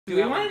Do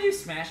we want to do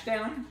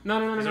Smashdown?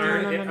 No. Is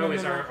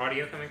our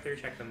audio coming through?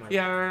 Check the mic.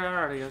 Yeah,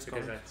 our audio's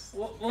because going. that's.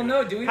 Well,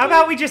 no. Do we? How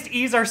about we just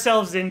ease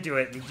ourselves into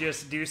it and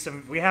just do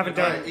some? We haven't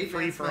done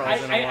free for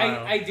alls in a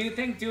while. I do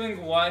think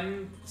doing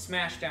one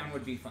Smashdown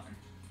would be fun.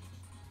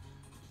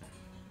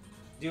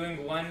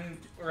 Doing one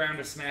round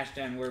of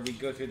Smashdown where we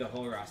go through the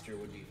whole roster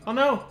would be fun. Oh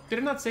no! Did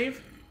it not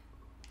save?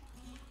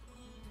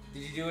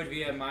 Did you do it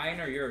via mine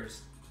or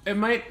yours? It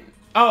might.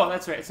 Oh,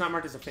 that's right. It's not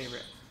marked as a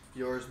favorite.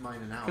 Yours, mine,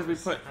 and ours.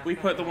 Because we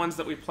put the ones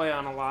that we play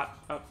on a lot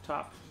up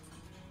top.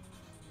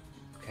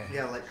 Okay.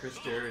 Yeah, like Chris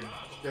Jared.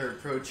 Or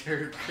Pro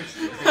Jared Chris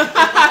Jared.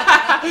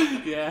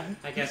 Yeah.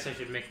 I guess I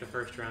should make the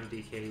first round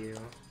DKU.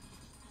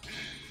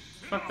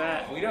 Fuck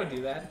that. We don't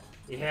do that.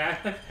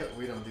 Yeah.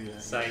 We don't do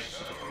that. Psych.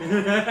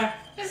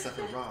 Suck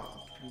it raw.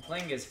 I'm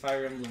playing as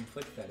Fire Emblem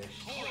Foot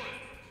Fetish.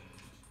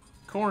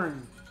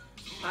 Corn.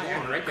 I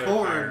am regular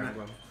Corn. Fire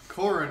Emblem.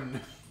 Corn.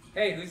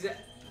 Hey, who's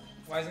that?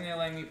 Why isn't it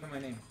letting me put my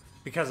name?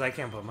 Because I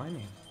can't put my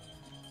name.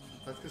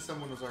 That's because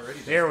someone was already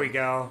There we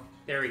go.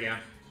 There we go.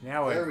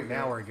 Now There we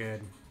now go. we're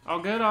good. All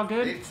good. All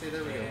good. Hey, say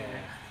there we go.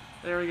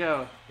 There we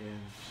go. Yeah.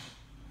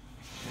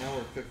 Now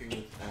we're cooking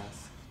with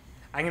ass.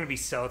 I'm gonna be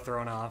so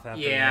thrown off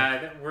after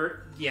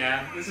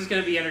Yeah, this is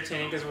gonna be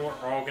entertaining because we're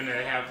all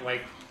gonna have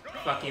like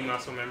fucking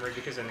muscle memory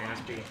because of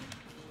Nasty.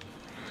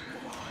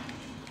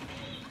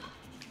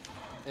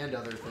 And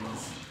other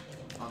things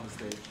on the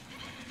stage.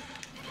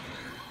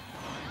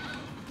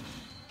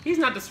 He's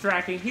not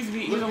distracting. He's a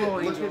little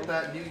Look angel. at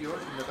that New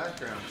York in the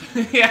background.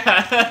 Yeah.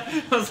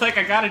 I was like,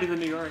 I gotta do the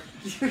New York.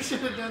 You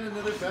should have done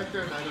another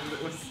background item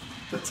that was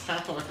the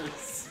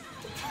towers.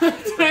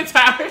 Twin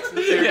Towers.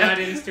 They're not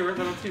in Stuart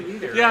Little 2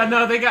 either. Yeah, right?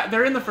 no,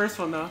 they're in the first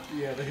one though.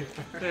 Yeah,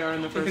 They are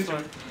in the first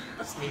one.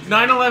 Sneaks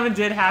 9/11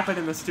 did happen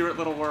in the Stuart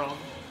Little world.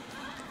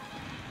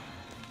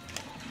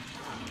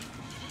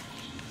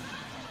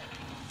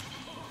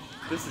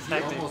 This is He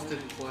hectic. almost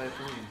didn't fly a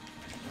plane.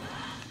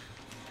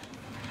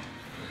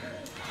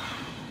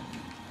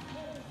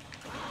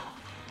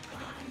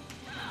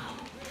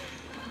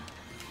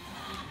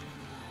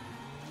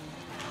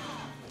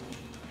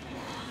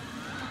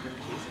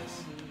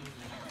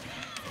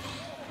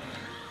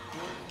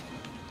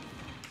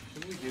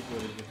 Can we do go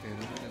to Japan?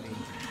 I'm gonna need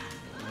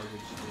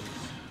luggage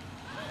space.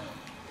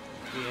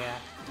 Yeah.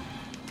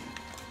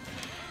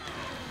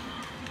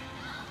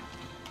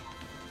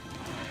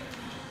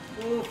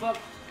 Ooh, fuck.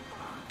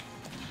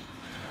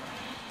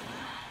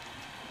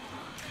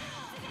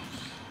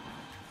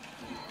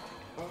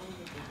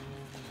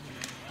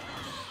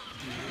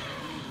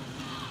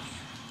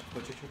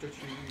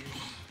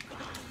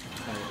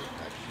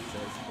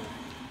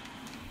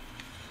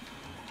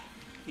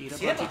 Eat a Does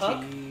he have bunch a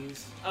of hook?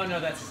 cheese. Oh no,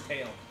 that's his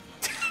tail.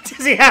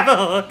 Does he have a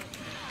hook?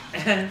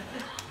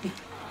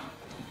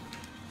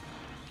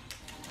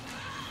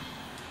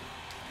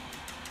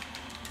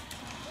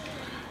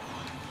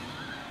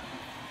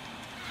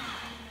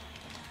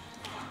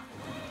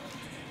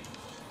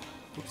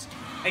 Oops.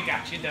 I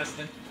got you,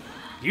 Dustin.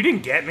 You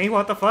didn't get me.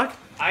 What the fuck?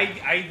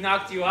 I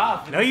knocked you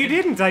off. No, you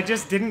didn't. I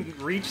just didn't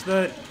reach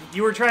the.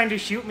 You were trying to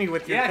shoot me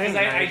with your Yeah, thing.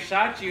 because and I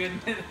shot you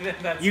and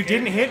that You scared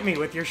didn't me. hit me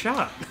with your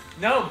shot.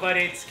 No, but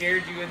it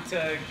scared you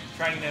into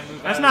trying to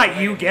move. That's out not of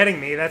the you way.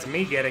 getting me. That's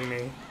me getting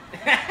me.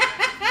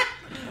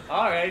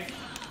 All right.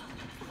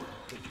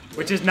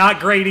 Which is not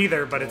great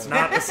either, but it's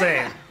not the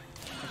same.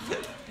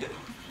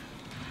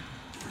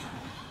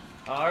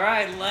 All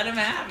right, let him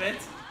have it.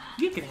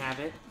 You can have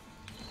it.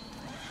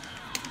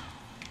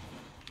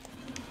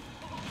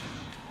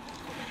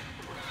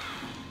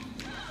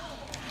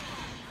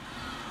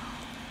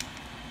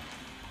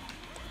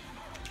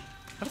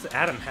 How does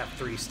Adam have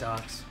 3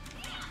 stocks?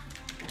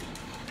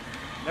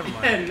 Never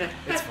mind.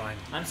 It's fine.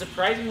 I'm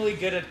surprisingly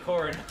good at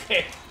Corrin.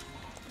 Okay.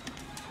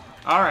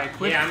 All right,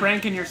 quit Yeah, I'm-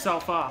 cranking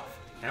yourself off.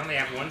 I only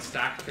have one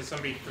stock because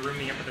somebody threw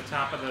me up at the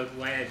top of the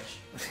ledge.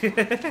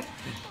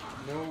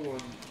 No one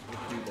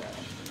would do that.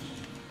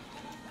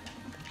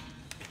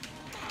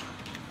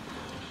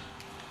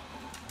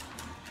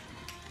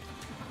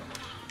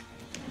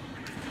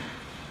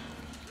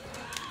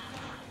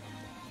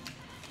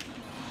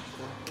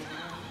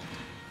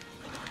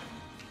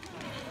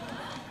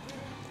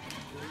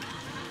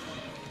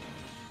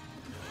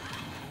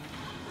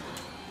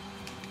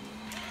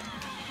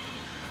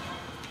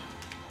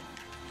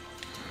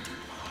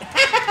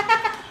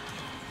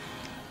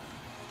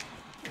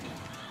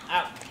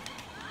 Ow.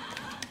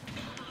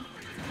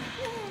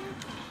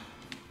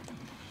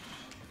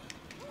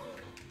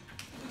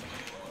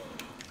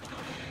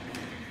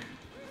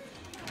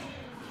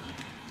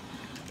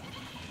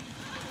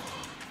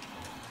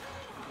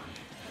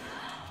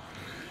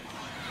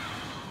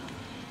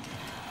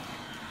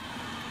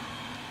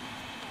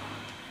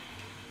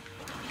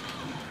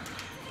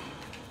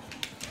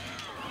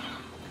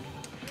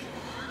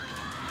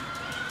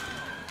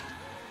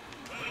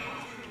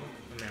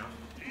 I'm out.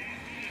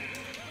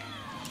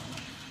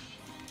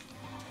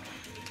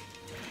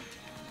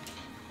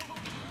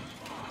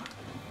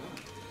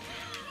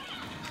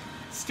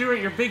 Stuart,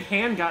 your big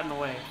hand got in the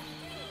way.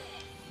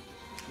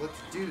 Let's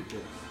do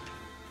this.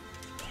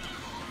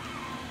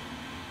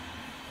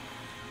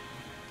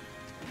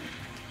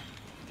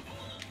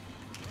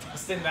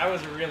 Dustin, that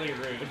was really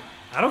rude.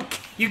 I don't.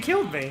 You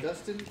killed me.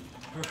 Dustin,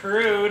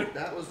 Rude.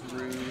 that was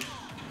rude.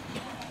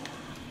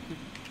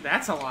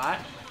 That's a lot.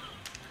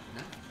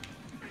 No.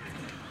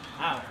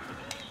 Ow.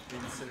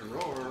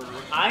 Incineroar.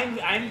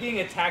 I'm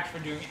being attacked for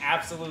doing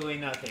absolutely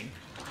nothing.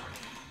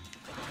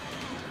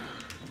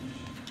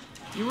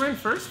 You were in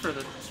first for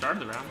the start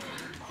of the round.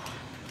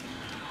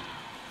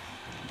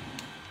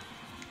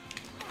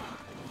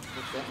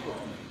 What's that for?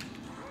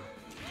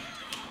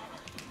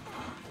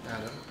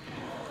 Adam.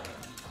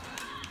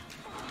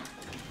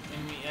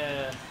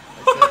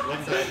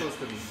 What's that supposed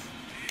to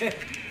mean?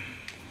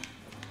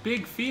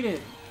 Big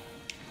feated.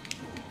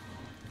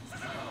 I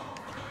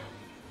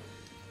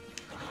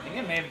think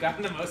I may have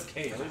gotten the most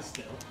KOs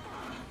still.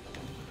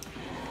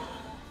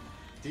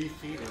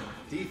 Defeated.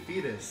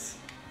 Defeatus.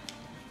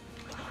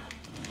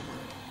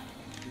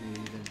 You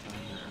didn't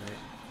find that right.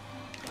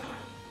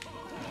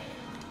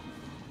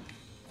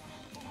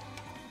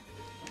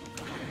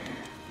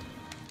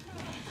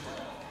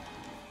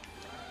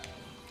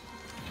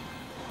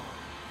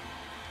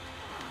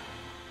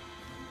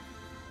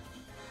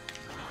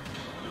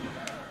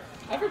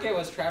 I forget,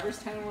 was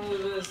Traverse Town one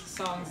of the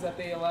songs that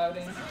they allowed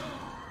in?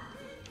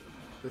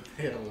 That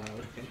they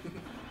allowed.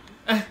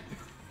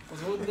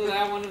 Was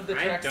that one of the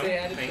I tracks don't they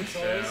added think for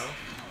toys? so.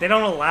 They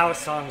don't allow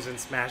songs in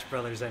Smash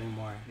Brothers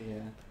anymore. Yeah,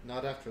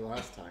 not after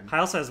last time.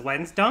 Hyle says,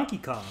 when's Donkey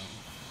Kong?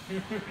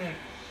 You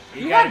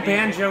gotta got be-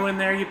 Banjo in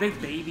there, you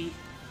big baby.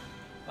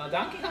 Well,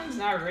 Donkey Kong's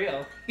not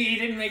real. He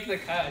didn't make the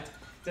cut.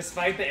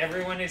 Despite that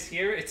everyone is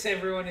here, it's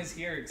everyone is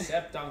here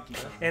except Donkey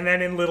Kong. And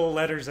then in little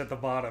letters at the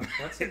bottom,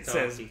 What's a it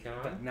says, Donkey Kong?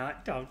 but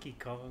not Donkey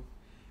Kong.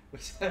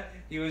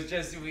 He was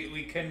just,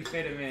 we couldn't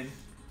fit him in.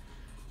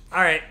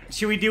 Alright,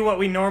 should we do what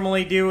we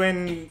normally do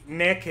in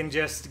Nick and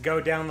just go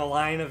down the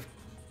line of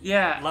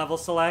Yeah. level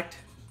select?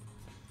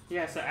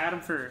 Yeah, so Adam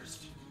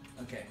first.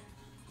 Okay.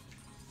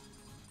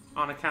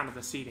 On account of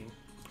the seating.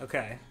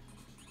 Okay.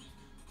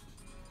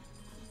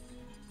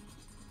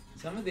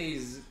 Some of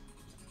these...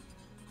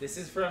 This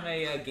is from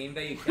a game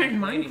that you We're in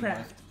can't play anymore.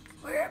 Minecraft.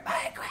 We're in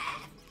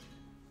Minecraft.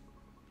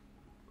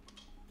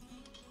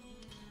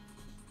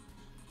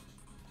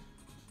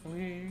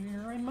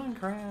 We're in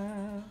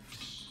Minecraft.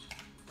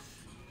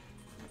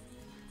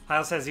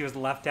 Hyle says he was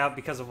left out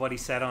because of what he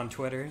said on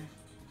Twitter.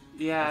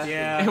 Yeah.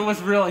 Yeah. It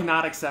was really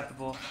not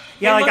acceptable.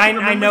 Yeah, Hey, like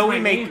look, it I know remembers we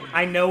my make name.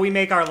 I know we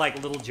make our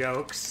like little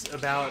jokes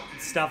about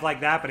stuff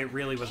like that, but it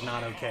really was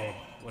not okay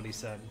what he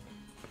said.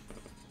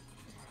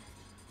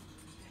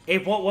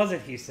 Abe, what was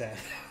it he said?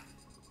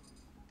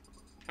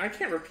 I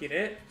can't repeat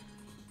it.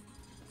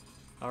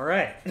 All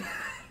right,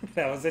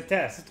 that was a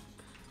test.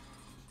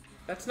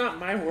 That's not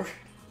my word.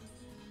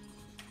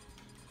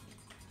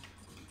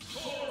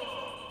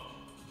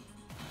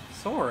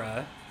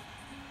 Sora,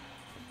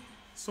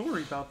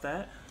 Sorry about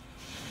that.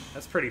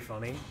 that's pretty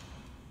funny,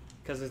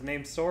 because his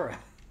name's Sora.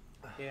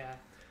 Yeah.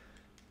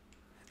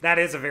 That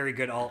is a very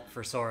good alt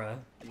for Sora.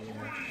 Yeah.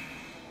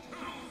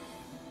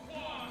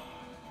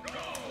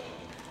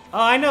 Oh,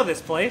 I know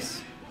this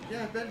place.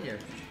 Yeah, I've been here.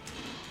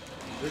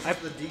 This is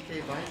the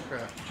DK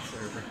Minecraft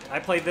server. I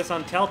played this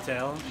on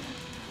Telltale.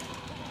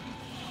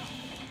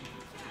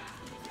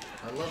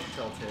 I love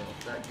Telltale.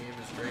 That game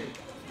is great.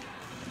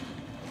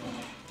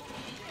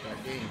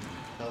 That game,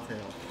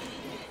 Telltale.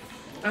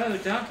 Oh,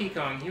 Donkey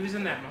Kong. He was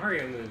in that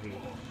Mario movie.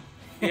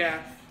 Yeah.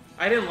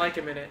 I didn't like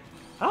him in it.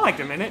 I liked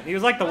him in it. He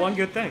was like the one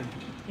good thing.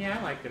 Yeah,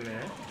 I liked him in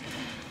it.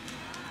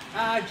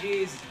 Ah,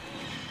 jeez.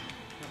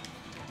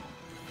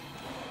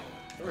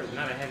 Sora's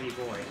not a heavy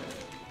boy.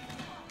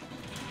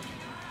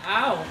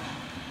 Ow.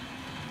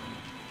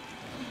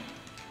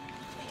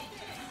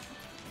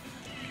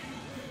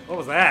 What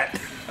was that?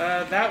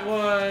 That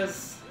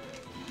was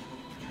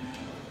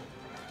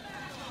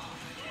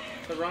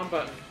the wrong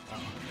button.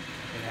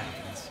 It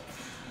happens.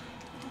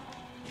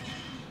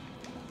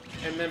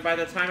 And then by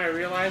the time I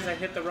realized I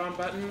hit the wrong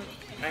button,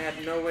 I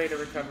had no way to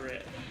recover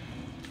it.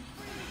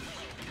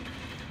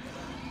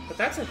 But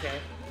that's okay.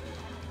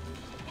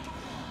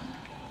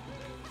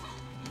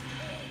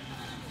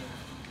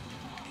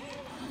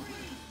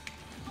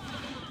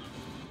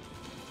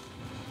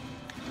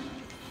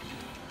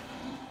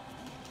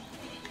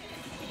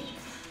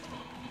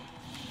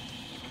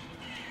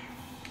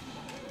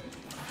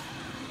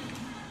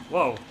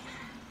 Whoa.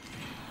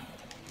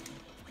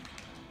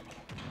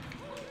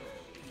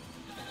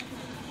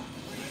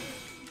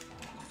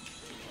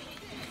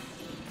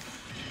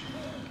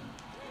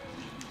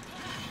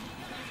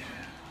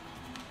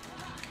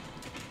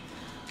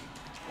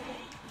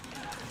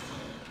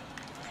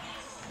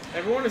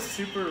 Everyone is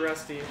super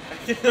rusty.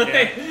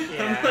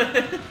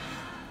 Yeah.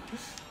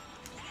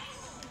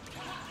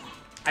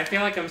 I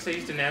feel like I'm so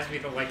used to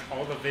Nasby that like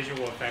all the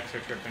visual effects are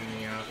tripping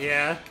me out.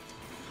 Yeah.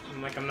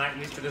 I'm like I'm not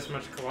used to this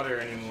much clutter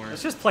anymore.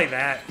 Let's just play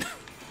that.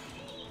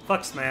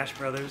 Fuck Smash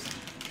Brothers.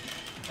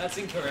 That's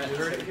incorrect. You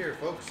heard it here,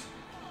 folks.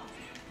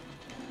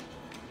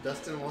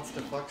 Dustin wants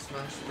to fuck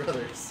Smash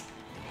Brothers.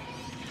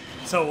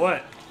 So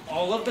what?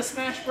 All of the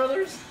Smash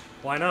Brothers?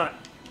 Why not?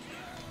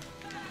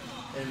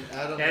 And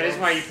Adam That is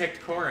loves- why you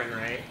picked Corrin,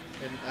 right?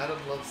 And Adam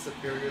loves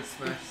superior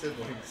Smash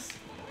siblings.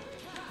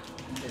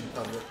 In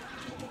public.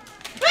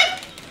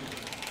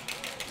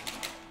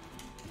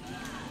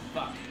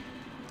 Fuck.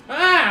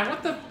 Ah,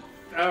 what the?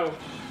 Oh,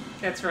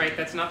 that's right.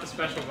 That's not the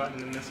special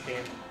button in this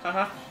game.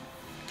 Haha.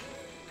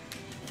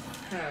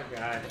 Oh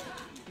god,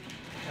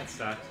 that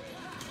sucked.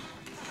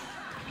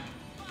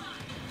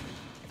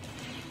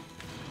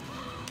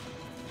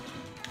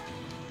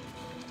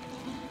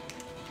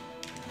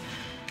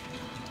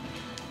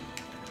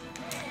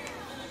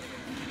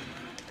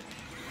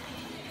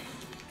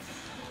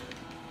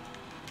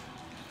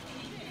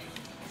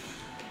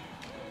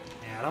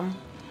 Adam?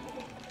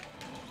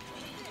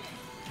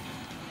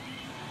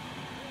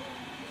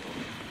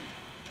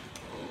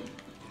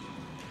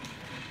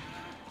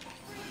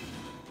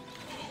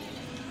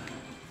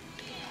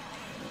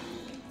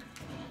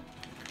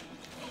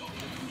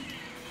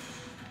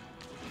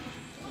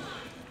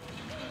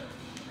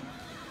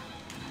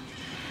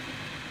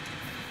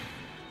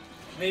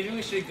 Maybe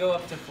we should go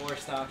up to 4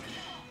 stock.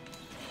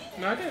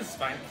 No, it is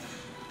fine.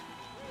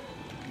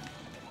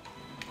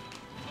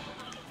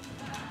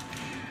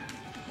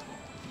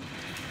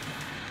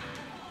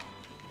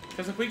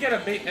 Because if we get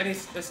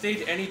a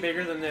stage any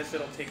bigger than this,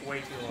 it'll take way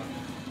too long.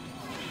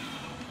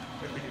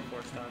 If we do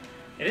 4 stock.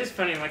 It is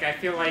funny. Like I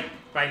feel like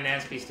by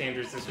NASB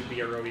standards, this would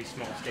be a really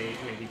small stage,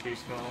 maybe too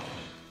small.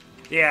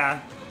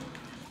 Yeah.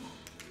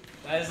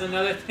 That is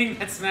another thing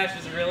that Smash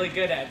is really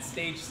good at,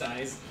 stage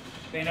size.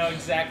 They know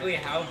exactly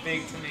how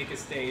big to make a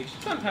stage.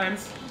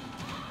 Sometimes.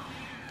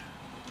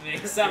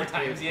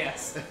 Sometimes,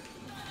 yes.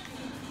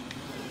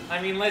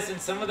 I mean, listen,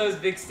 some of those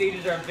big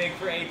stages are big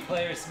for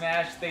 8-player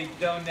Smash. They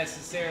don't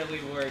necessarily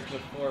work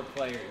with 4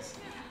 players.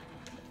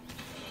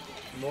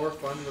 More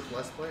fun with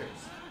less players.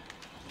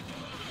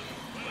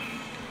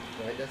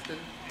 Right, Dustin?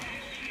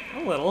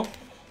 A little.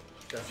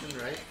 Dustin,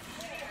 right?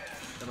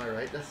 Am I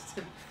right,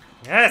 Dustin?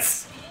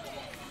 Yes!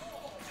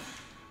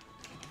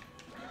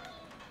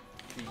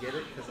 Do you get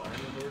it? Because I'm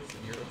a horse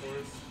and you're a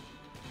horse?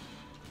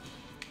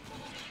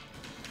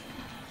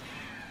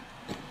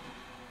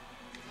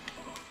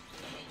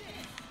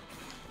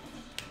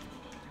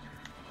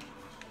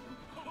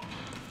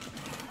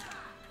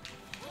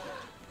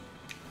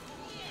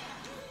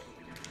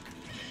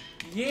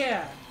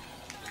 Yeah!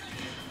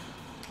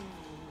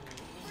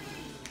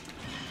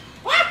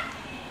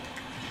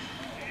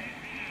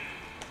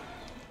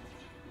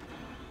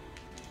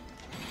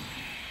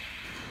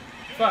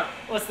 Fuck.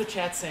 What's the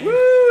chat saying?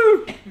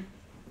 Woo!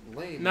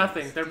 Lame.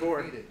 Nothing, It's they're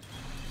bored. defeated.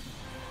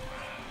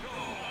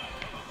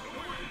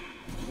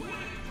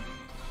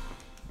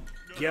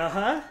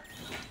 Yeah.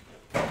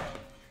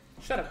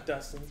 Shut up,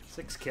 Dustin.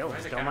 6 kills. Why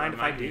does it Don't kinda mind if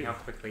I remind me do. how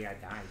quickly I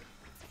died?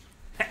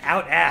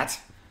 Out at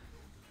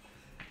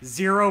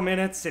 0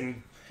 minutes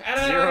and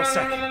 0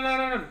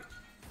 seconds.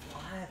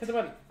 Hit the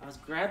button. I was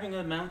grabbing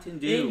a Mountain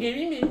Dew.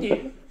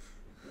 No,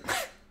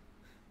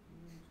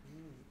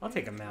 I'll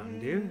take a Mountain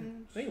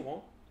Dew. you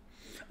won't.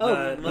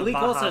 Oh, The Malik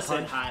Baja also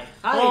said Punch. hi.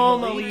 Oh,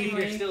 Malik. Malik.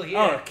 You're still here.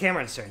 Oh,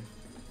 Cameron's turn.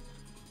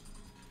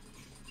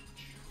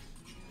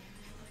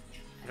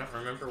 I don't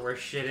remember where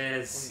shit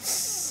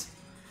is.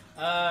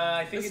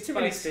 I think This is it's too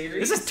by many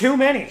series. This is too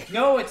many.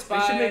 No, it's They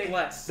by... should make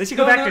less. They should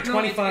go No, back no, to no,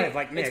 25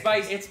 like Nick. It's by...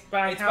 It's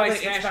by It's how by they,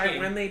 Smash it's by Game.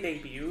 when they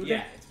debuted.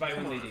 Yeah, it's by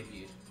Come when they on.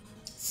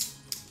 debuted.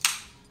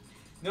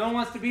 No one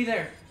wants to be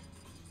there.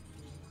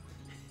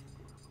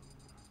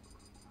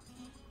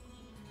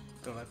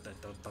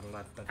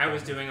 I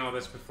was doing all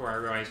this before I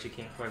realized you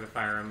can't play the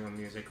Fire Emblem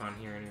music on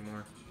here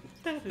anymore.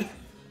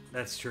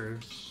 That's true.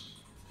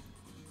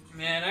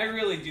 Man, I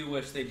really do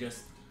wish they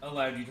just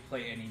allowed you to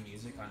play any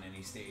music on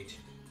any stage.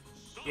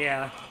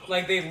 Yeah.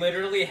 Like, they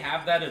literally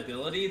have that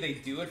ability. They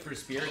do it for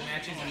spirit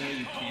matches, and then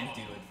you can't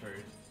do it for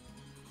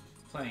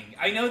playing.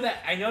 I know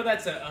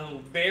that's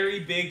a very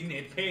big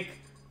nitpick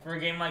for a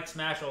game like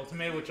Smash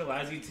Ultimate, which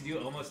allows you to do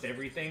almost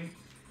everything.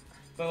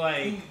 But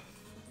like,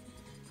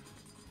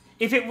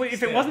 If it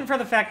wasn't for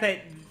the fact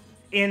that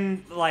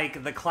in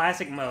like the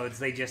classic modes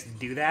they just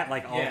do that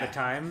like all Yeah. the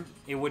time,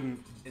 it wouldn't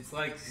it's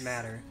like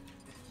matter.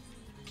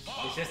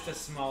 It's just a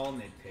small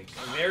nitpick,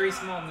 a very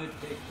small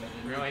nitpick, but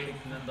a Really?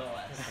 nitpick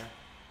nonetheless.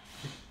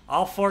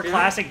 All 4 Really?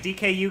 classic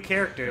DKU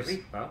characters.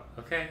 Really? Well,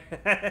 okay.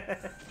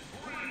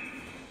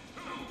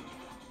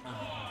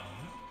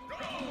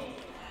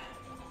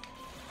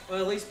 Well,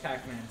 at least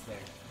Pac-Man's there.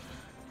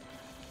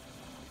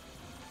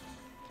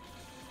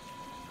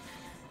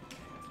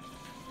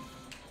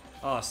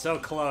 Oh, so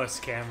close,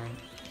 Cameron.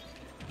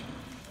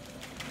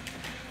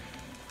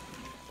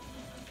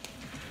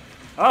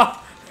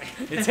 Oh,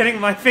 it's hitting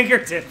my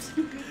fingertips.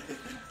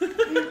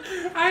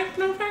 I have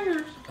no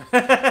fingers.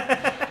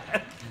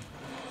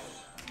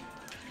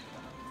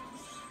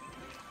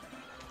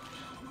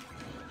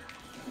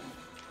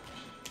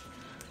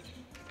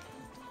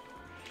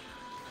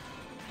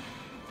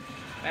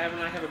 Ab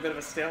and I have a bit of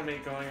a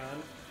stalemate going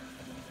on.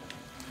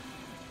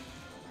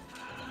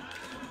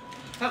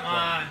 Come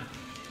on.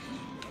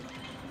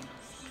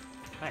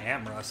 I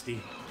am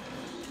rusty.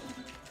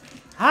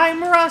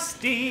 I'm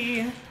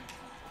rusty.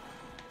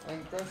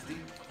 I'm crusty.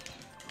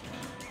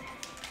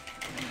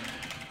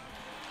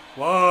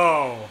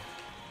 Whoa.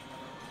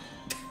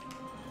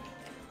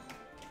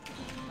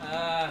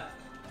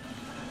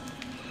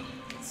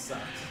 It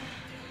sucks.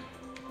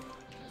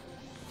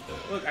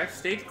 Look, I've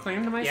staked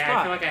claim to my Yeah, spot.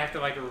 I feel like I have to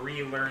like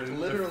relearn the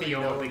Literally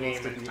feel no of the one wants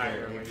game to be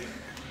there. entirely.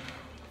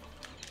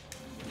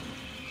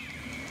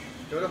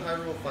 Go to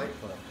Hyrule Fight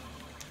Club.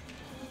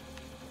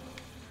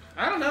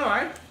 I don't know.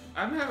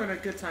 I'm having a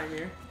good time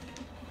here.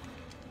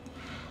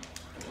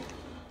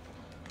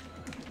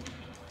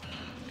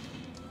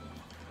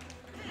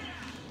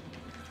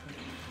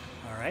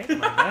 All right, my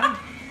bad.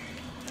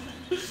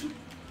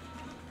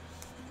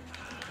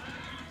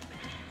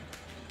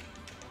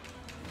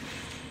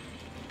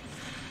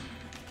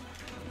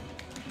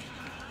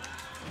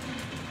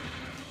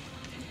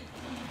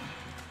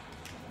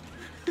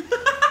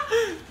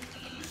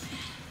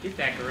 Get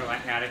that gorilla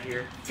out of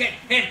here. Get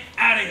him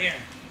out of here!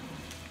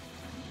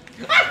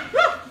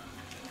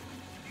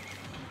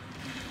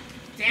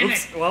 Damn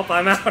Oops. it! Well,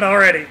 I'm out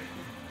already.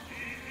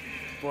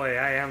 Boy,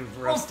 I am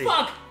rusty. Oh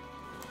fuck!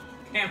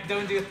 Damn,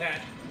 don't do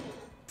that.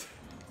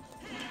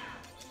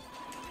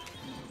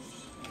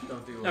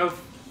 Don't do it. Oh,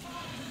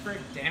 Frick,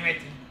 damn it.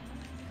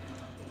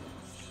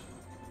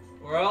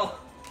 Well,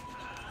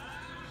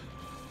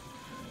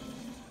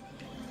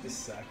 this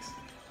sucks.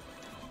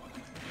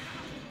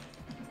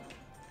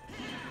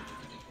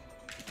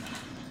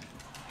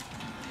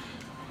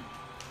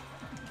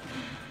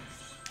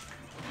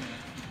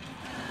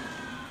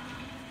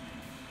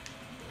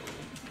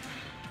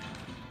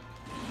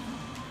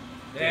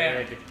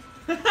 There. good.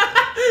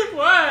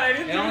 What? I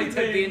didn't It do only took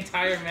the anything.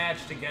 entire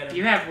match to get him.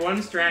 You have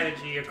one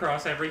strategy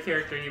across every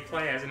character you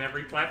play as in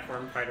every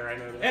platform fighter, I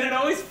noticed. And it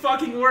always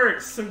fucking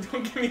works, so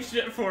don't give me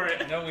shit for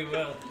it. No, we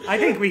will. I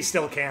think we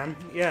still can.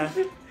 Yeah.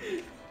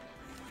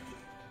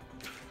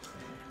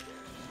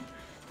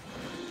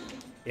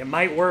 It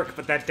might work,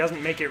 but that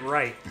doesn't make it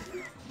right.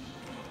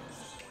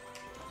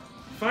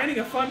 Finding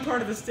a fun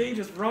part of the stage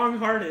is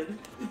wrong-hearted.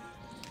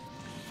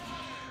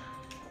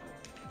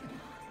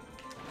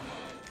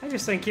 I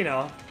just think, you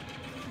know,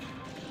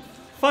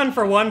 fun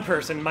for one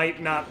person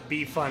might not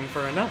be fun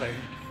for another. No,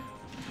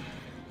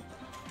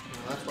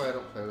 that's why I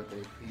don't play with AP.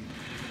 He's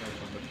no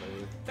fun to play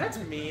with. That's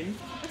mean.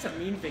 That's a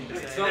mean thing to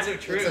It's say. also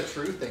true. It's a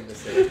true thing to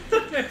say.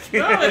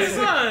 No, it's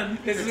fun.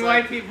 This is It's why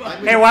like, people. I'm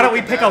Hey, gonna why don't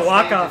we pick a bad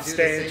walk-off stage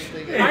and do the stage?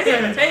 same thing I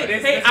again. didn't. Hey,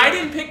 This- hey! this I one-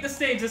 didn't pick the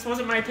stage. This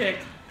wasn't my pick.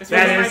 This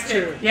That wasn't is my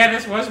pick. true. Yeah,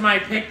 this was my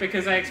pick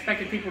because I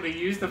expected people to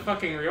use the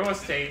fucking real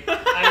estate.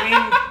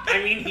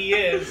 I mean, he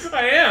is.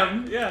 I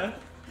am. Yeah.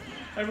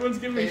 Everyone's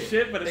giving me Hey,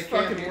 shit, but it's hey,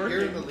 Cam, fucking you're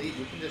in the working. lead.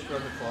 You can just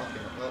run the clock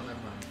out. Well,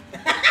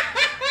 never mind.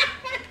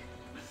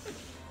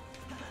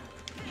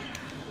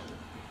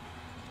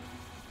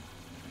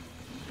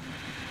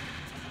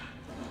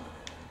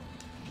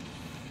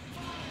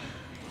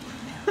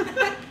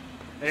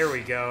 There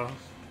we go.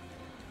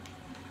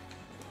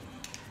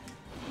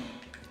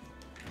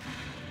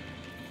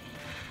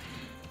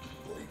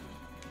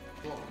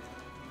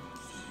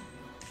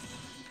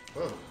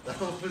 Whoa,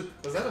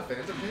 was that a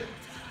phantom hit?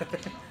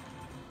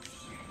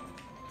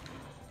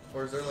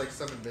 Or is there like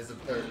some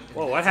invisible?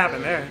 Whoa, what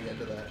happened there? At the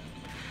end of that?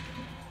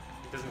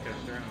 It doesn't go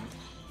through.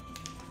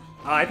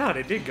 Oh, I thought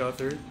it did go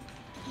through.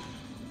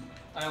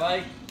 I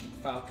like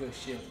Falco's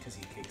shield because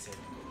he kicks it.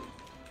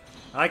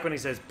 I like when he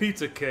says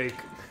pizza cake.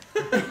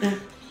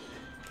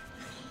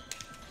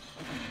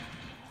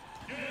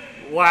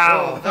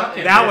 Wow, Oh,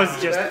 that was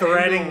just that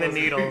threading angle the was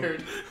needle.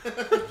 weird.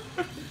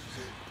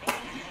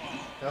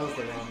 That was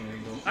the wrong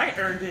angle. I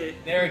earned it.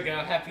 There we go.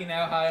 Happy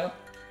now, Hyle.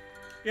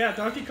 Yeah,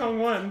 Donkey Kong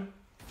won.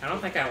 I don't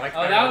think I like.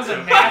 Oh, that was a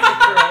Hyrule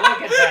massacre.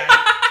 Look at that.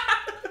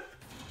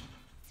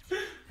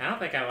 Temple. I don't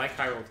think I like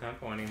Hyrule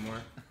Temple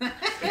anymore.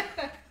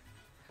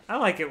 I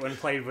like it when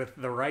played with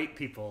the right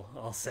people,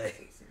 I'll say.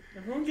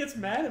 Everyone gets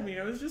mad at me.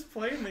 I was just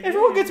playing the game.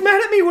 Everyone gets mad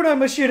at me when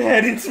I'm a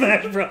shithead in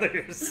Smash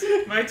Brothers.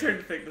 My turn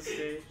to pick the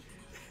stage.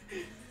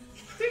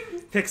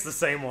 Picks the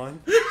same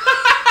one.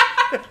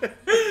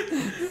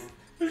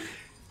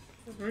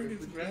 Everyone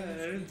gets mad.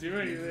 I didn't do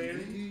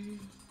anything.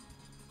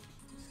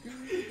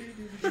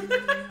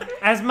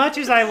 As much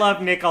as I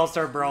love Nick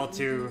All-Star Brawl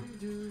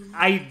 2,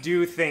 I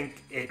do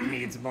think it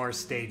needs more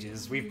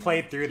stages. We've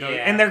played through those,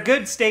 Yeah. and they're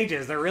good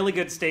stages. They're really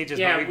good stages,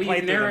 Yeah, but we we've played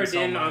through them narrowed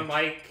so in much. on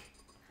like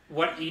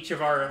what each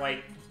of our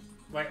like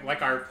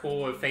our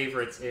pool of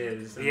favorites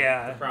is. And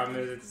Yeah. The problem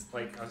is it's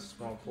like a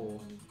small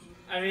pool.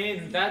 I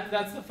mean,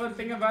 that's the fun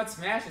thing about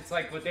Smash. It's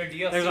like with their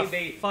DLC, There's a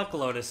they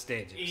fuckload of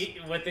stages.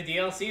 with the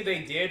DLC they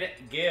did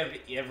give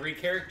every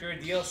character a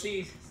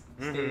DLC stage.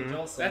 Mhm.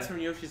 Also, That's from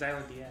Yoshi's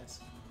Island DS.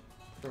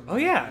 From, Oh,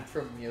 yeah.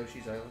 From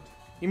Yoshi's Island.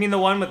 You mean the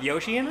one with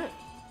Yoshi in it?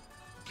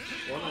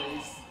 One of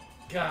these.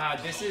 God,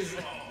 this is.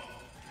 Yeah,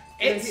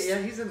 It's.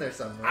 he's in there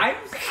somewhere.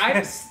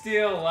 I'm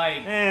still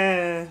like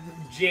Eh,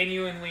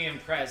 genuinely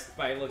impressed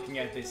by looking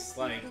at this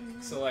like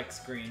select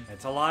screen.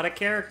 it's a lot of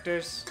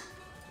characters.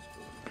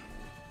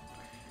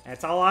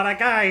 It's a lot of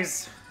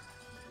guys.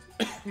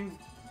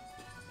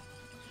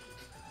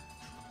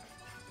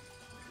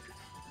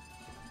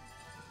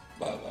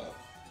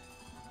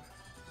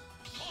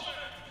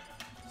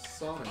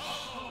 Sonic.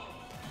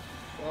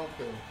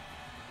 Falco.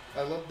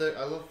 I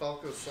love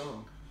Falco's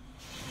song.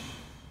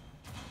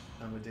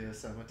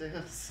 Amadeus,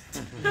 Amadeus.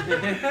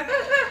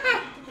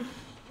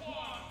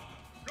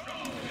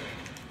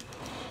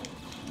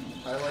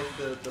 I like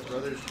the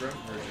Brothers Grunt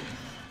version.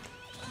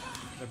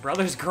 The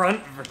Brothers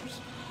Grunt version.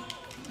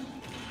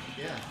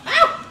 Yeah.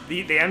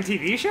 The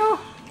MTV show?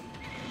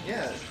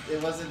 Yeah,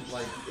 it wasn't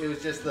like, it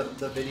was just the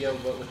video,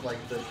 but with like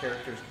the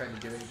characters kind of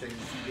doing things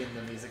in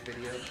the music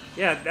video.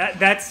 Yeah,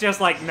 that's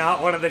just like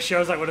not one of the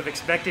shows I would have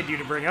expected you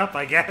to bring up,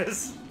 I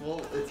guess.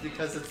 Well, it's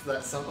because it's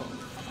that song.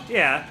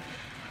 Yeah.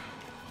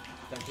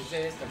 Dr.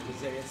 Zayas, Dr.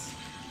 Zayas.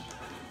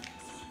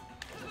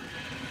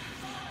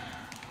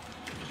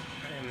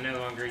 I am no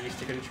longer used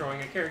to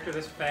controlling a character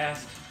this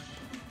fast.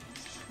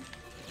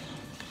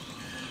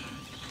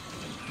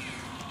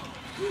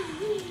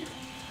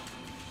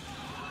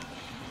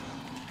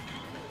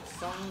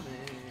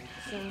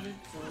 Sonic.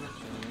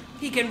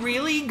 He can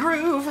really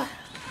groove.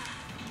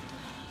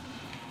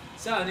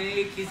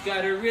 Sonic, he's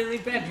got a really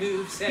bad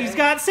moveset. He's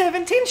got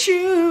 17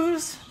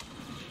 shoes.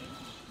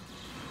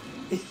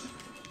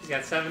 He's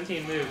got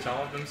 17 moves,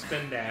 all of them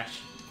spin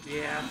dash.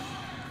 Yeah.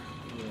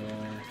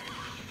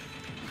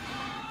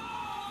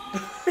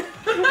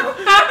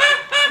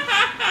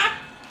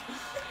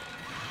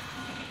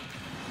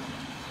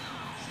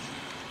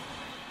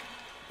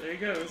 There he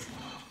goes.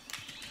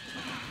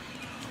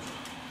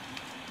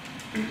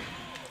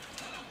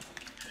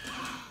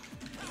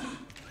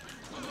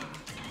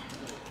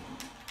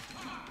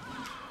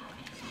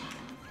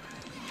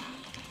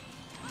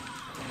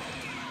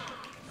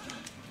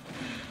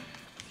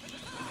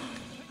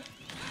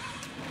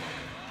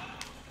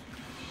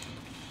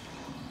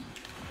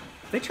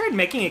 They tried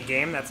making a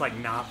game that's like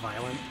not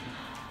violent.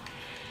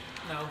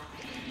 No.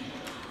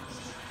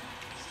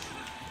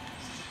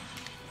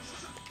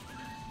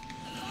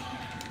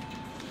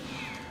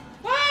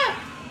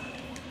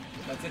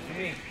 That's it for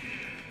me.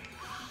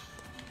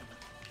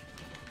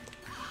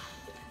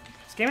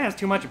 This game has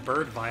too much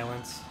bird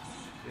violence.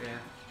 Yeah.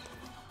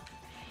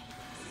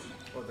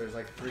 Oh, there's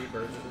like 3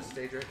 birds in this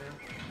stage right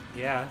now?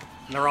 Yeah,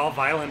 and they're all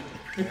violent.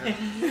 Yeah.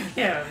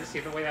 Yeah, you see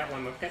the way that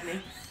one looked at me?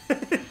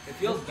 It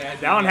feels bad.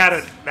 That one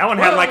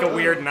had like a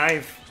weird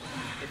knife.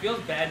 It feels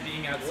bad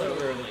being out so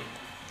early.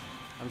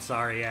 I'm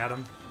sorry,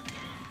 Adam.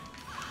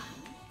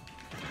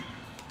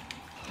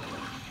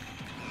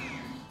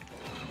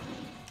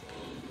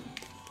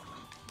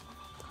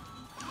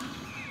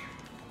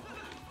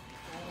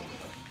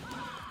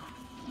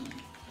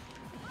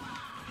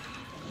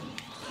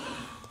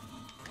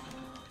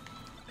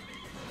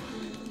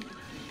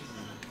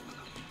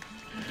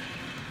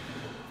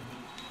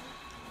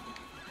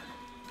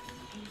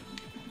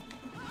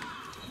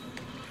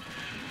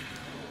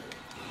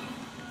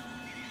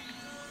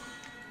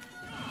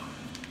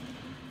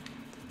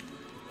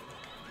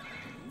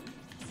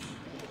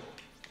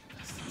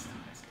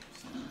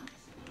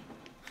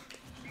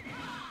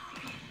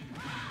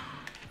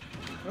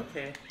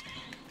 Okay.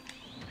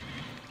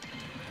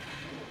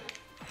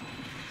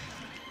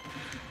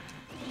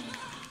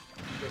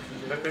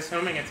 But this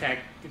homing attack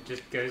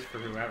just goes for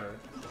whoever.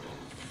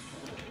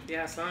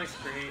 Yeah, Sonic's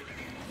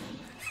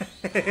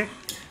great.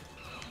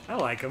 I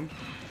like him.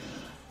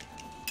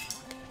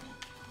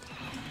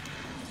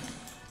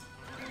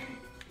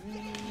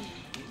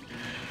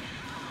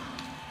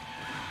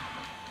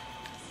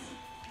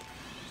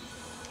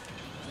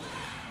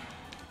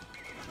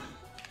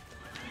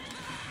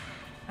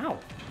 Ow.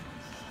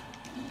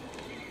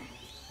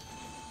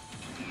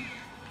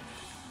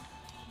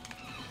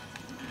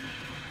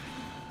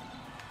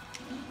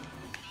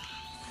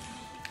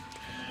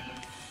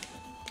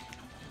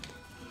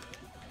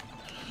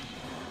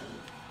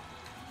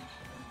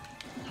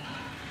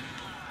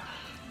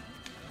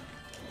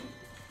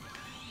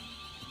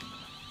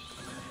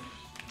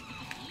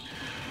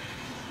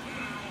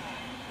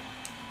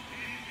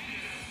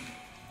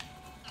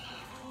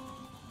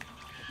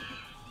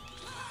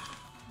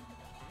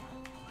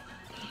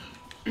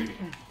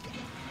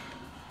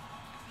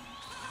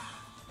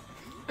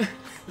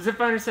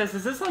 Zipfinder says,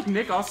 is this like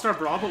Nick All-Star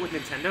Brawl but with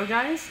Nintendo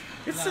guys?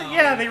 It's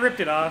yeah, they ripped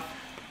it off.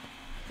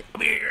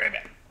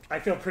 I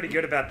feel pretty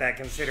good about that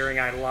considering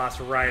I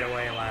lost right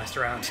away last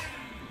round.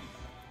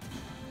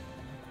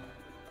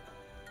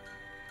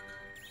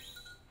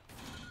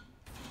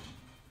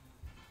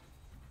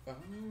 Oh.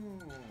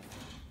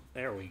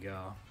 There we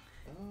go.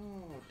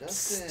 Oh,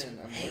 Dustin,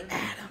 I'm learning.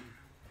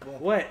 Adam.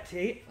 What,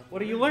 Tate?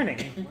 What are you learning?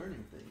 I'm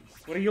learning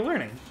things. What are you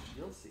learning?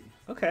 You'll see.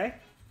 Okay.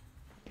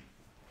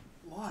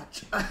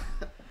 Watch.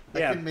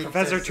 Yeah, can make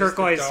Professor sense.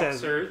 Turquoise Dark says.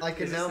 Sur- I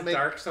can is now this the make-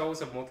 Dark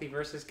Souls of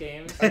multiverses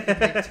games? I can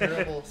make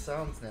terrible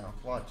sounds now.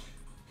 Watch.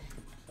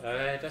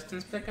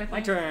 Dustin's pick, I think.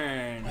 My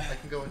turn. I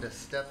can go into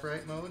step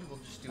right mode. We'll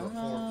just do a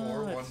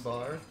 4-4, 1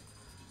 bar. And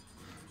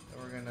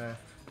we're gonna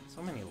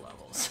So many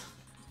levels.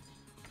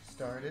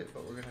 start it,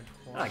 but we're gonna.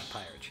 I like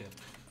Pirate Ship.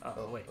 Oh,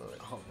 Oh, wait. oh.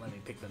 Oh, let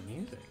me pick the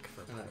music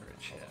for Pirate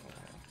Ship.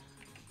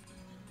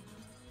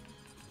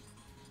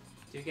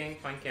 Do gang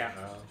flank out.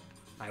 Oh.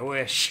 I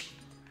wish.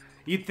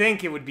 You'd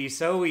think it would be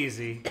so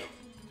easy.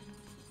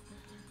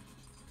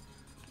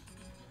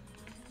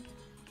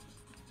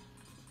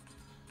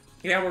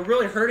 Yeah, we're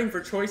really hurting for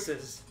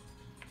choices.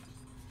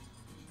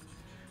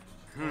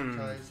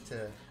 Ties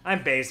to...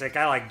 I'm basic.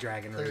 I like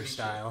Dragon Rouge Thursday.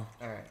 style.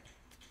 Alright.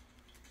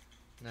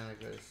 Now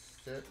I go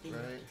sit,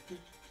 right?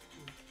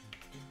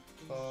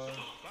 Pause.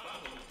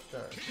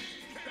 Start.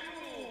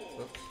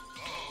 Whoops.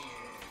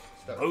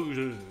 Start. Oh,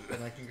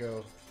 And I can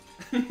go...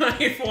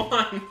 Knife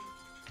 1.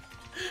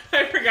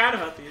 I forgot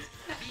about these.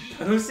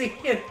 Who's he?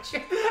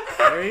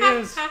 there he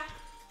is.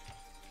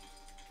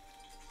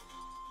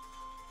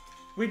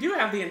 We do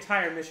have the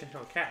entire Mission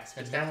Hill cast.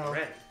 And Just have now, to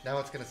read. now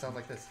it's gonna sound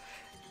like this.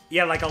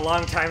 Yeah, like a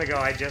long time ago,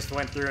 I just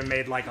went through and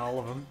made like all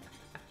of them.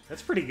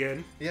 That's pretty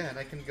good. Yeah, and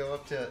I can go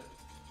up to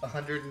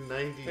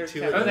 192 There's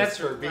of Oh, Oh, those that's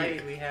per right.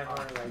 beat. We have our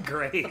like.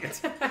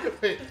 Great.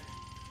 Wait.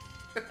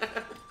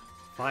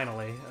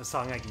 Finally, a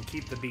song I can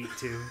keep the beat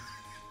to.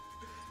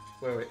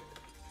 Wait.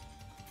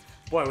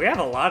 Boy, we have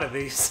a lot of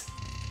these.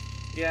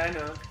 Yeah, I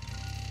know.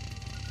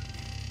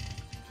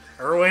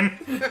 Erwin.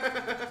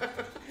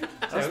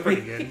 That's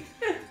pretty good.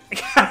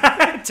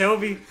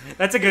 Toby.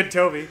 That's a good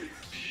Toby.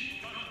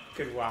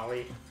 Good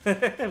Wally.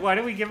 Why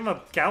did we give him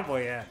a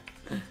cowboy hat?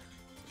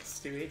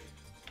 Stewie.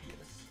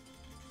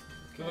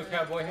 Give a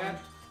cowboy hat.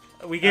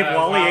 We gave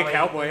Wally a Wally.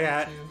 cowboy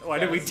hat. Why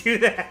did we do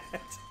that?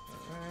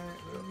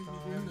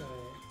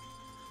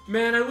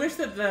 Man, I wish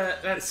that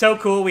that's It's so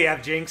cool we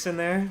have Jinx in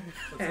there.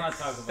 Let's not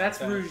talk about that's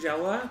that.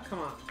 Rugella. Come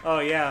on. Oh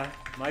yeah,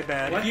 my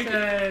bad. What?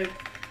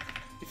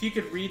 If you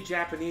could read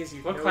Japanese,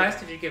 you What know class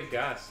that. did you give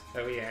Gus?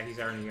 Oh yeah, he's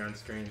already on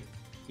screen.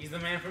 He's the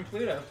man from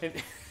Pluto.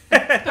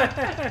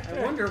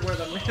 I wonder where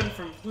the man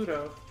from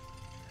Pluto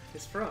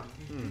is from.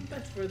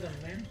 That's where the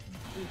man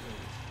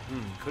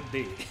from Could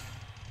be.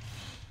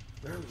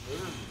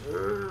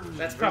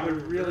 That's probably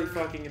really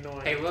fucking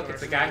annoying. Hey, look,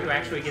 it's a guy who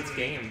actually gets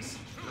games.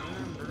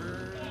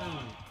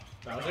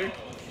 Bowser?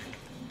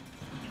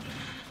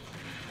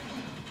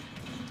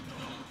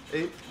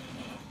 Hey,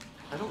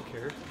 I don't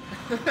care.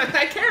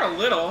 I care a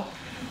little.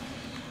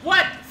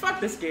 What?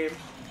 Fuck this game.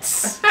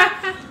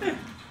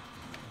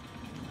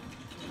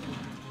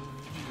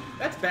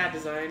 That's bad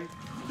design.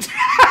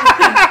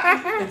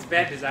 It's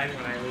bad design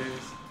when I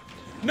lose.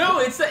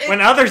 No,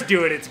 When others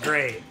do it, it's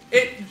great.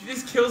 it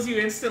just kills you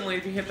instantly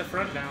if you hit the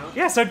front down.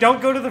 Yeah, so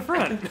don't go to the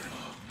front.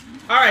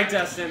 All right,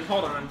 Dustin,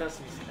 hold on.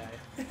 Dustin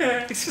needs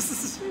to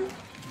die.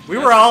 We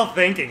were all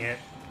thinking it.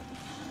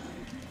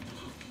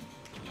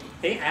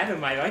 Hey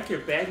Adam, I like your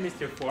bad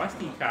Mr.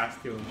 Frosty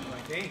costume.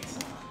 Thanks.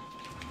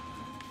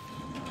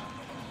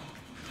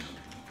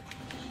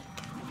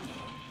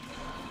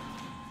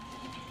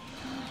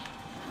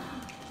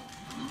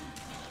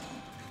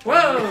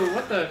 Whoa!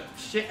 What the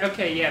shit?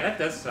 Okay, yeah, that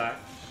does suck.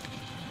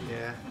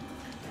 Yeah,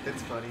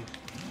 it's funny.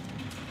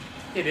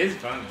 It is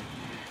funny.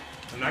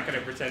 I'm not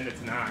gonna pretend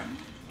it's not.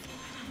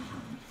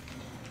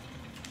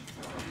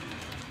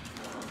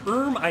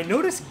 I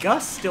noticed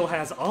Gus still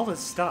has all his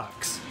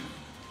stocks.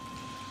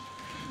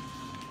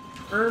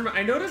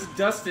 I noticed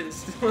Dustin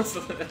still is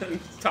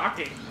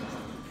talking.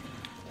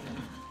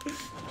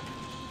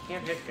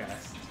 Can't hit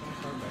Gus.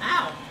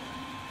 Ow!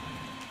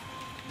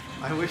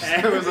 I wish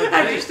there was a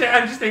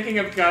I'm just thinking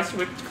of Gus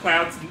with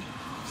Cloud's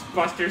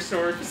Buster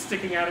sword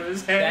sticking out of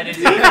his head. That is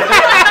it.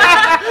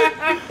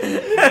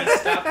 Please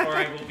stop or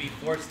I will be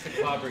forced to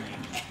clobber you.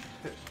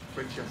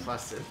 Quit your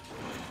fussing.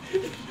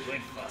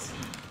 Quit fussing.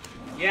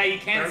 Yeah, you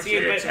can't see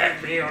it, but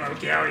attack me on a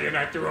galleon,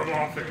 I threw him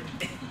off it.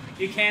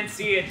 you can't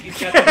see it. He's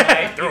got the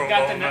knife. Throw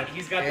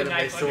He's got the Anime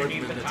knife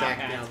underneath the swordsman top attack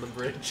hat. down the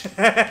bridge.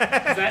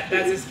 That's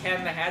his Cat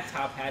in the Hat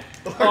top hat.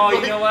 Oh,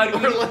 you know what?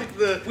 Or like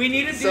the We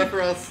need to do.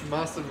 Sephiroth's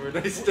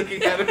Masamune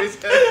sticking out of his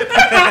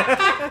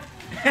head.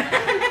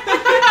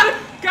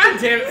 God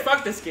damn it!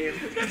 Fuck this game.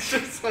 It's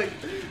just like...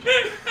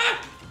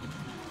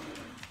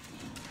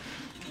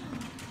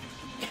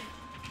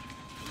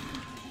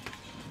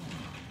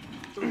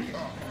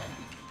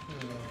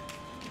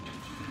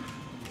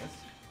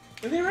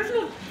 In the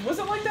original, was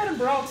it like that in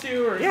Brawl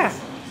 2? Or Yeah.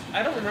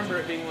 I don't remember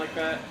it being like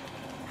that.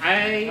 Oh,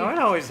 it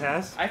always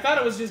has. I thought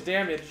it was just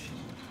damage.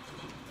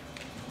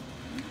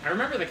 I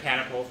remember the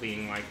catapult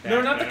being like that.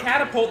 No, not but the I don't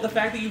catapult. The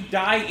fact that you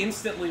die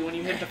instantly when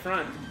you hit the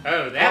front.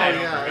 Oh, that I Oh,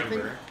 don't yeah, I remember.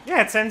 think-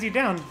 Yeah, it sends you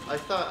down. I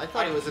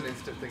thought it was an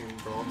instant thing in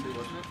Brawl 2,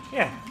 wasn't it?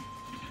 Yeah.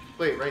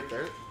 Wait, right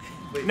there?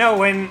 Wait. No,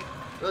 when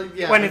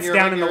Yeah, when it's you're-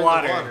 down when in you're the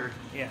water.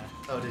 Yeah.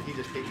 Oh, did he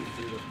just hit you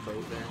through the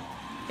boat there?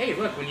 Hey,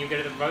 look, when you go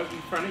to the boat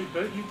in front of the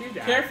boat, you do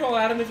die. Careful,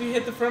 Adam. If you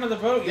hit the front of the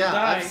boat, you'll Yeah,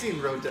 die. I've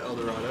seen Road to El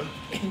Dorado.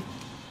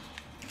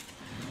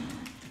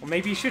 Well,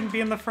 maybe you shouldn't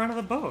be in the front of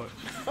the boat.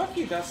 Fuck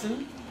you,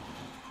 Dustin.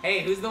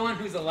 Hey, who's the one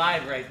who's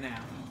alive right now?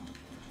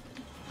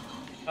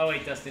 Oh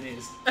wait, Dustin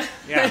is.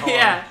 Yeah. Hold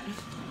Yeah.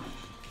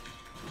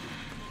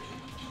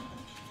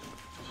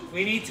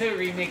 We need to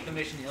remake the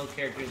Mission Hill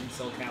characters in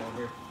Soul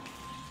Calibur.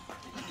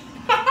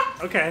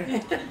 on.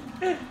 Okay.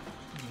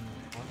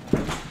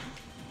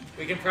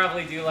 We can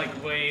probably do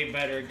like way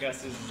better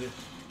Gus's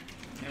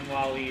and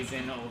Wally's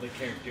and all the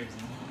characters.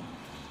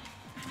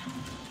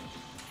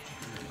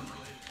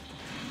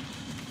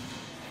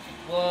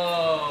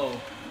 Whoa!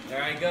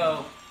 There I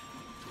go.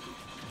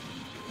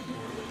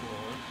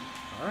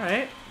 All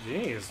right.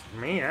 Jeez,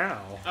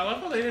 meow. I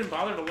love how they didn't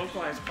bother to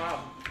localize Cobb.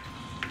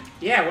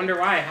 Yeah, I wonder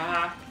why.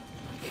 Haha.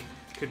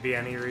 Could be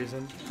any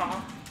reason.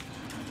 Cobb.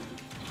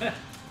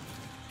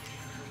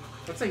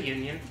 What's a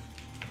union?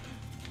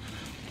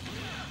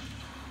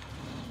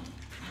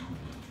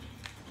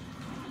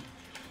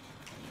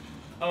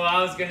 Oh,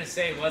 I was gonna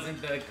say,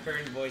 wasn't the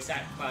current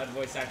Cloud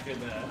voice actor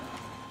the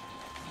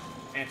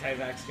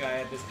anti-vax guy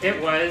at this point?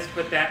 It was,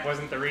 but that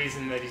wasn't the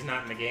reason that he's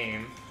not in the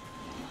game.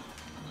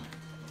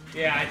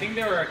 Yeah, I think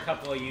there were a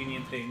couple of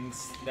union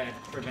things that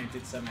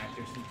prevented some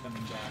actors from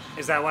coming back.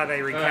 Is that why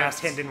they recast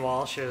it's- Hendon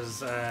Walsh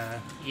as,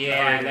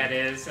 Yeah, that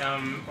is.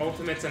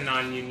 Ultimate's a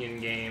non-union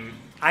game.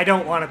 I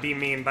don't want to be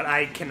mean, but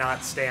I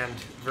cannot stand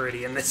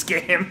Viridian in this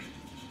game.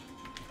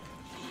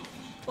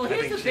 Well, I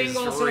here's think the thing she's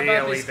also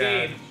about really this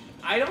bad. game.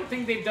 I don't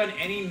think they've done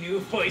any new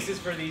voices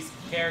for these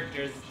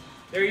characters.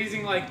 They're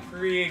using like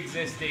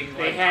pre-existing.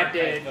 They like, had archive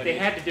to. footage. They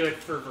had to do it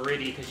for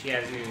Viridia because she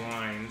has new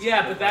lines.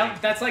 Yeah, but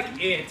that's like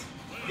it.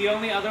 The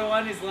only other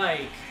one is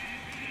like,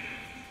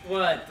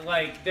 what?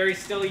 Like they're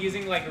still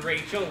using like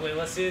Rachel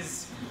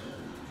Lillis's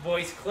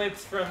voice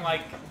clips from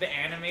like the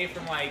anime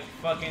from like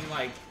fucking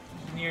like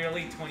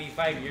nearly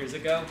 25 years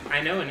ago.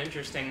 I know an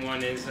interesting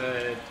one is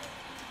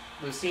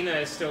Lucina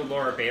is still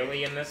Laura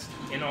Bailey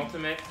in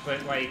Ultimate,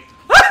 but like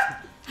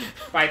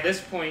by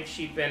this point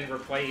she'd been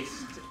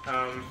replaced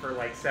for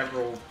like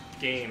several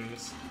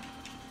games.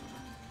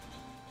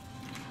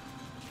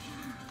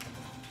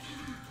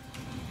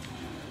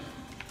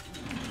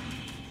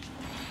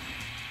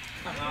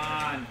 Come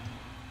on.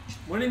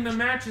 Winning the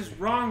match is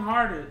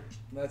wrong-hearted.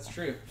 That's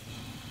true.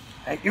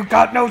 Hey, you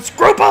got no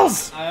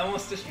scruples! I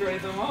almost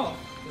destroyed them all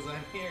because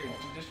I'm here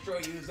to destroy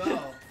you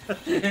all.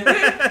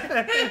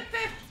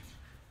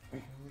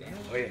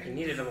 I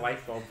needed a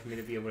light bulb for me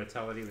to be able to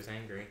tell that he was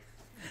angry.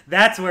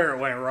 That's where it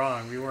went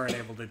wrong. We weren't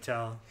able to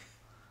tell.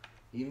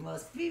 You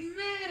must be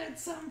mad at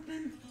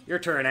something. Your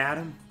turn,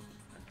 Adam.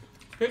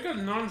 Pick a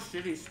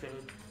non-city stage.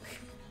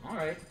 All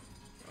right.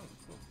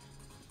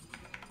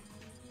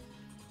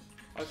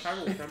 Like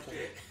Hyrule Temple.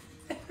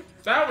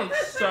 That one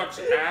sucks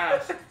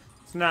ass.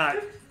 It's not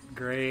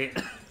great.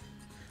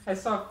 I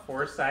saw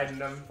Foresight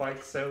and I'm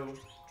like so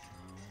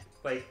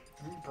like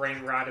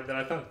brain rotted that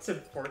I thought it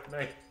said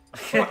Fortnite.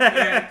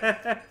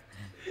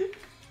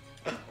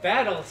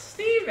 Battle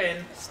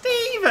Steven.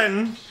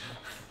 Steven!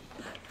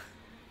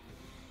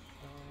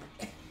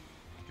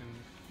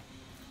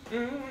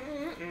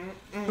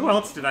 Who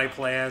else did I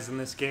play as in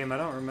this game? I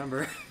don't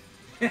remember.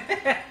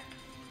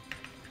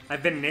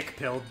 I've been Nick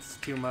pilled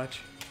too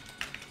much.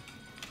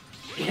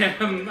 Yeah,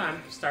 I'm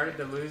started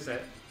to lose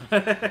it.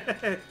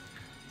 I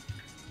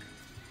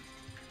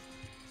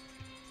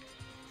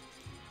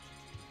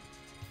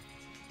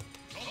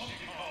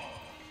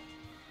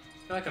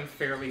feel like I'm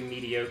fairly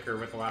mediocre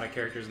with a lot of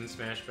characters in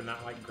Smash, but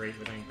not like great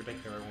with any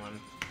particular one.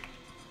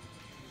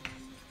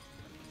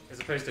 As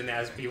opposed to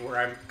Nazby, where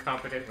I'm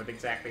competent with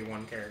exactly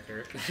one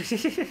character.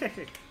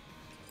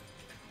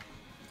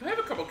 I have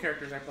a couple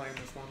characters I play in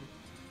this one.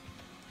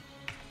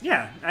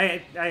 Yeah,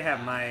 I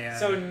have my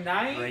So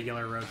 9.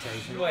 regular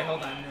rotation. Wait,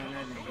 hold on.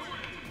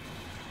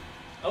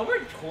 No.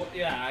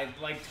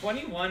 Like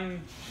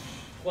 21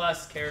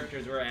 plus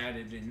characters were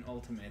added in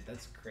Ultimate.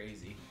 That's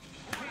crazy.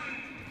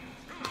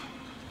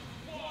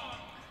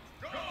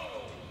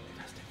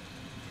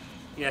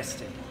 Yes,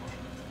 Steve.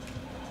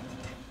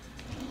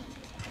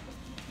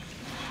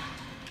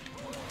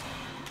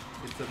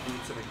 It's the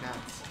boots and a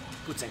cats.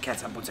 Boots and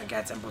cats and boots and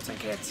cats and boots and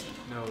cats.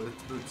 No,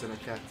 it's boots and a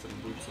cats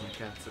and boots and a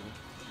cats and.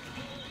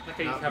 Like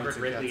how you Not covered boots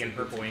and Ridley cats in and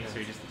purple boots and ink, so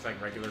he cats. just looks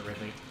like regular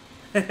Ridley.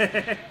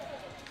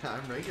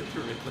 I'm regular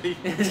Ridley.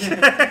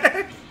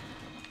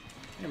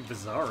 I'm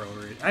Bizarro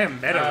Ridley. I am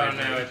Meta Oh,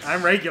 Ridley. no, it's-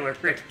 I'm regular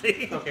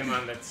Ridley.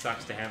 Pokemon that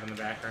sucks to have in the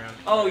background.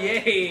 Oh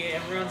yay!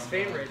 Everyone's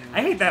favorite.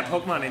 I hate that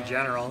Pokemon in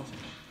general.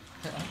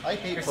 I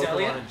hate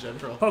Cresselia? Pokemon in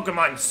general.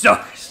 Pokemon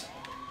sucks!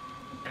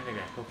 I think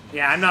that Pokemon.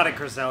 Yeah, I'm not a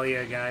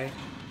Cresselia guy.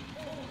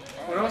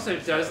 What also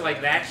does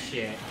like that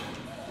shit?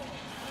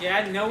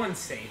 Yeah, no one's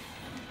safe.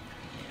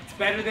 It's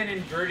better than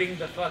inverting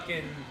the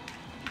fucking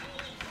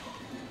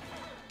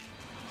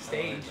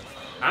stage.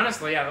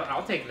 Honestly,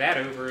 I'll take that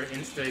over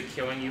insta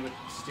killing you with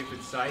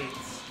stupid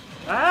sights.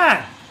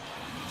 Ah!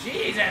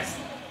 Jesus!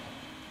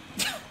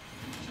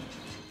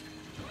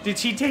 Did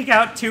she take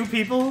out 2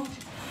 people?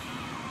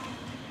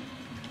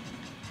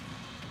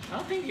 I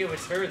don't think it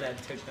was her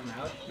that took them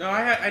out. No,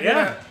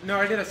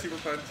 I did a super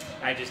punch.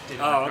 I just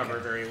didn't Oh, recover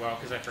okay. very well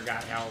because I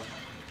forgot how.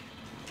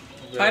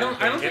 I don't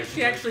think little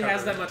she actually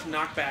has that covered.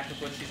 much knockback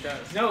of what she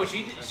does. No,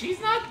 she's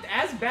not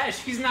as bad.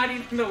 She's not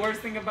even the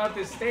worst thing about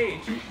this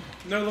stage.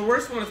 No, the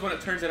worst one is when it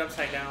turns it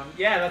upside down.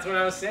 Yeah, that's what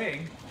I was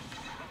saying.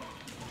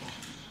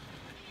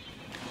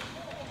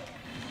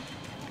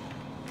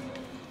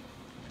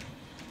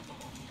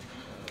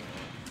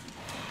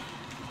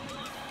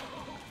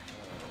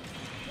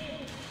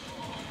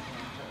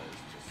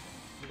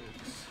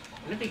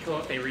 Wouldn't it be cool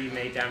if they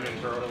remade Diamond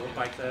and Pearl to look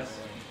like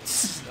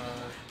this?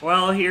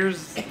 Well,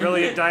 here's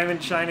really a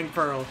diamond shining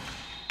pearl.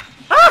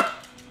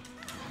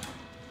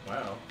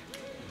 Wow.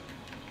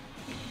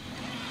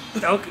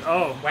 Okay,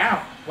 oh.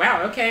 Wow.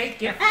 Wow. Okay.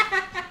 Get,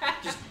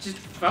 just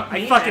fuck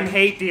me. I fucking then.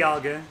 hate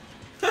Dialga.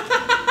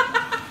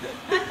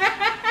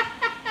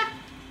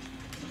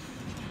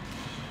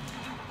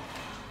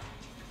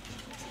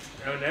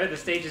 Oh no, the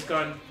stage has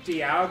gone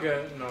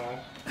Dialga. No.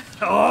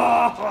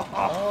 Oh!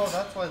 Oh,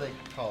 that's why they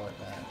call it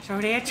that. So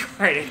that's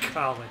why they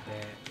call it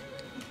that.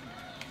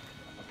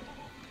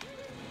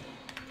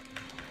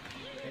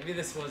 Maybe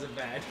this wasn't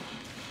bad.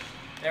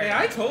 Hey,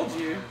 I told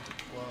you.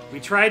 We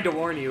tried to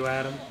warn you,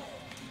 Adam.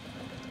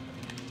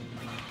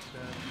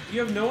 You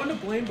have no one to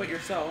blame but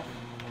yourself.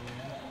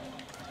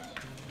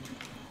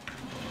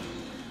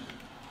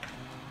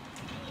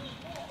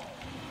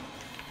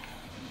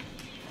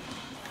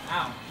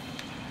 Ow.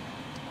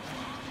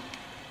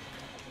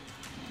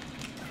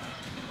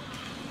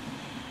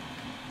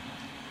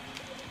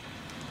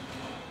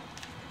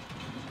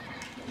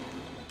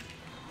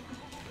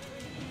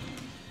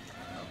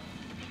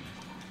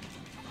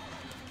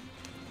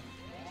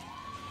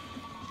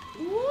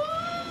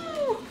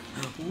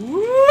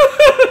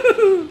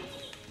 Woo!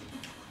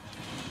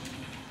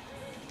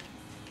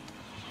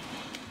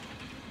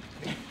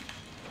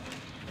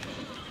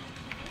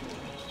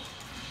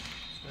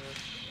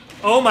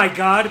 Oh my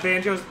god,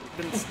 Banjo's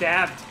been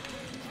stabbed.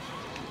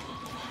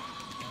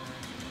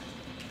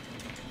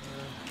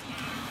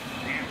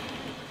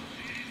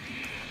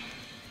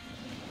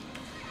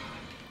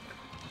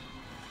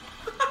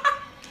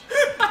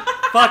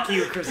 Fuck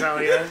you,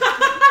 Cresselia.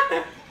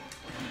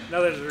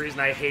 Another reason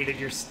I hated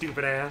your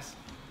stupid ass.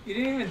 You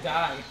didn't even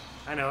die.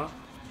 I know.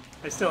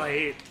 I still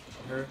hate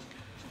her.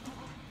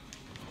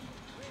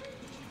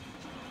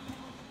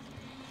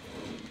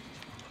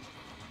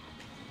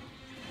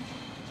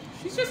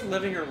 She's just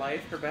living her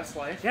life, her best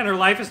life. Yeah, and her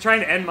life is trying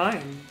to end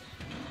mine.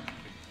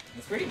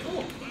 That's pretty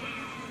cool.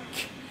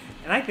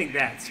 And I think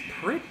that's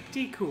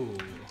pretty cool.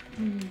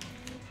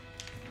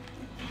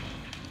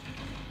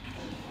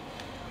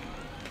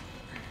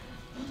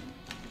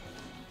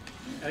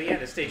 Oh yeah,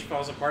 the stage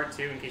falls apart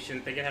too. In case you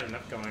didn't think it had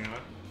enough going on.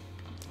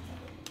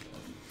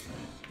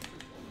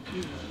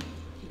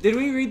 Did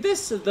we read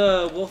this?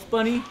 The Wolf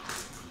Bunny?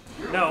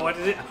 No, what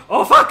is it?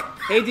 Oh, fuck!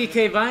 Hey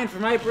DK Vine, for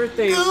my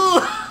birthday,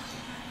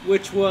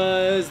 which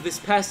was this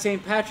past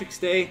St. Patrick's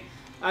Day,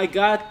 I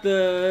got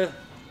the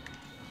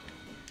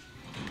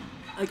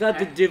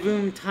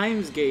Divoom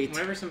Times Gate.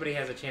 Whenever somebody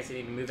has a chance, they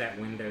need to move that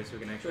window so we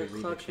can actually read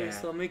the Clock face,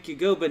 chat. I'll make you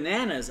go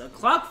bananas. A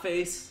clock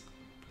face?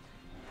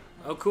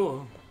 Oh,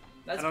 cool.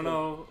 That's I don't cool.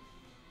 know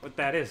what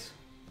that is.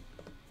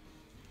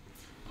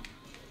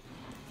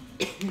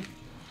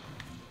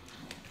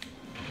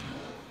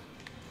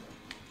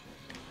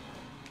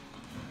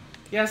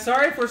 Yeah,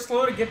 sorry if we're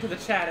slow to get to the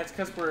chat. It's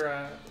because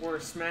we're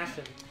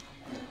smashing.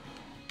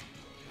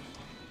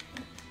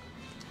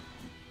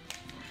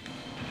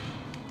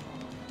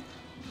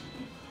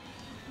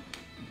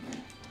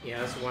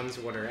 Yeah, those ones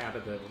what are out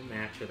of the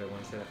match are the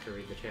ones that have to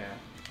read the chat.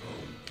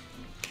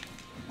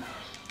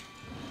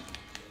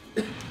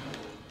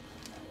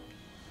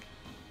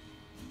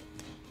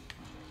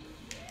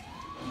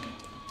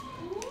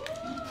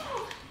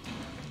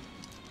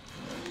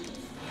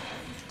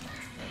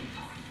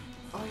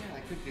 Oh yeah, I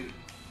could do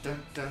dun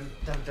dun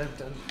dun dun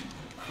dun.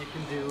 You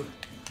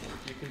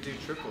can do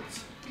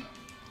triplets.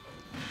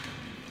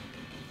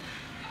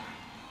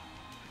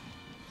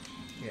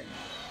 Yeah.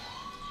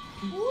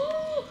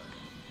 Woo!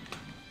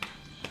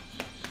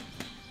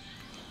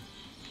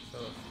 So.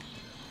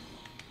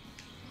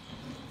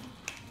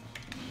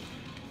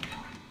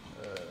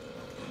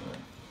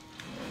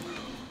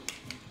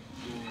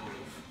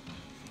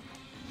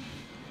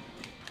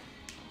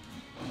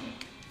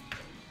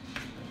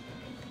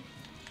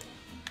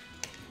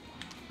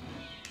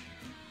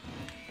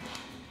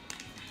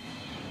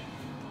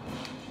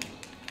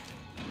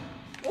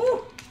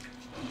 Woo!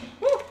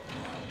 Woo!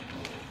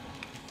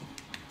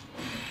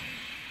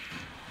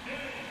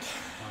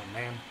 Oh,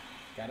 man.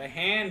 Gotta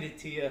hand it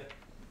to you.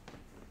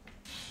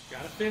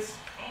 Got a fist?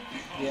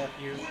 Yeah.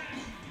 You.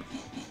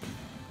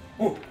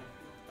 Ooh.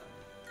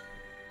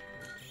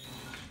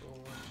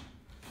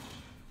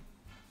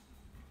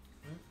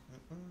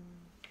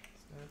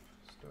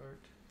 Start.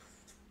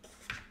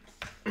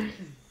 Yep.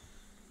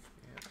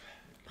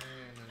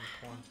 And then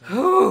quantum.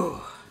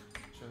 Ooh.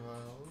 12.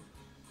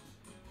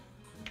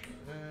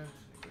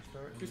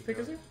 Start. Whose pick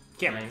is it?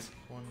 Cameron's.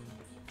 1,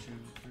 2,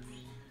 3.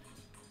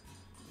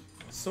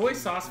 Soy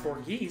sauce for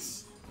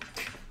geese.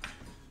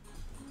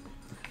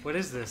 What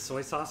is this?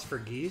 Soy sauce for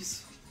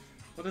geese?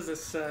 What is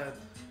this,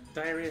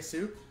 diarrhea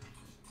soup?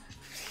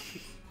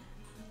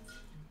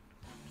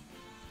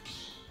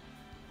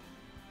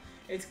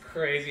 It's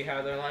crazy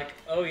how they're like,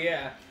 oh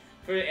yeah,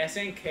 for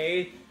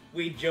SNK,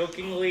 we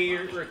jokingly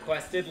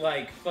requested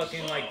like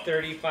fucking like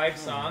 35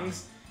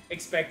 songs,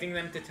 expecting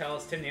them to tell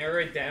us to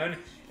narrow it down,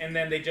 and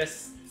then they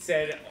just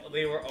said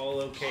they were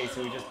all okay,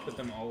 so we just put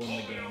them all in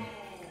the game.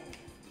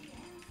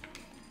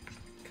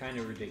 Kind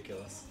of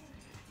ridiculous.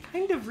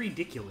 Kind of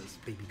ridiculous,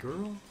 baby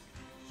girl.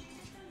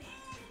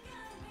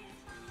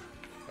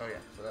 Oh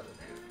yeah, so that would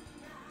be it.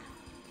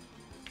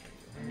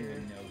 I don't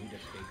even know who to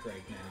pick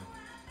right now.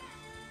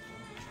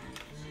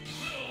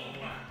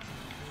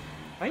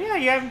 Oh yeah,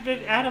 you haven't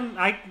Adam.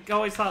 I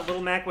always thought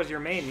Little Mac was your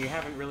main. You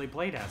haven't really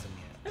played as him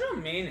yet. I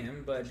don't main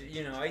him, but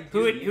you know, I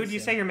do. Who do you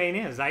say your main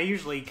is? I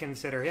usually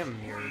consider him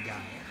your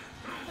guy.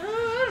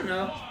 I don't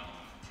know.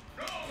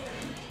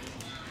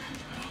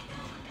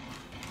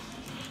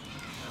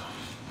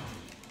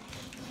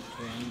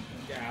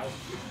 Ow.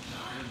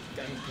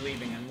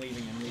 I'm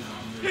leaving.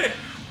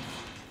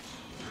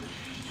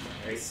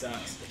 It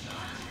sucks.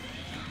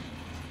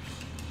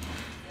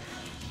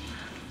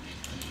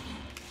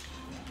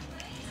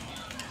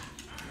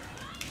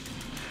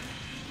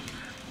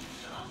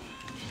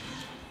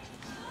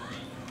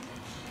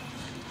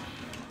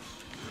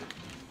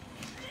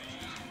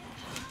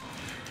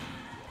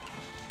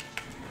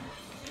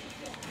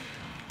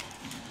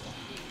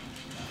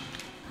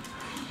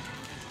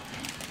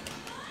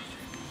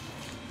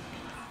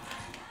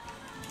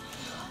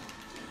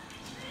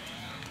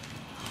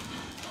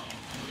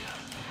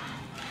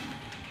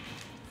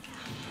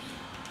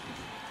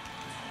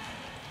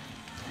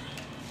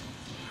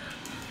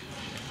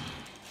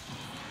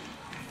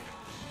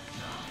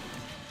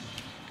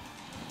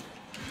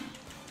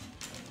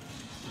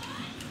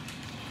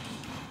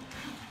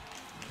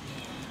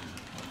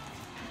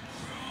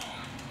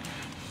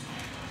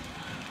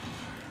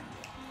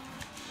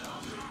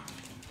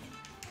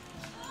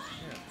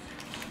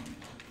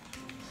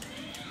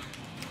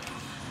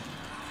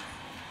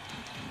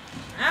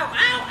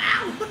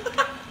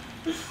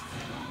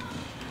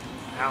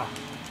 Ow.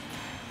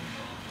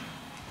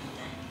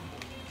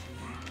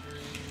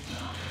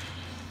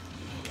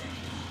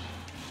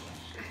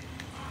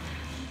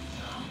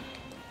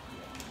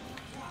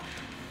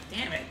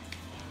 Damn it.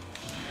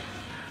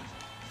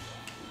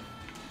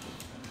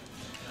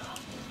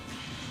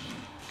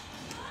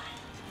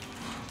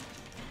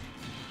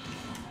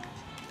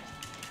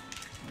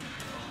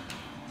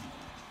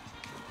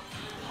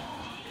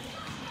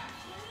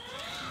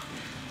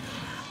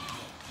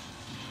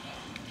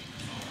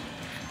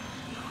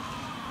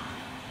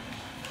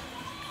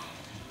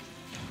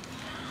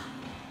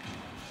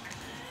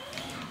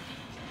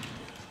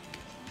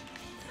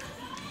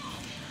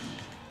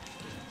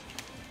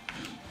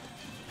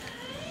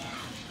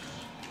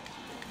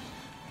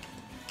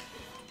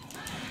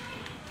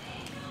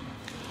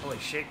 Holy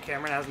shit,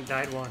 Cameron hasn't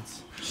died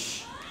once.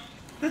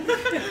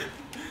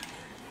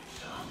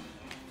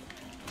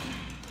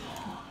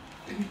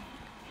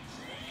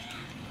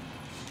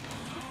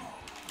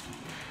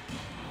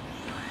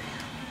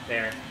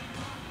 There.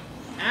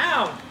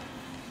 Ow!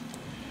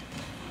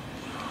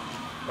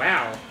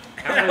 Wow.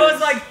 That was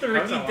like 3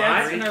 that was a lot.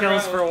 deaths 3 in a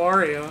kills row. for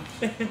Wario.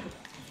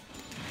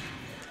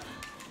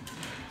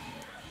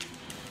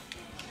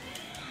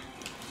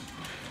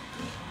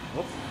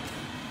 Whoop.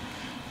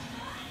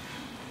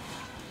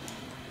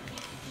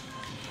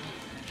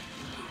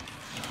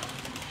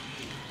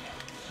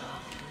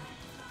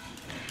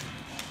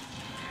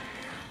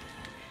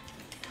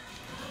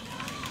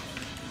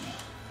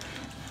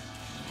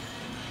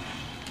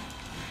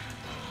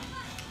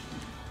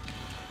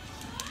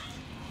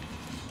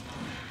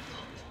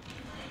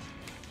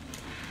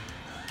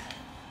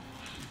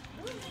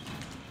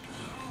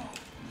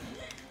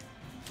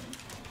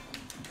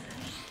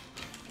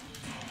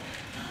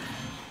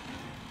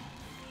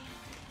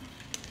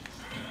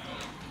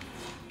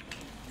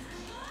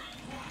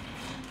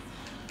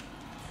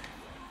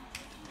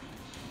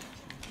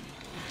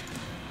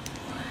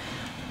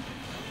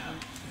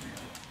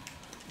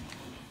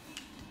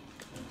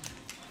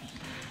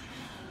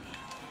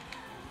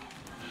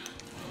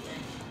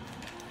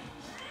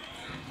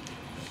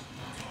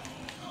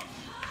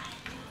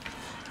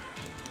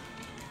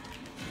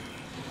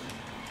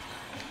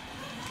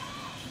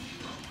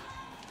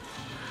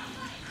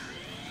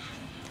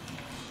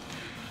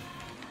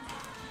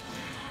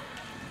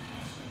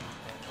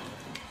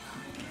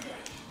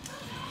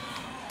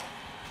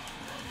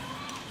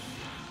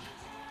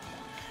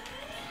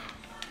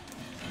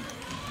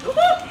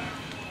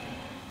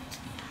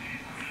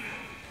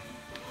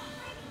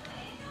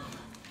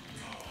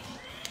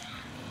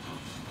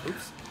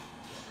 Oops.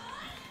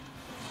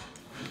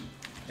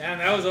 Damn,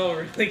 that was all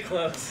really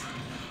close.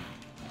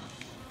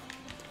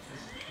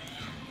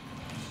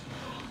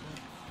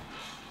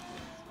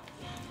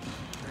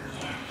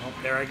 Oh,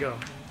 there I go.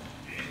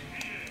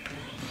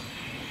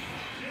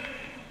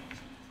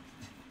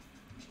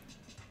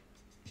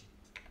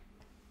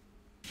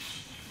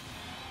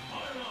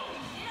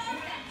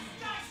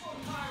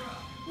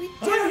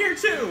 I'm here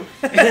too!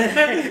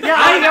 Yeah,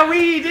 I know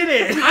we did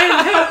it.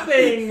 I'm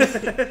helping!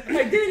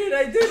 I did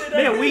it!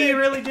 Yeah, we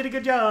really did a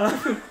good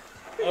job.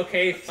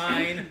 Okay,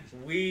 fine.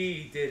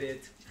 We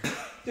did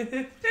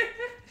it.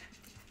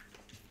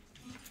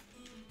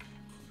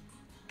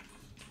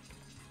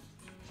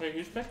 Wait,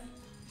 who's back?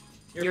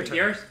 Your turn.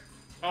 Yours?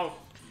 Oh,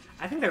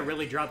 I think they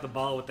really dropped the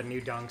ball with the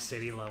new Dong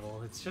City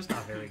level. It's just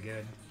not very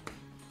good.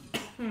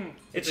 It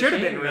It's a should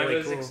have been shame. really I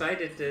was cool.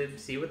 excited to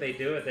see what they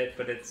do with it,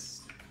 but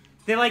it's...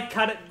 They like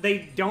cut it.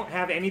 They don't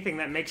have anything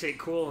that makes it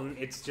cool, and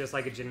it's just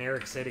like a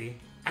generic city.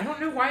 I don't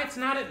know why it's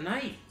not at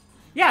night.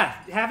 Yeah,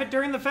 have it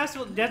during the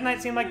festival. Doesn't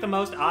that seem like the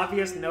most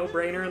obvious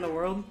no-brainer in the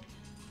world?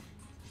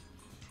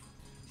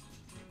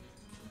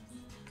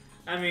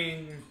 I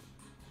mean,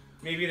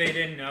 maybe they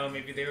didn't know.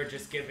 Maybe they were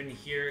just given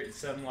here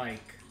some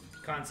like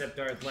concept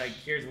art, like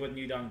here's what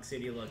New Donk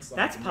City looks like.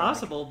 That's and they're like,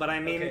 possible, but I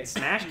mean, okay.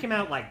 Smash came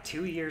out like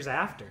 2 years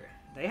after.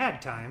 They had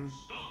time.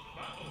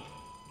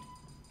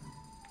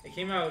 It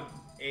came out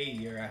a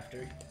year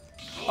after.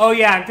 Oh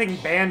yeah, I'm thinking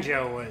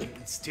Banjo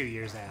was 2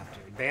 years after.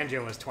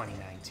 Banjo was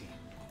 2019.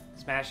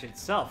 Smash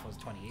itself was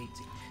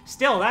 2018.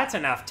 Still, that's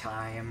enough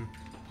time.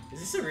 Is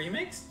this a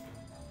remix?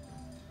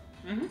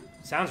 Mm-hmm.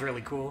 Sounds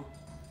really cool.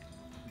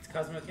 It's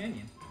Cosmo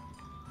Canyon.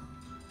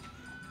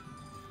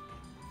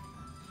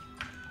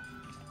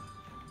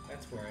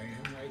 That's where I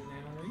am right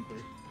now,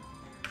 Reaper.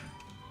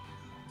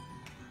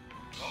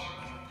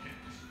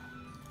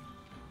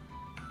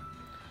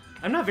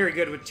 I'm not very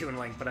good with Toon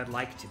Link, but I'd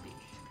like to be.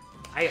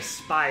 I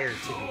aspire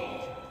to be.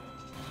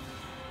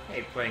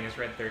 Hey, playing as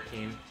Red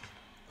 13.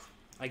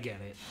 I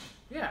get it.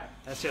 Yeah.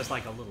 That's just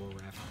like a little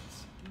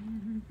reference.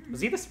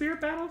 Was he the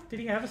Spirit Battle? Did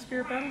he have a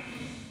Spirit Battle?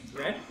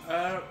 Red?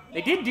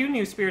 They did do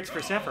new spirits for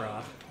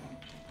Sephiroth.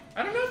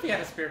 I don't know if he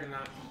had a spirit or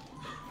not.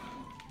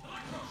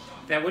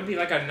 That would be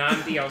like a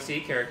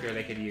non-DLC character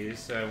they could use,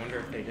 so I wonder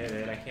if they did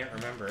it. I can't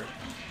remember.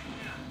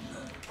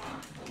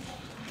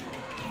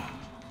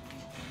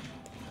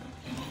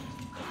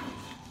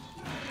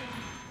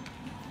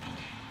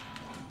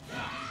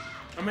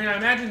 I mean, I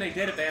imagine they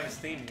did if they have his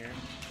theme here.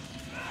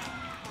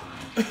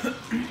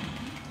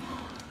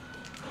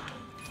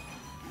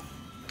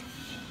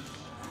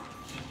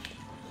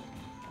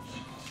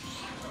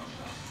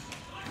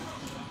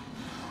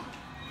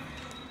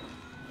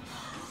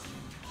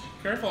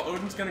 Careful,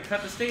 Odin's gonna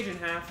cut the stage in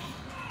half.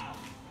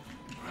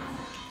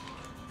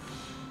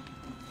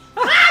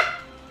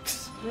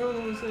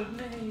 Rules of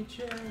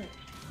nature.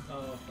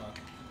 Oh, fuck.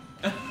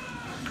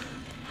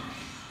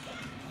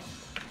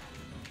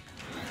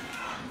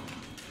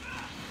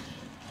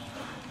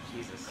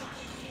 Jesus.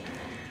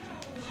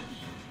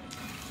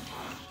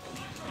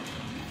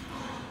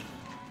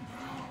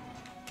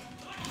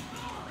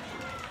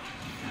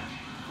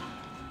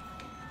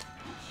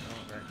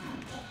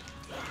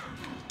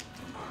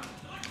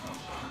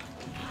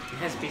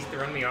 Yes, he's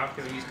throwing me off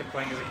because I'm used to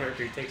playing as a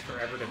character who takes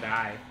forever to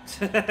die.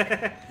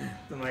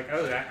 I'm like,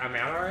 oh, I'm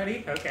out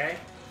already? Okay.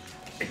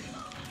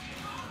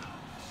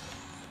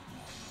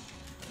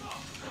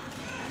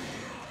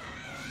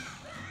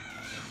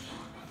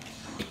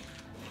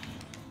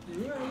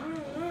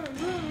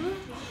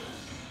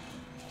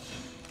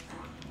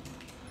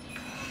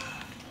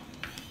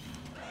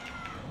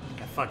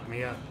 That fucked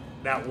me up.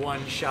 That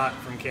one shot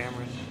from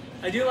Cameron.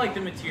 I do like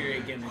the materia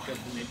gimmick of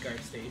the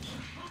Midgard stage.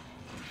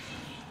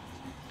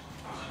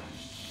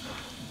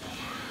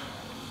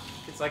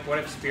 It's like, what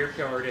if Spear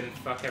Killer didn't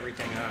fuck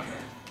everything up?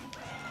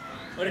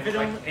 What if it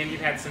Like, only... and you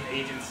had some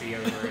agency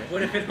over it?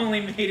 What if it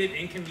only made it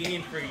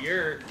inconvenient for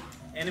your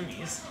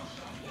enemies?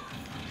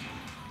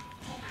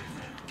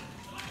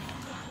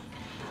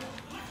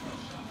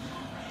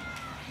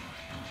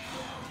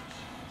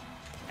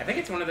 I think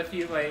it's one of the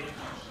few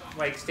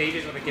like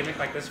stages with a gimmick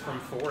like this from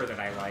 4 that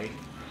I like.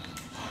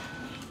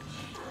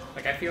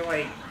 Like, I feel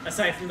like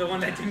Aside from the one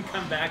that didn't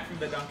come back from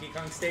the Donkey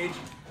Kong stage.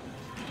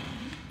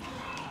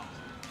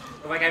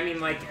 Like, I mean,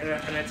 like,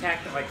 an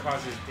attack that, like,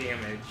 causes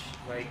damage.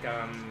 Like,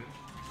 I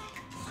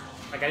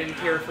didn't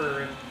care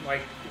for, like,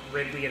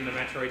 Ridley in the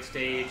Metroid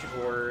stage,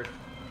 or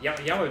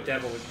Yellow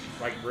Devil would,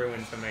 like,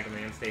 ruin the Mega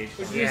Man stage.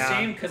 Which is a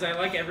shame, because I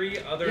like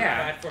every other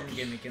platform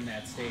gimmick in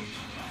that stage.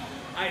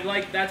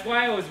 That's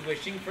why I was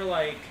wishing for,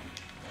 like,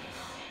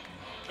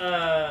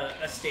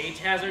 a stage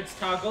hazards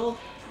toggle.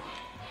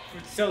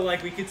 So,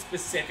 like, we could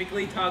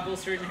specifically toggle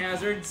certain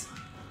hazards.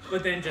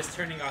 But then just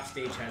turning off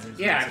stage hazards.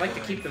 Yeah, I'd like to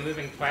keep the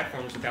moving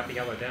platforms without the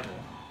Yellow Devil.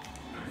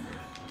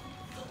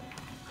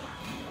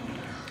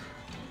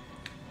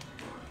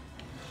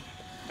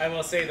 I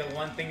will say the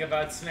one thing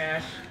about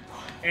Smash,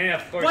 and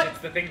of course it's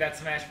the thing that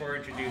Smash 4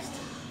 introduced,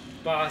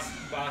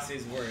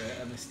 bosses were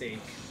a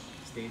mistake.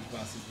 Stage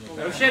bosses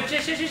were Oh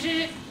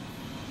shit!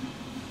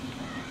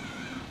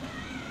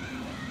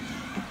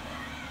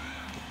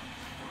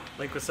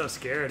 Link was so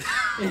scared.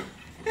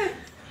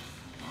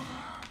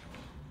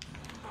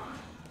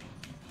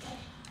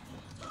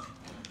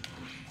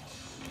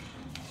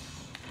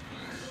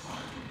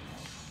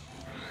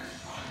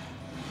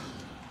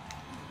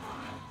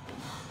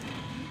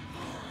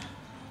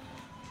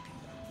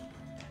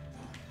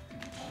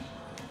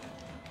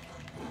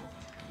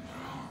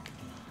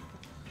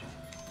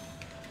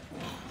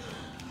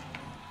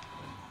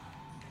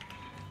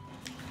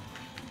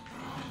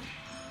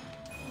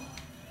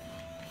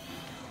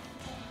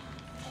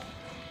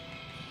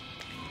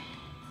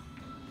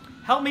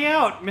 Help me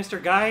out,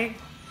 Mr. Guy.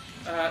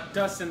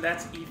 Dustin,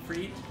 that's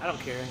Ifrit. I don't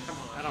care.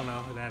 I don't know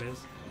who that is.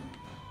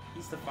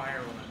 He's the fire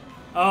one.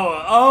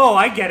 Oh,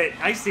 I get it.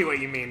 I see what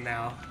you mean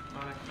now.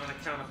 On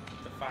account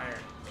of the fire.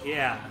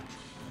 Yeah.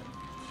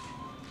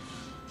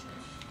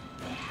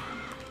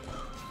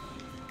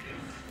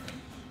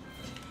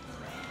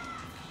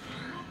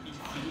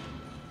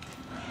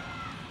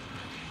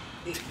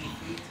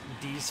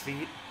 D's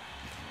feet.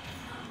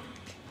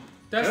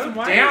 Dustin, Go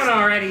why down is,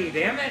 already,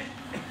 damn it!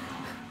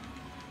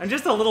 I'm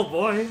just a little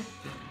boy.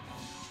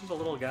 I'm a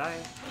little guy.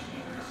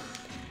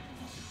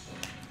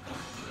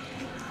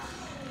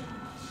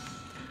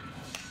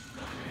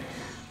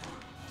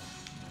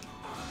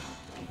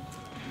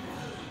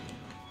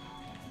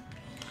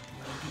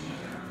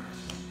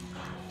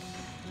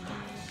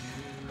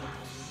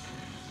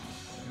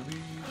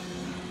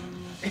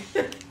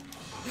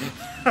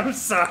 I'm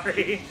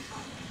sorry.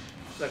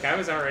 Look, I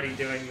was already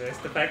doing this.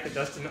 The fact that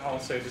Dustin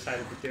also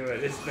decided to do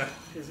it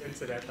is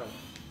incidental.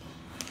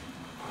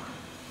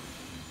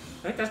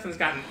 I think Dustin's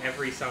gotten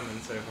every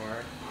summon so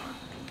far.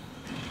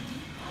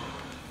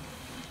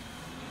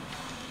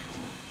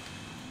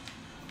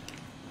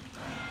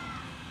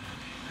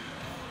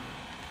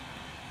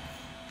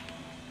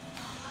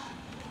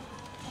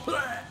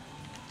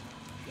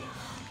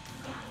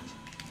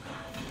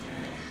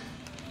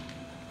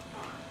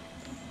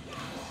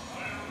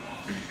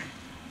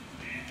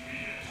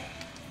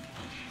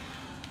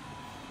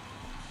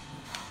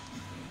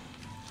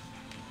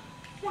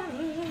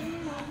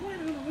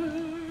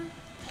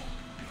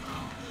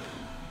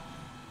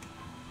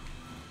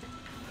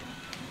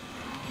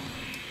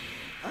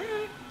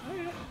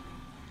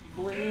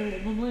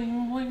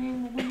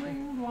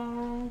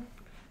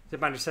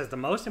 Zipbinder says the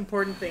most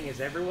important thing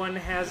is everyone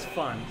has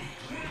fun.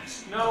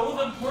 No,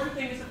 the important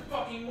thing is to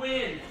fucking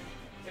win.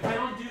 If I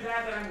don't do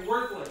that, then I'm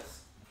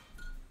worthless.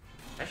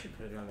 I should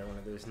put another one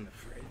of those in the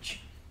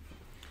fridge.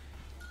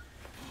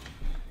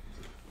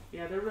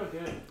 Yeah, they're real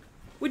good.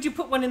 Would you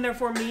put one in there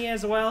for me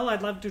as well?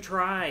 I'd love to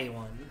try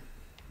one.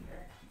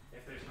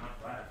 If there's not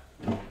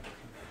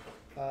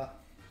left.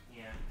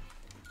 Yeah.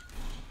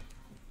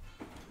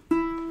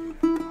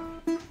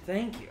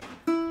 Thank you.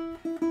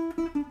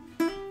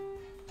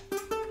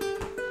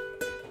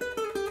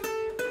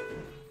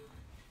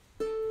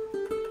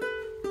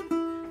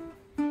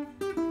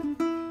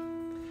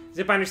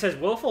 Zipbinder says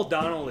Wolf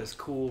O'Donnell is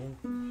cool.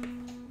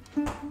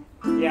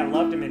 Yeah,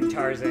 loved him in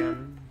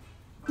Tarzan.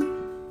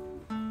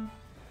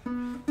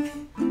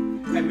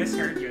 I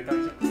misheard you.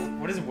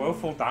 What is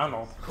Woeful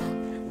Donald?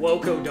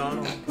 Woke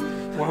O'Donnell.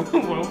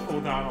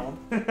 Woeful Donald.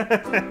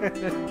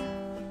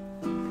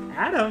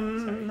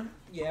 Adam.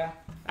 Yeah.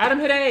 Adam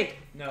hit A!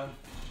 No.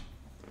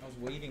 I was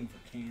waiting for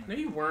Cam. No,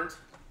 you weren't.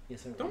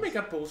 Yes, I was. Don't make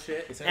up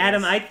bullshit. Yes, I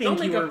Adam, was. I think Don't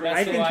you make were. up- That's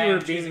I think why you were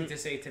I'm choosing being. to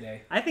say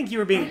today. I think you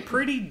were being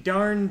pretty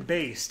darn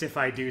based, if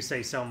I do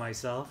say so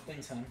myself.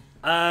 Thanks, hon.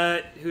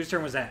 Whose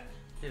turn was that?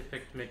 He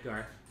picked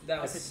Midgar. That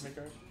I was. picked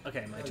Midgard.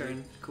 Okay, my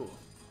turn. Cool.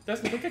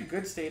 Dustin, pick a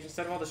good stage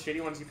instead of all the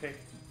shitty ones you pick.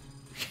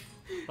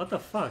 What the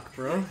fuck,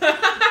 bro?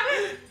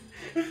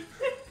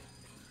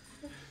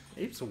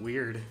 Ape's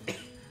weird.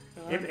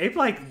 Ape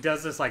like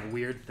does this like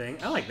weird thing.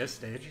 I like this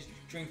stage. Just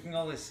drinking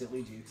all this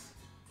silly juice.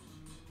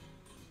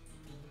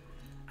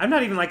 I'm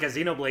not even like a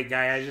Xenoblade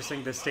guy. I just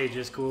think this stage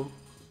is cool.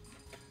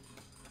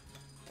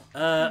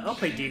 I'll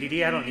play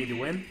DDD. I don't need to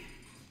win.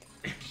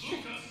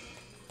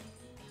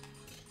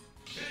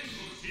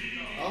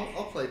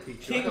 I'll play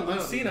Pichu. King I don't need to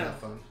Lucina. have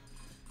fun.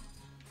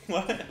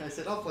 What? I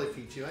said I'll play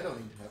Pichu. I don't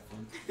need to have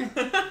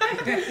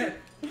fun.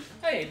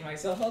 I ate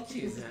myself. I'll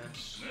choose it.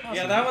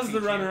 Yeah, that was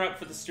the runner-up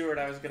for the Stewart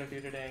I was gonna do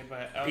today,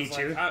 but I was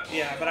Pichu? like,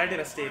 yeah, but I did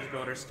a stage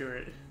builder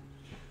Stewart.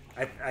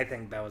 I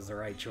think that was the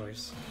right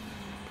choice.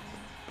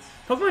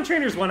 Pokemon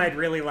Trainer's one I'd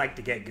really like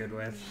to get good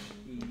with.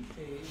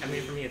 I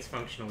mean, for me, it's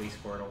functionally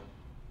Squirtle.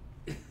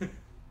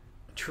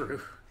 True.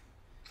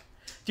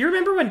 Do you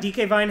remember when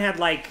DK Vine had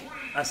like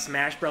a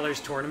Smash Brothers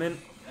tournament?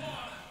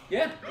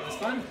 Yeah, it was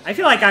fun. I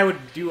feel like I would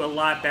do a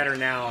lot better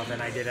now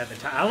than I did at the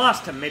time. I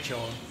lost to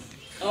Mitchell.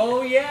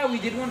 Oh yeah, we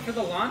did one for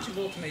the launch of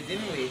Ultimate,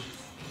 didn't we?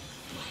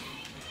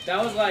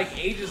 That was like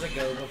ages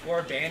ago,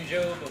 before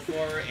Banjo,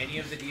 before any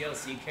of the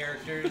DLC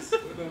characters.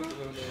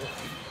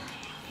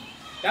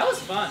 That was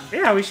fun.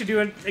 Yeah, we should do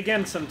it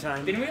again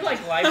sometime. Didn't we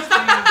like live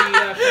stream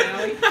the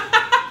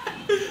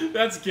finale?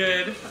 That's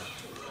good.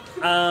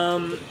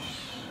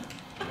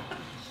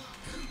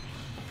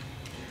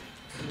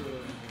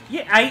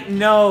 Yeah, I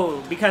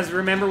know, because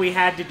remember we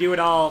had to do it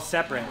all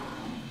separate.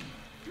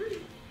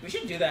 We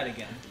should do that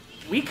again.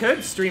 We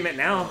could stream it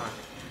now.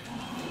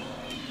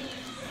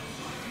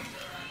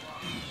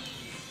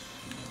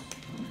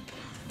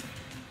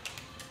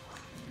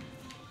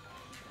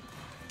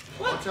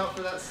 Watch out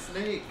for that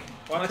snake.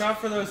 Watch out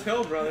for those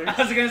Hill brothers.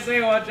 I was gonna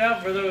say, watch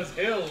out for those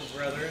hills,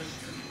 brothers.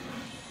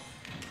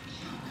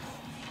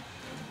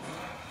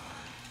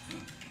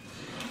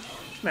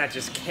 This match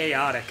is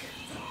chaotic.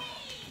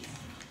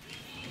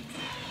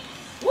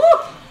 Woo!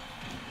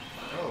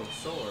 Oh,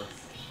 sore.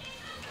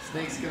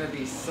 Snake's gonna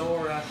be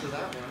sore after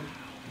that one.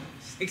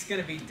 Snake's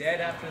gonna be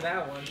dead after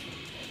that one.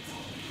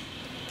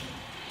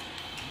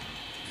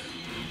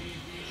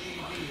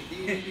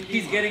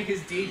 He's getting his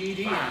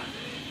DDD.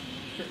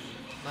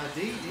 My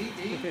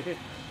DDD.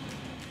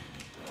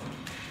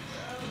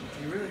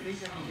 You really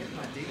think I can get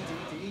my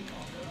DDD?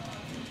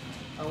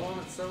 I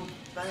want it so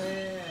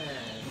bad.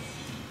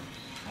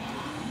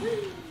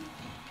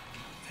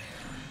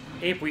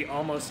 Ape, we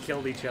almost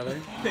killed each other.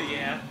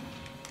 Yeah.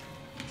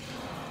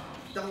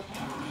 Don't.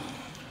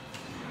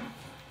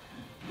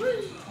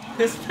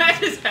 This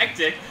match is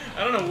hectic.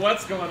 I don't know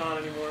what's going on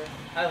anymore.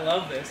 I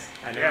love this.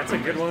 I know Yeah, it's a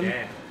good one.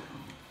 dead.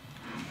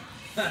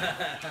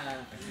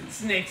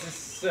 Snakes is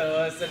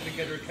such a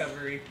good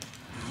recovery.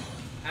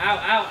 Ow,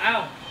 ow,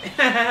 ow!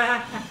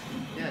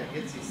 Yeah, it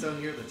gets you so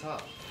near the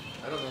top.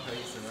 I don't know how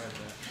you survived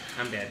that.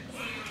 I'm dead.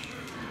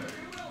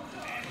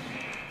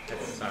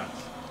 That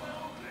sucks.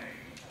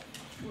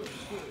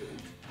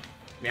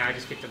 Now I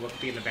just get to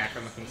be in the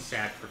background looking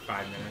sad for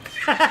 5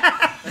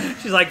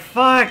 minutes. She's like,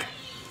 fuck.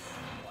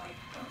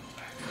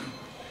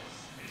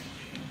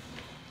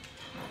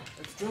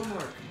 It's Joe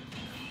Mark.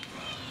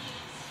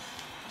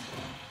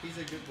 He's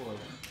a good boy.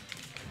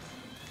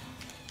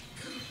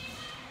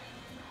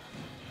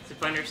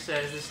 Thunder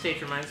says, this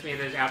stage reminds me of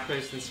those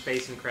outposts in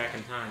space and Crack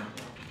in Time.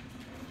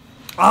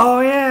 Oh,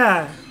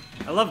 yeah.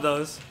 I love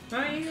those. Oh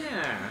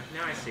yeah,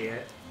 now I see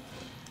it.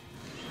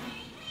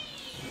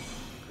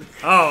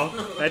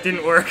 Oh, that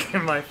didn't work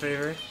in my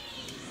favor.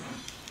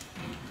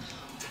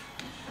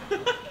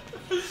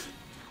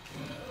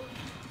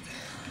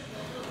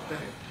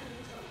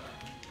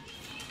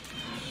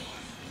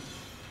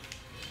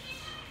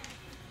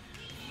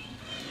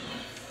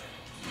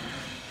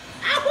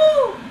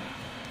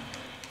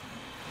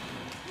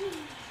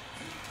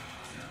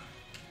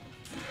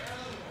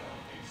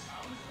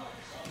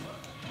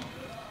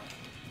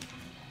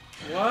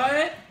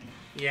 What?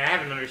 Yeah, I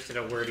haven't understood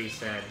a word he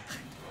said.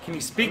 Can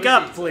you speak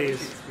up, please?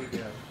 Speak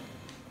up.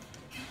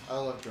 I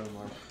love Joe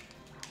Mark.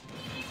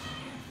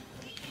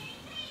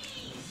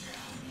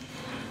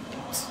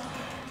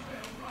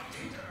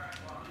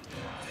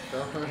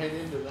 Fell right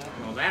into that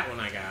Well, one. that one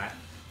I got.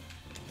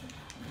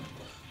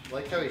 I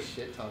like how he's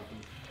shit talking.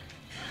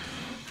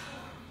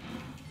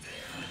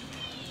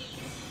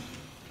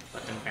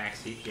 Fucking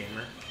backseat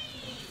gamer.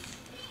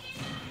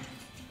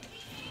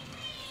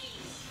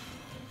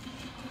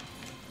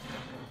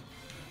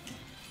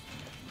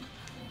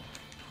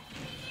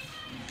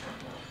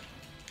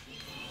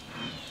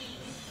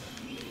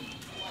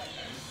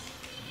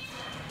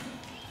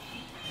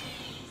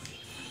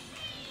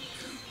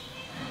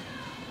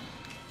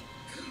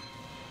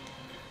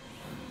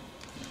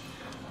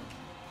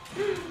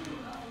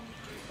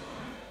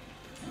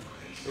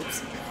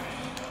 Oops.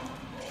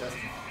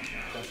 Dustin.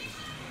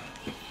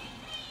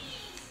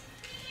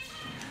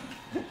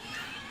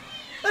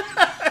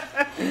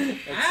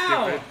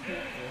 Ow!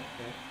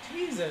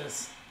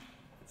 Jesus.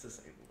 It's the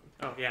same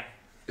one. Oh, yeah.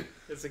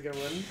 It's a good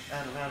one.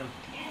 Adam.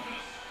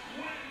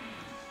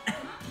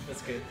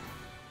 That's good.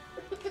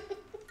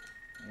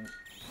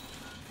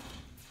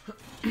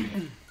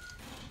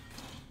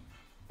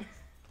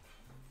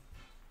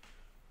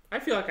 I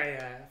feel like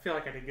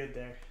I did good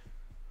there.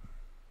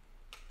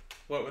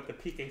 What with the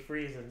PK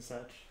freeze and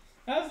such.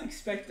 I was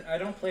expecting. I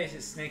don't play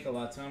as Snake a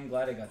lot, so I'm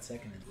glad I got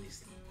second at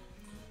least.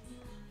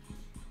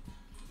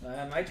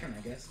 My turn,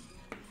 I guess.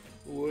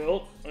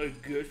 Well, I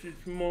guess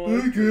it's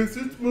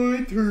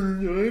my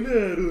turn. I'm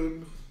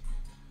Adam.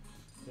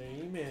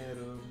 I'm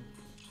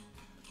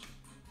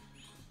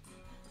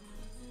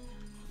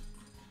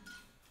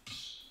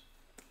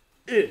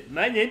Adam.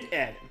 My name's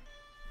Adam.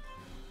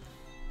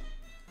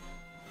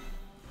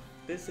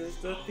 This is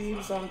the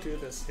theme song to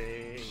the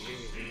stage.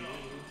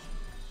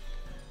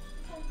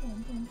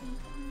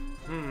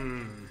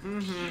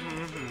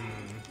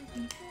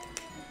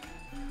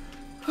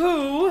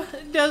 Who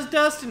does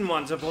Dustin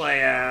want to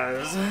play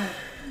as?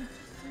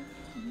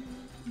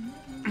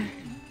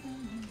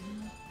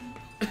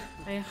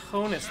 I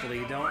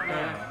honestly don't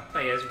know.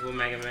 Play as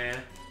Mega Man.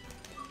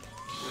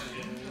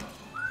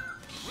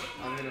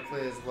 I'm gonna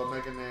play as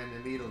Mega Man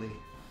immediately.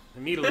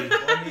 Immediately.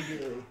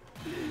 Immediately.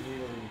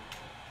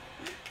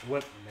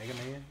 What, Mega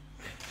Man?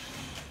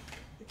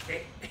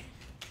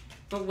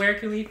 But where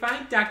can we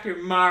find Dr.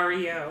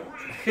 Mario?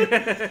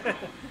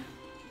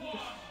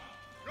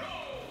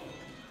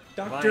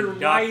 Dr.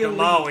 Like Riley. Dr.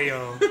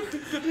 Mario.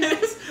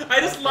 I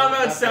just love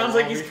how it sounds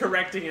like he's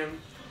correcting him.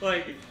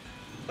 Like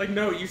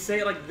no, you say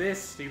it like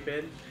this,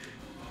 stupid.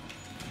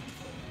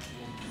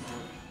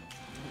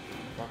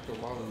 Dr.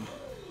 Wally.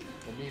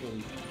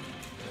 Immediately.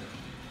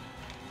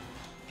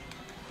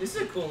 This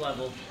is a cool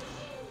level.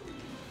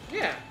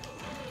 Yeah.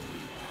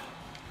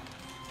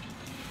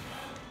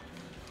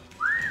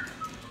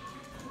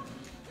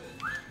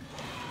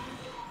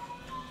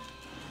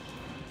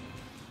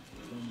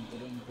 Boom,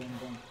 boom, boom,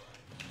 boom.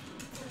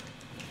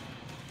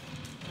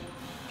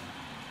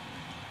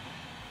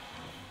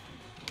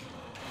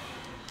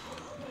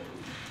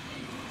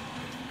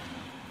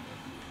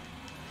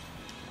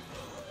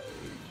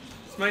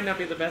 This might not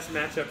be the best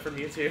matchup for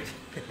Mewtwo.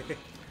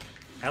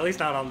 At least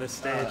not on this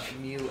stage.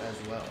 Mew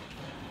as well.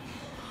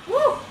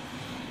 Woo!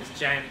 This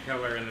giant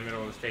pillar in the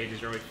middle of the stage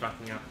is really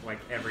fucking up like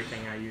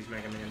everything I use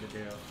Mega Man to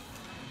do.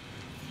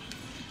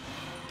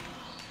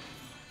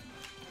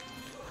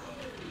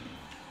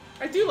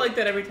 I do like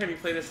that every time you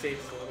play this stage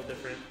it's a little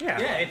different. Yeah.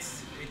 Yeah,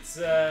 it's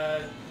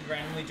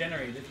randomly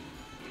generated.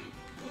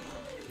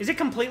 Is it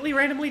completely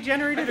randomly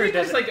generated, or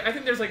does it... I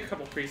think there's like a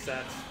couple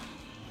presets.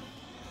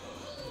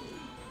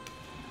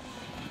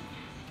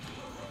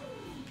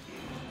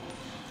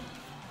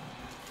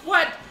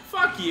 What?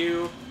 Fuck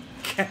you.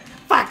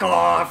 Fuck! Fuck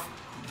off!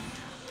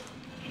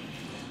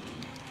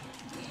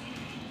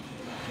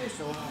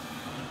 Piss off.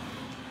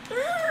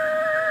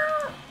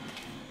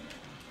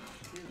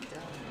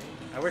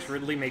 I wish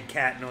Ridley made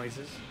cat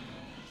noises.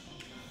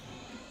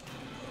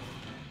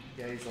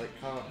 Yeah, he's like,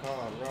 caw,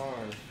 roar.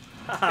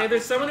 Hey,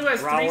 there's someone who has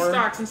 3 Rower.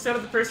 stocks instead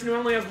of the person who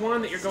only has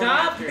 1 that you're going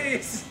Stop after.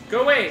 this!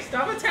 Go away.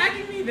 Stop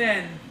attacking me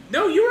then!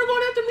 No, you were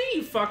going after me,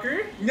 you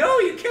fucker. No,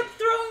 you kept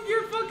throwing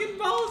your fucking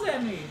balls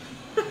at me!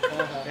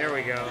 There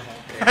we go.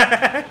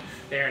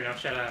 There, now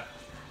shut up.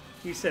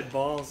 You said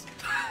balls.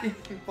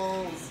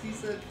 Balls. He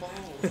said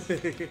balls.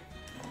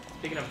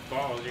 Speaking of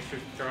balls, you're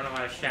throwing a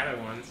lot of shadow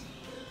ones.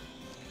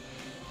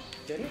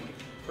 Diddy?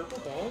 Purple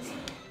balls?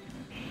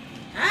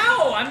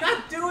 Ow! I'm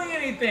not doing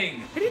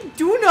anything! I didn't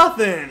do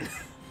nothing!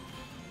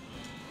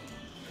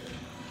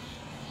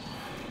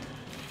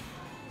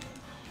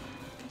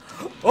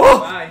 Oh!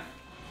 Bye.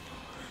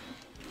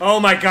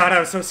 Oh my god, I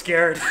was so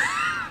scared.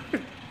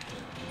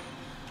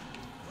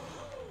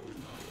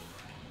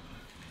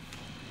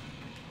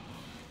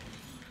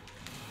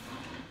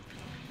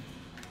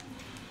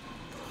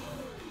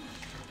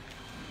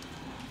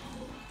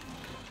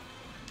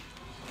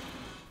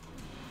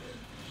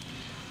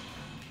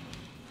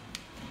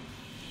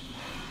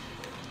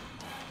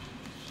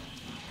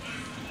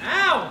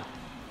 Ow!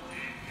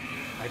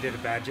 I did a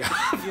bad job. You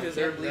I can't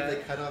deserve believe they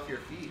that. cut off your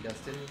feet,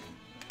 Dustin.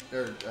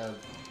 Or,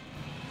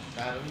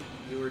 Adam,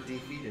 you were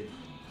defeated.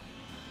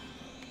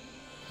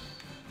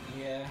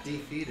 Yeah,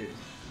 Defeated.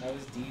 I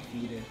was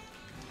defeated.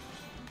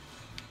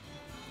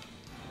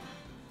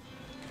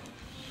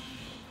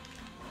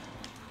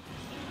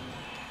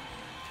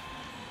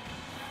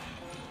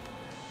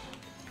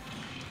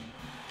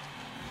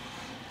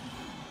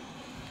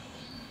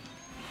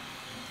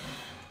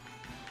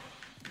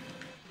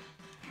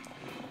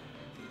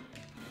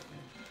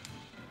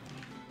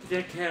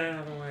 Get cat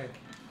out of the way.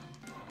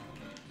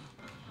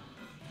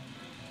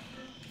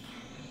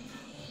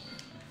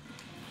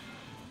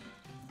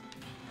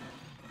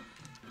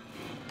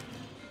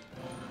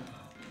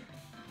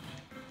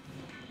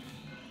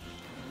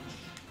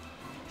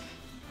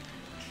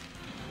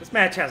 This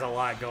match has a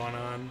lot going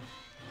on.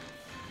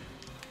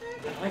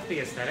 I like the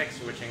aesthetic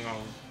switching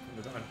all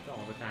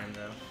the time,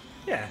 though.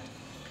 Yeah.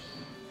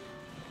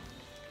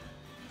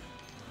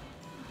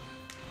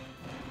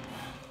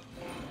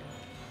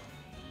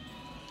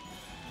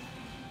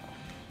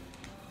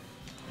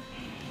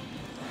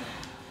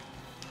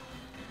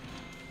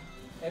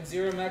 At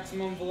 0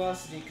 maximum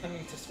velocity,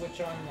 coming to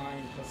Switch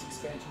Online plus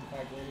expansion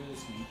pack later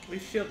this week. We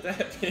shield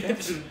that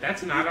bitch.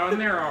 That's not on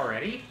there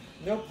already?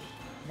 Nope.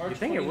 March You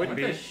think it would 29th.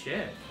 be? What the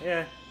shit?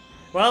 Yeah.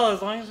 Well,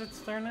 as long as it's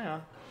there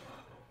now.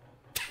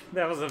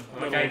 That was a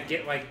Like, little... I'd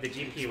get, like, the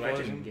GP explosion.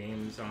 Legend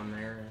games on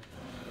there.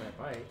 That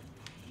might.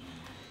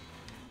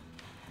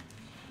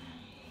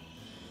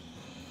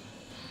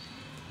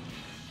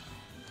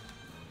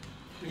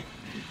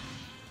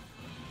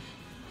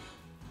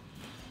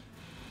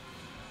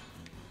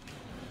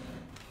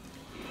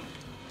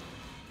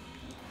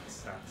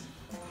 Sucks.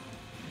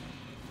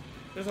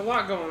 There's a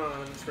lot going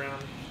on in this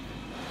round.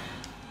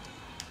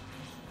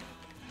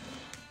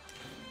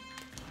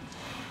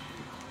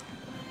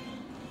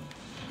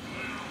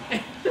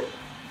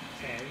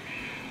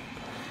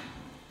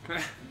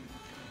 Sorry.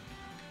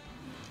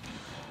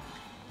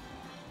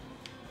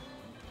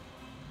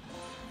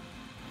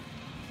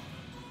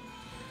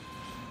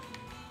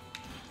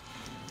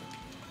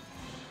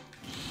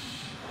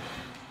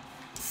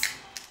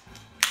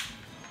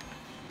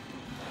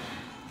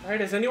 Alright,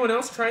 has anyone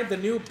else tried the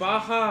new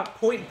Baja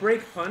Point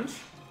Break Punch?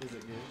 Is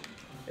it good?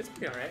 It's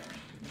pretty alright.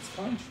 It's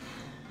fun.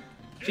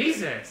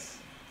 Jesus!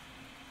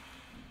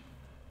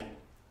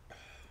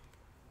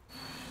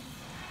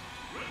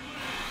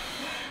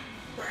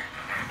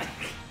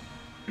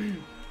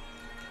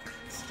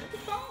 Stupid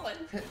falling.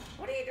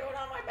 What are you doing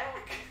on my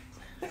back?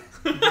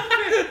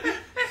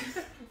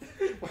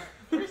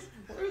 Where's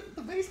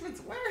the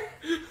basement's where?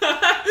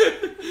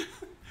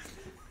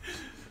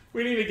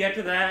 We need to get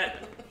to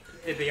that.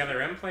 Did the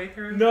other M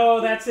playthrough?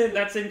 No, that's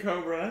in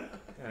Cobra.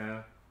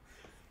 Oh.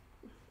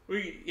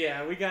 We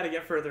gotta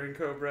get further in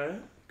Cobra.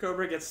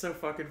 Cobra gets so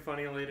fucking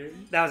funny later.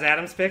 That was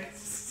Adam's pick?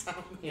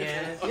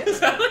 Yeah.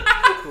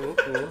 Cool,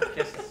 cool.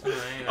 Guess it's mine.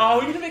 Oh,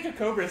 we need to make a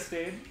Cobra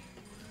stage.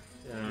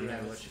 I don't know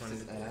Yeah, which it's one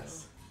just is his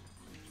ass.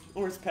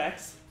 Or his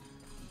pecs.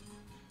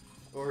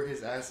 Or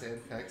his ass and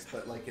pecs,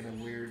 but like in a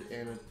weird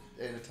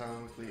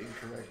anatomically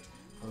incorrect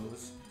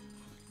pose.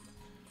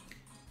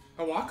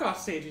 A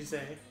walk-off stage, you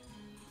say?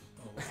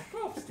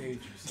 Walk-off stage,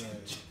 you say.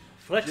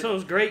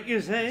 Flexo's great, you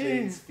say?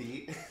 Jane's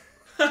feet.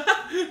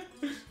 I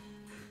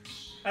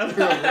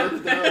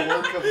They're a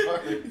work of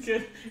art.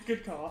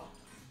 Good call.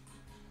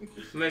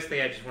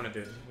 Mostly I just wanted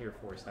to hear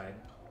Foresight.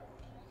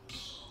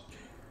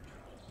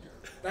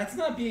 That's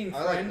not being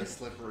I like friend. the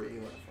slippery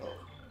UFO.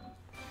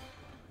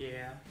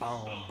 Yeah.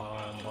 Boom,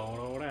 boom,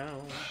 boom,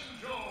 down.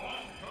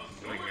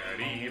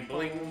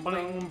 Bling,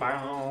 bling,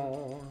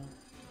 boom.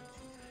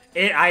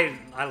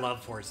 I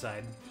love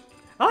Foresight.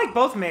 I like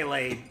both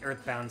Melee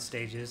Earthbound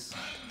stages.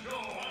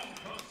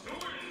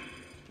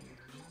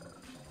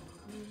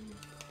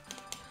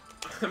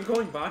 I'm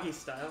going Boggy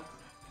style.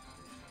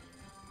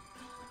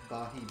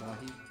 Bahi.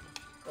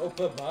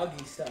 Opa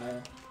Boggy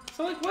style.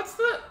 So like, what's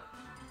the?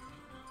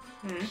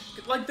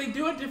 Like they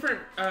do a different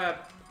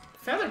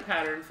feather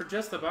pattern for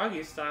just the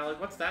Boggy style.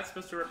 Like, what's that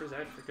supposed to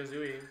represent for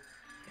Kazooie?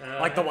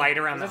 Like the white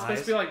around Is the that eyes.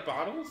 supposed to be like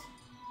bottles?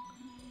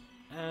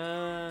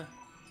 I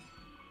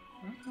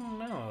don't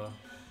know.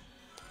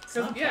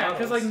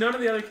 Because like none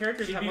of the other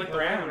characters She'd have be like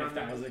brown the if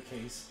that was the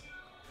case.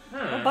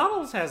 Well,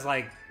 Bottles has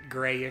like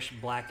grayish,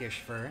 blackish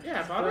fur.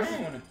 Yeah, Bottles.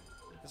 Brown.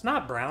 It's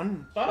not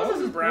brown. Bottles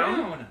isn't brown.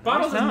 brown.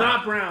 Bottles It's is not.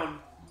 not brown.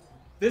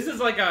 This is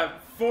like a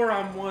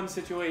 4-on-1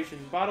 situation.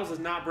 Bottles is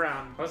not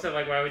brown. Also,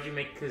 like, why would you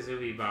make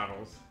Kazooie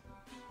bottles?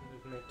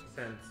 Doesn't make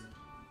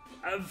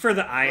sense. For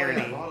the Oh,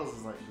 irony. yeah, Bottles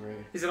is like gray.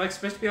 Is it like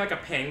supposed to be like a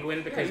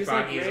penguin because he's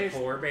Boggy like is grayish, a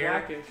polar bear?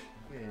 blackish.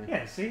 Yeah.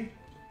 Yeah, see?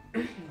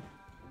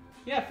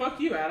 Yeah, fuck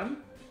you, Adam.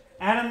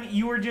 Adam,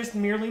 you were just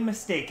merely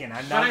mistaken.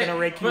 I'm not But going to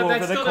rake you but over that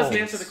the still coals.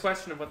 doesn't answer the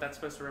question of what that's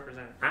supposed to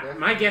represent.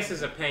 My guess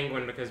is a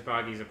penguin because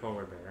Boggy's a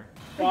polar bear.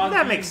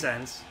 That makes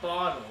sense.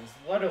 Bottles.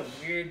 What a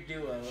weird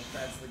duo if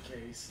that's the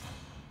case.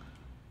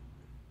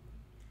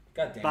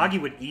 God damn. Boggy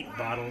would eat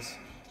bottles.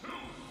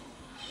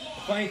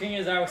 The funny thing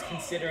is, I was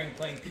considering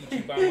playing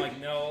Pichu, but I'm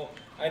like, no,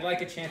 I'd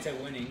like a chance at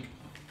winning.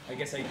 I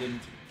guess I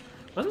didn't.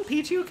 Wasn't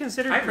Pichu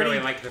considered I pretty...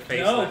 really like the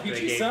face No, that they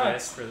Pichu gave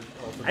sucks. this for the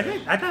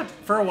ultimate. I thought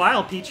for a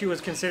while Pichu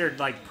was considered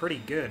like pretty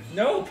good.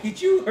 No,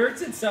 Pichu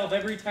hurts itself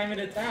every time it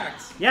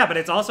attacks. Yeah, but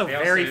it's also They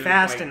very also,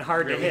 fast like, and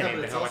hard really to hit. made but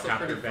the it's also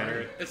helicopter pretty better.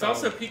 funny. It's so-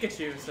 also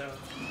Pikachu, so.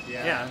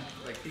 Yeah.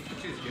 Like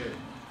Pikachu's good.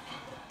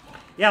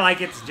 Yeah,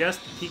 like it's just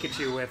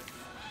Pikachu with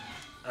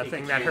a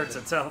thing that Pikachu. hurts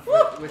itself.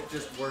 With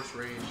just worse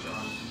range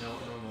on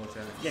normal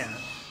attacks. Yeah.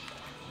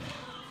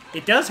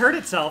 It does hurt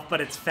itself, but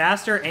it's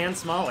faster and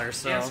smaller,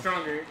 so... And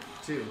stronger.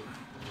 2.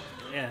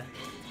 Yeah.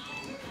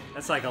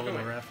 That's like a little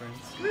away. reference.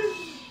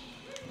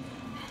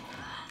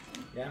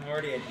 Yeah, I'm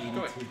already at 82. Go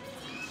away.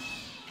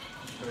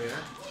 Oh yeah?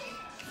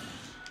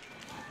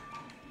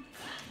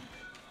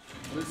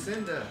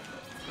 Lucinda.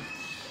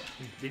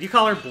 Did you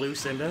call her Blue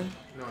Cinda?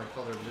 No, I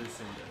call her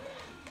Lucinda.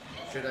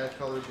 Should I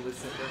call her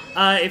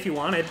Lucinda? If you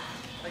wanted.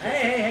 I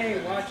guess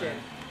Hey, watch it.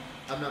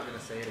 I'm not gonna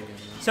say it again.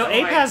 Though. So Oh,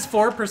 Ape I- has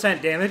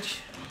 4% damage.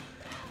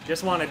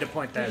 Just wanted to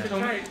point that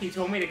out. He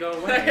told me to go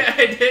away.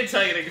 I did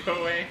tell you to go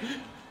away.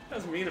 That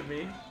was mean of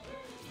me.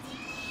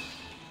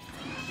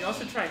 You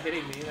also try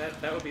hitting me.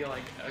 That would be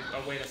like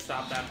a way to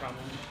stop that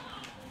problem.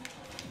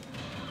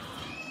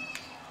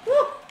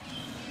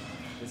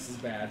 This is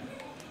bad.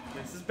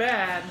 This is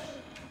bad.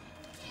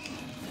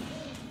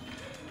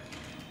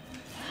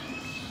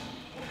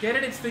 Get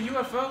it? It's the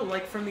UFO,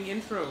 like from the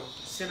intro.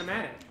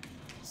 Cinematic.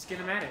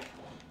 Skinematic.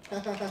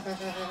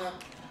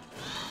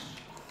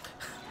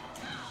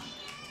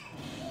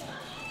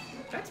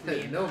 That's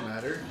Hey, mean. no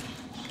matter.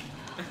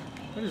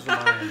 What is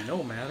mine?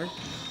 No matter.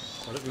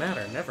 What does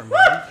matter? Never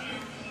mind.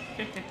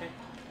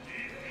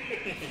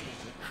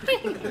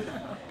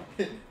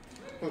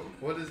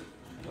 What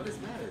does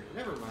matter?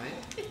 Never mind.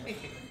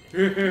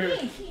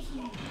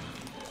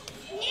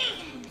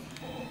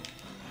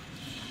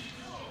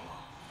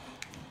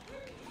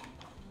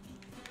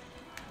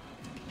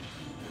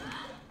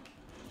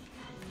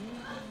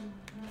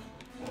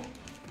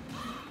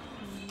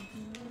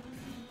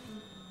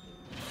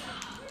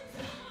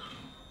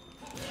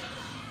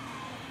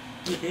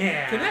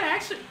 Yeah. Can that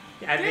actually?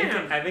 I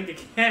Damn. think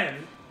it can.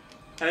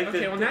 I think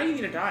Okay, well now you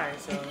need to die.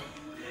 So.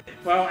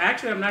 Well,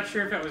 actually, I'm not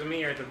sure if it was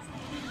me or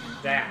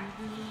that.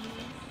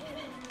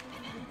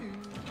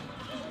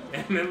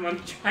 And then let me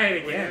try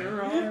it again.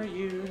 Where are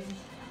you?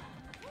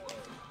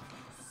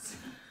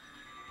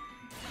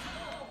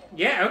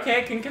 Yeah, okay,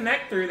 I can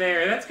connect through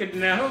there. That's good to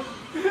know.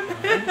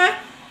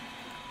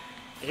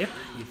 Ape,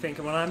 you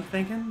thinking what I'm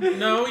thinking?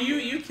 No,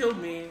 you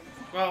killed me.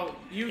 Well,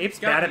 you. Ape's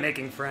got bad me. at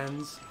making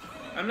friends.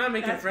 I'm not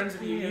making friends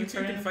with you. You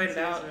two can fight it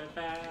out.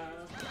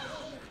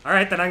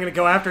 Alright, then I'm gonna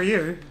go after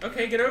you.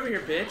 Okay, get over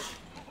here, bitch.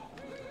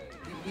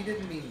 He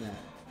didn't mean that.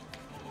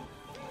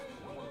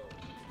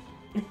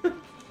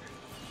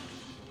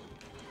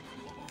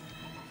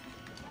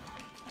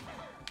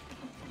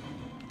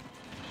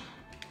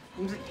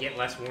 Seems like you get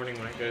less warning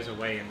when it goes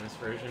away in this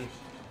version.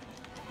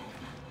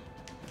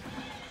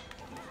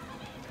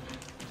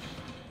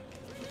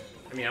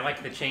 I mean, I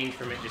like the change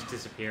from it just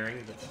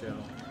disappearing, but still.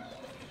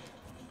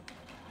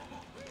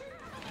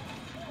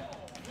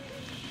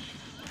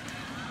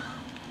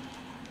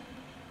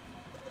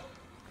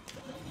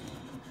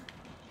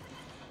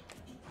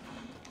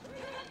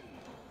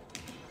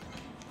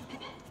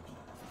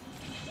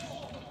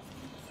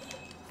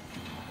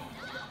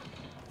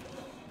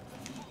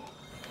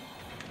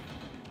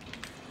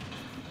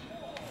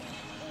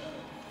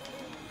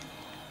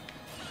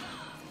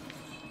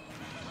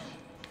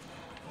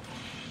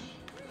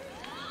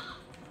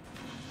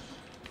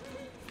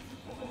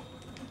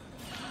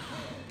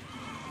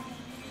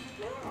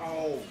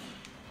 Oh,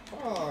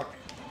 fuck.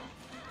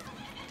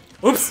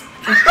 Oops!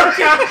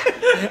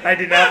 I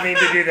did not mean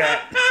to do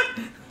that.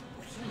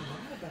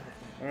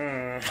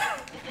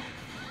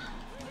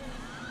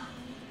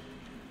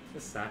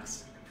 This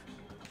sucks.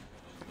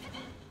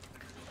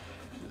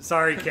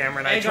 Sorry,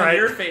 Cameron. I Egg on tried.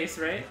 your face,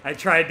 right? I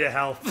tried to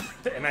help,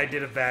 and I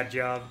did a bad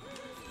job.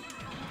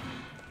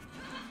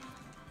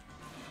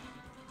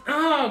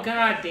 Oh,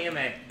 god damn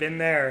it. Been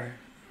there.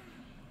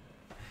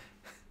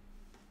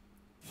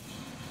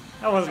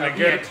 That wasn't Oh, a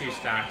he had good. 2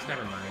 stocks,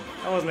 never mind.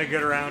 That wasn't a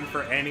good round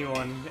for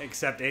anyone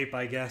except Ape,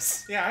 I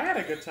guess. Yeah, I had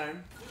a good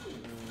time.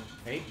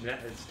 Hey,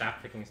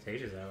 stop picking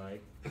stages I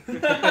like.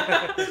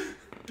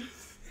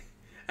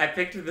 I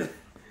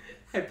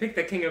picked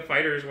the King of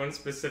Fighters one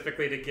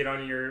specifically to get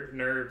on your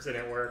nerves, and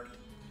it worked.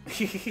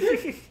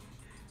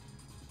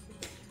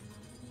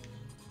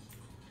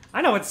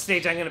 I know what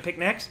stage I'm gonna pick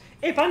next.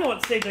 Ape, I know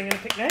what stage I'm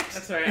gonna pick next.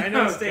 That's right. I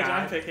know Oh, what stage God.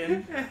 I'm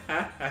picking.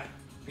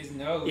 His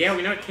nose. Yeah,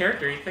 we know what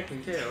character he's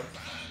picking too.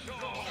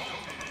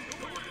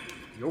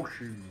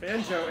 Yoshi.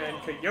 Banjo and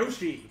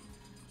Kyoshi.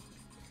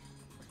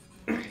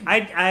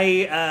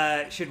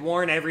 I should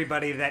warn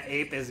everybody that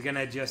Ape is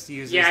gonna just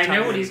use. Yeah, his I know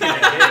tongue what he's to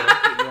gonna do.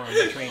 get you on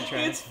the train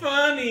track. It's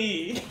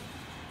funny.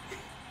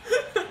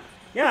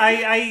 Yeah,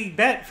 I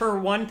bet for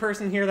one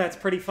person here that's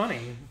pretty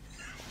funny.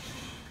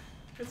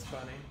 It's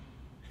funny.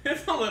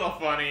 It's a little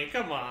funny.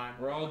 Come on.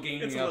 We're all It's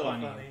ganging a up little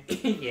on you.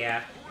 funny.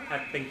 Yeah, I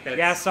think that's...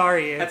 Yeah,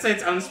 sorry. That's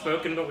it's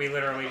unspoken, but we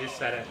literally just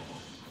said it.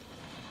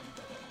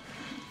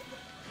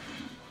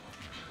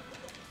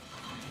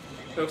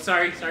 Oh,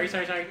 sorry.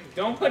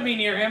 Don't put me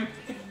near him.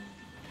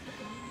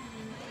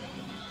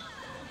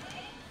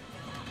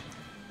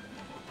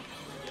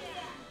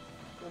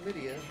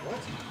 Chlamydia. What?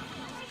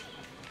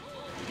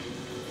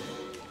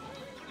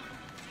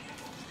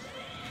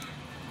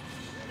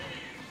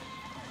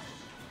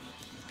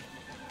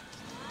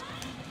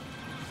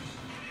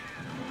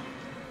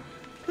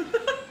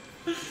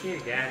 You need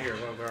to get out of here,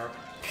 little girl.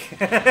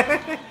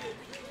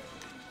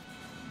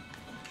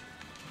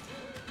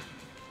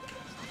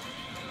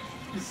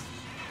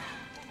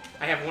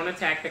 I have one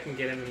attack that can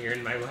get him, and you're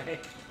in my way.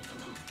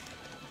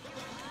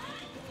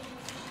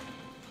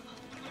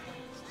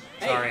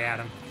 Sorry,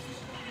 Adam.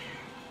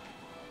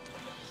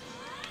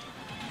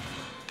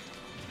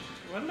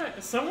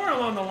 Somewhere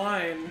along the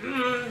line.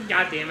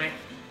 God damn it.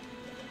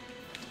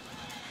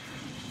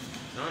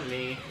 It's on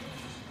me.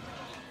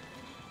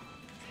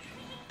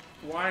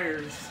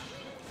 Wires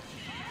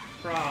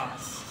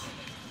crossed.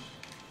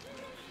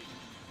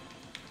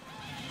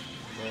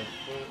 Left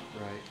foot,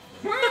 right.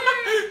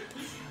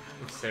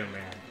 I'm so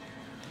mad.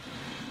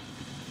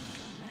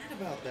 Mad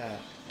about that.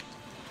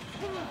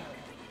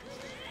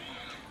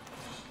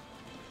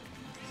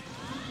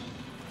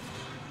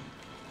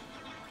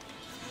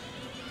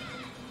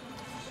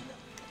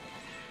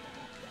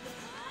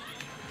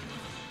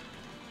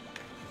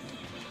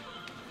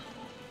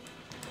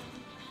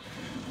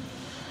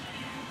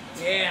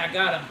 Yeah, I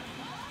got him.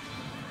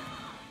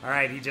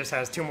 Alright, he just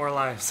has 2 more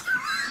lives.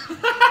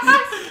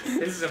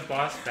 This is a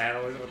boss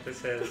battle, is what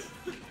this is.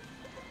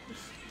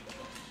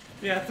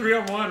 Yeah,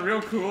 3-on-1,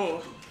 real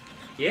cool.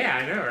 Yeah,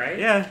 I know, right?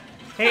 Yeah.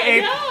 Hey,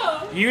 Ape,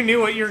 know. you knew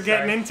what you were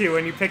getting Sorry. into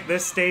when you picked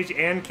this stage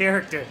and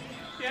character.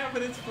 Yeah,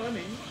 but it's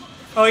funny.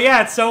 Oh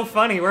yeah, it's so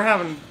funny.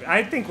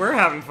 I think we're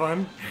having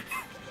fun.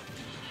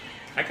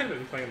 I could have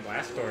been playing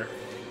Blastor.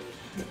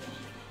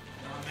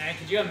 Oh man,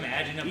 could you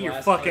imagine a Eat your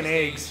Blast fucking Force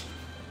eggs.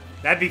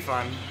 That'd be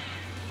fun.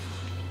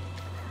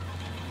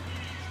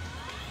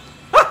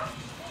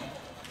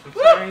 I'm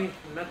sorry.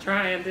 I'm not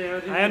trying,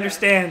 dude. I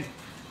understand.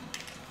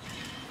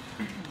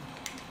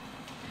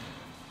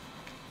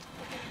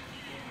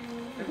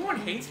 Everyone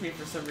hates me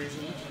for some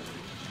reason.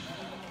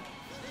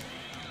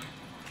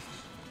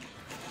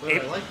 But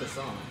Ape- I like the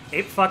song.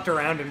 Ape fucked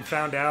around and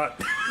found out.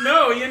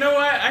 No, you know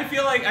what? I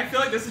feel like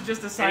this is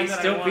just a And sign he's that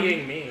I still won.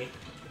 beating me.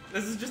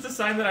 This is just a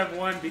sign that I've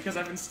won because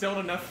I've instilled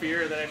enough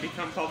fear that I've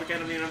become public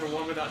enemy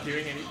 #1 without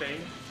doing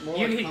anything. More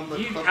You, like you,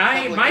 public my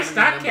enemy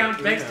stock number count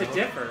two begs to now.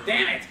 differ.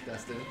 Damn it!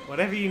 Dustin.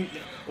 Whatever you.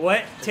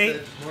 What? I Take.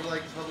 said more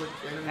like public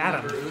enemy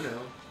Adam. number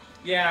uno.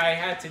 Yeah, I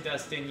had to,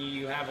 Dustin.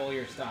 You have all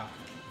your stock.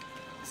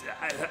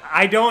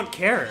 I don't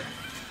care.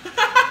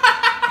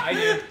 I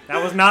do.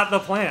 That was not the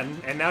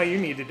plan, and now you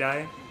need to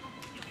die.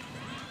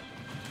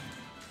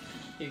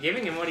 You're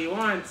giving him what he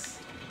wants.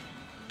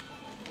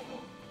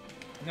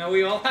 No,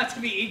 we all have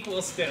to be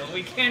equal still.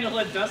 We can't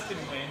let Dustin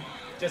win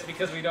just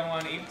because we don't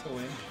want Ape to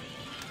win.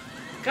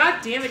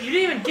 God damn it, you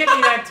didn't even get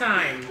me that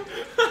time.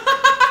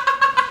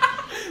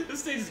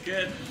 This stage is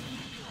good.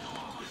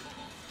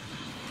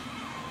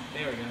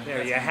 There we go. There,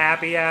 That's you fine.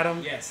 happy,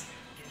 Adam? Yes.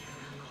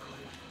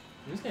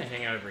 I'm just gonna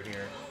hang out over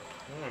here.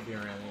 I don't want to be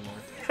around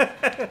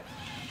anymore.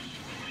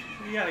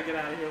 You gotta get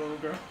out of here, little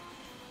girl.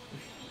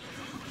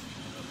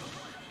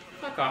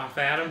 Fuck off,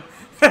 Adam.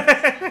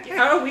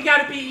 Oh, we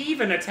gotta be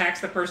even,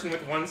 attacks the person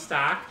with 1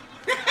 stock.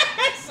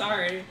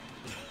 Sorry.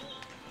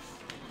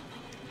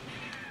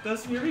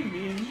 Dustin, you're being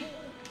mean.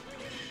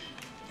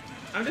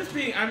 I'm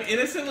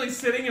innocently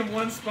sitting in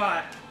one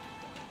spot.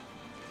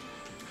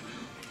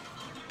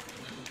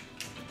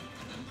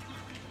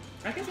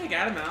 I can take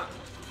Adam out.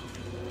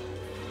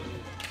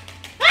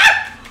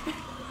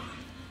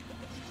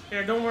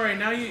 Here, don't worry.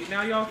 Now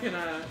y'all can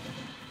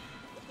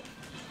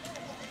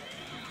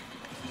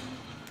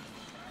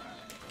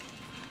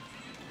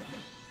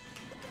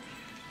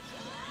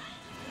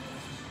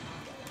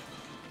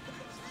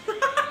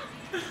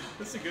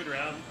It's a good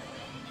round.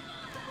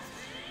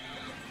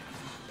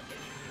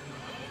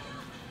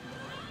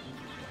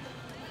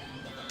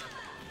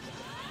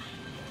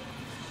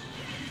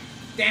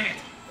 Damn it!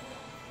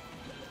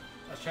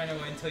 I was trying to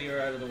win until you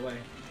were out of the way.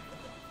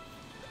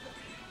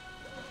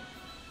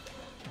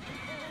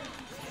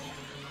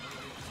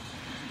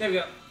 There we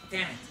go.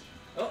 Damn it.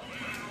 Oh.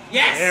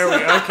 Yes! There we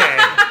go. Okay.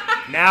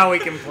 Now we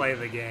can play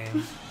the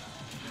game.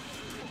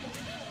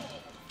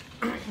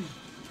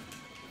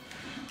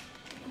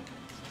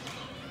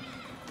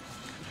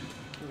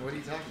 What are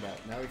you talking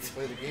about? Now we can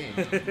play the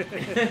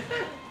game.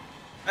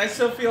 I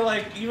still feel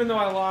like, even though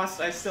I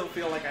lost, I still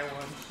feel like I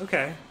won.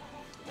 Okay.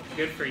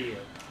 Good for you.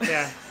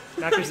 Yeah.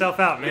 Knock yourself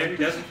out, Man, man.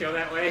 doesn't feel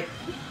that way.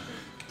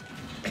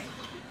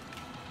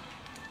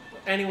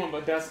 Anyone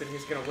but Dustin,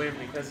 he's gonna win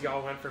because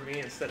y'all went for me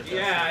instead of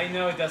Dustin. Yeah, I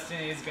know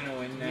Dustin is gonna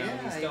win now.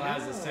 Yeah, he still I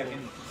has a know.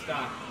 second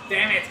stock.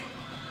 Damn it!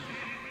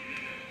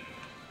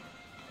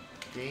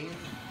 Game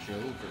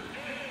Joker.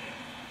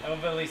 I would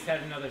have at least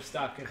had another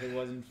stock if it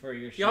wasn't for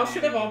your Y'all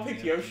should have all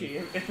shenanigans. picked Yoshi.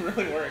 It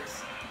really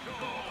works.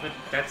 But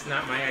that's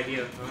not my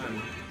idea of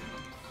fun.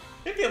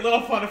 It'd be a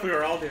little fun if we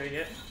were all doing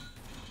it.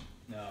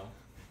 No.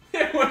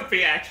 It would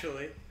be,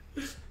 actually.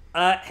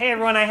 Hey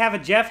everyone, I have a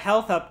Jeff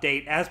health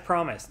update as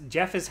promised.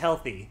 Jeff is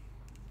healthy.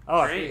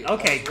 Oh, Great.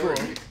 okay, I was cool.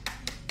 worried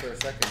for a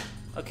second.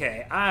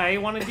 Okay, I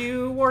want to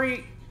do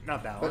Warrior.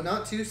 Not that But one.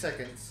 not 2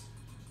 seconds.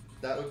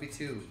 That would be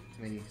too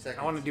many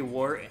seconds. I want to do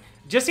Warrior.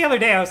 Just the other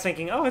day, I was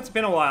thinking, oh, it's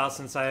been a while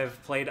since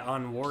I've played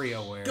on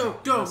WarioWare. Go,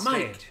 on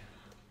Mike! stage.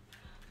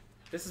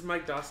 This is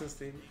Mike Dawson's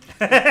theme.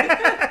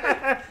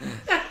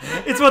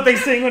 It's what they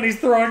sing when he's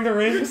throwing the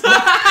rings.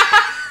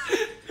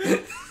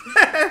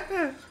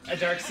 A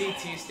Dark Sea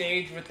 2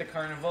 stage with the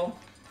carnival.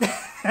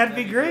 That'd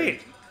be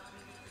great.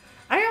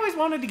 I always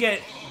wanted to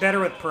get better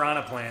with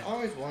Piranha Plant. I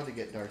always wanted to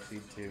get Dark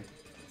Seed too.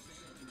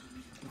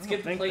 Let's I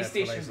get the don't think that's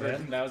what I PlayStation said.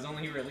 version that was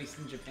only released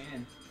in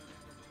Japan.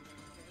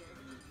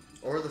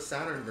 Or the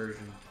Saturn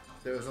version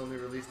that was only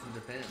released in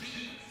Japan.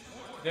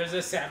 There's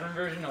a Saturn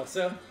version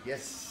also.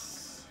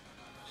 Yes.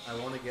 I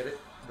want to get it,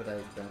 but I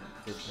don't.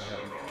 I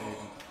haven't. Maybe.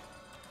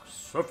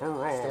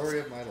 Sephiroth.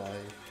 Story of my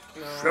life.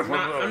 No,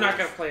 I'm not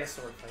gonna play a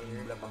sword fighter.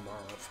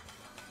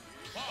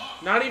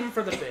 Not even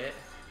for the bit.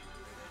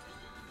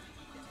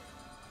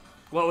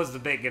 What was the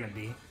bit gonna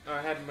be?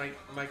 I had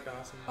Mike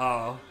Dawson.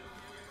 Oh.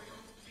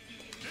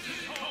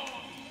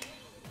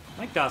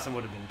 Mike Dawson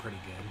would have been pretty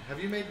good.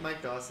 Have you made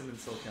Mike Dawson in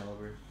Soul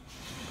Calibur?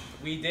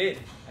 We did,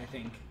 I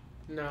think.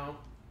 No.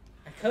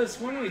 I could have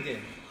sworn we did.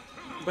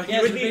 But He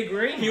has a big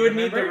ring, He would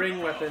need the remember?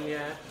 ring weapon,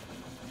 yeah.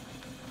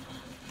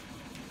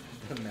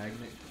 The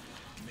magnet.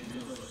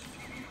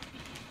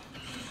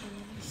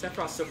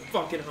 Sephiroth's so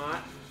fucking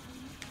hot.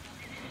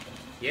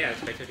 Yeah,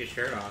 if I took his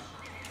shirt off.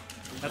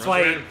 That's Runs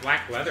why. around in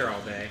black leather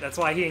all day. That's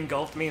why he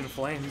engulfed me in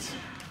flames.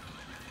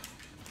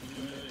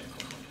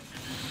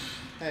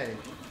 Hey.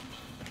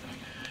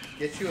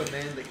 Get you a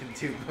man that can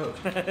do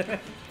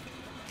both.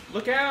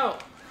 Look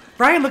out!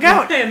 Brian, look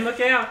out! Man, look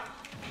out!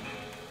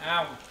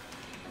 Ow.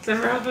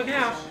 Sephiroth, look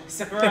out!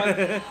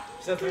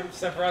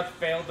 Sephiroth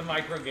failed the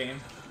micro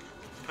game.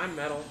 I'm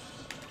metal.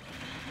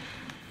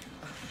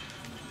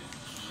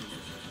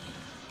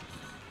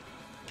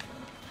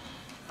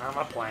 I'm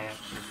a plant.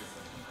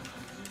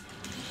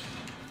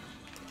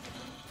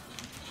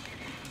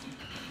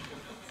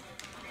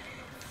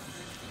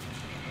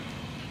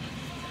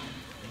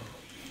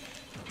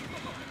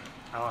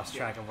 I lost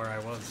track of where I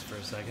was for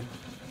a second.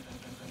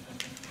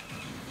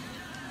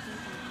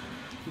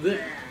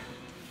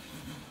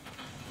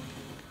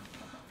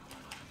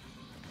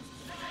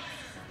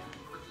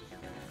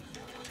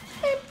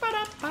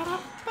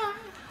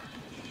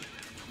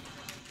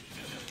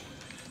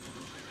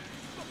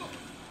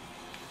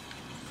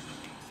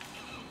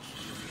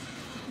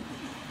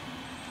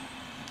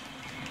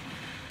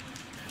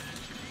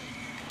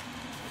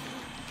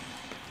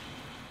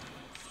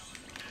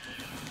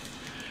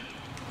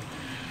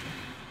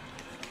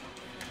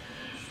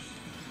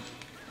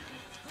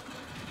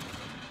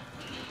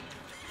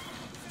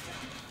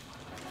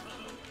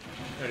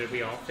 Oh, did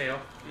we all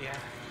fail? Yeah.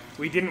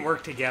 We didn't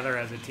work together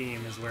as a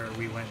team is where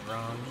we went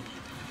wrong.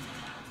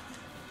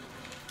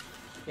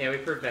 Yeah, we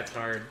proved that's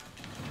hard.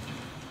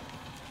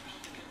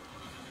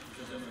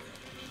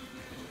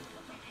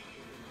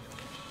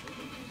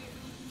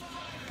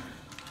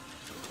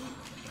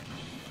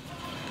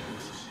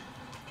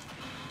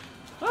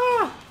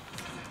 Ah!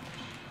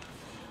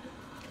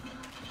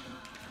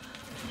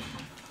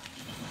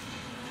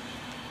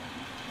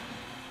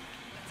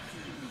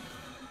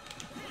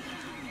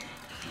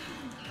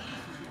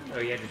 Oh,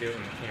 you had to do it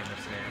when the camera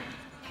snapped.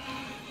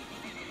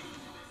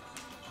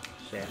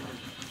 Shit.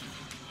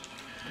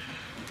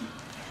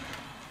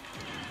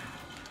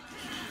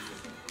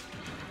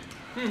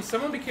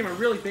 Someone became a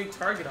really big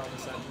target all of a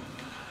sudden.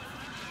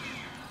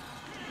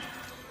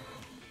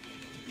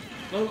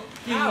 Loki.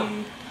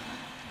 Ow.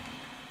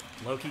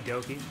 Loki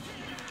Doki.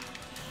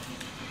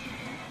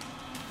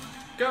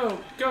 Go,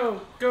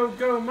 go, go,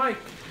 go, Mike.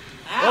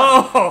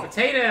 Oh!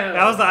 Potato!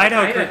 That was the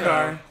Idaho Crew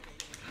car.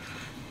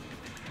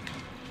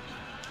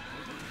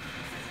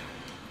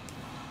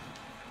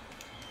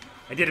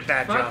 I did a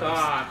bad Fuck job.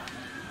 off.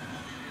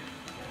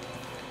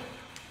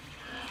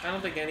 I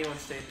don't think anyone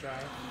stayed dry.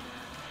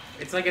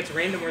 It's like it's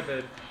random where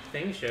the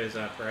thing shows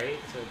up, right?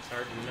 So it's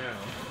hard to know.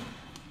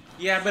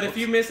 Yeah, but if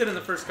you miss it in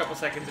the first couple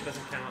seconds, it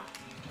doesn't count.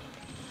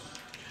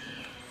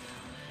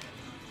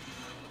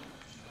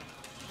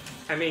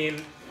 I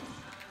mean,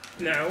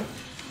 no.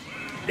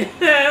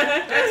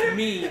 That's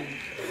mean.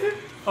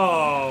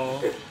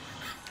 Oh.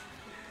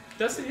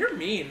 Dustin, you're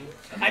mean.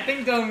 I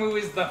think Don't Move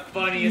is the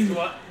funniest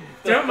one.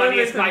 The Don't Move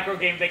funniest is the- micro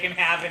game they can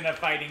have in a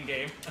fighting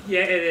game.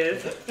 Yeah, it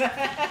is.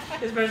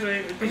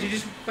 Especially because you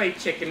just play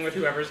chicken with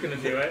whoever's gonna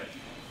do it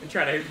and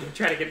try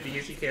to get the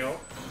easy kill.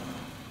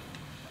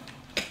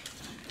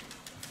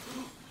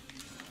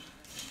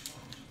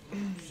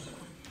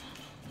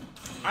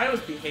 I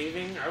was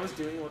behaving. I was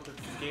doing what the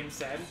game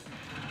said.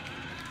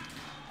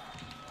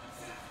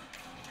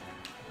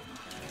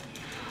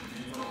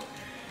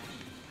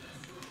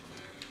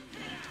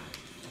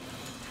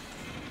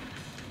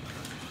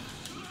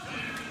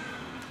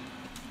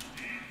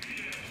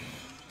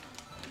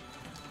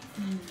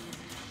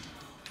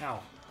 Ow.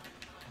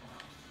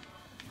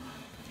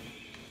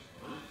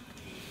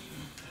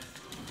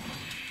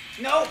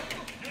 No!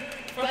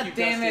 Fuck God you,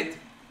 damn Dustin. it!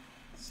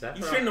 Sephiroth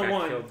You shouldn't have got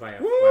won. killed by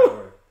a Woo!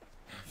 flower.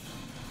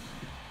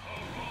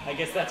 I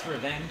guess that's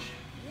revenge.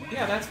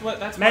 Yeah, that's what.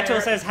 That's why Metro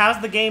Eric- says,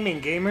 how's the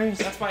gaming, gamers?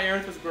 That's why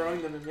Aerith was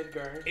growing them in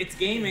Midgard. It's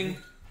gaming.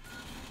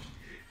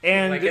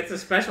 And Like it's a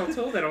special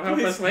tool that'll help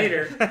us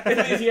later.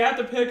 You have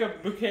to pick a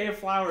bouquet of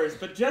flowers,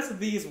 but just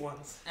these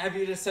ones. Have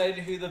you decided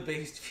who the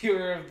base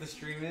viewer of the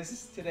stream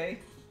is today?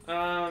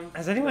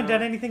 has anyone no.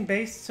 done anything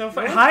based so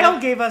far? No, Hyle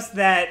but- gave us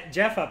that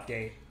Jeff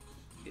update.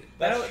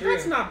 That's true.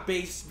 That's not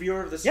base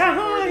viewer of the Yeah, stream.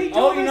 hi. worthy.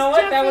 Oh, you know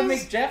what? That would Jeff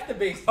is- make Jeff the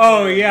base viewer.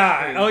 Oh of the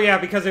yeah, stream. oh yeah,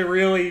 because it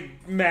really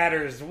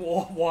matters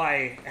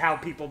why how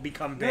people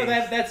become No,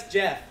 based. that's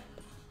Jeff.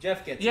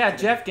 Jeff gets Yeah, it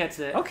today. Jeff gets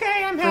it.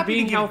 Okay, I'm For happy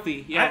being to give,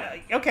 healthy, yeah.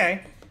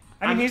 Okay,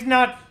 I mean he's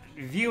not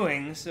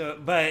viewing, so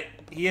but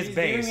he is He's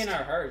based. viewing in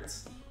our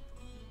hearts.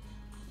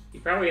 He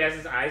probably has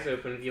his eyes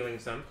open viewing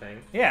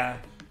something. Yeah.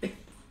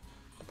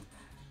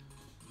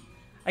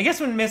 I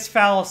guess when Miss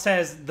Fowl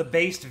says the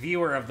based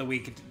viewer of the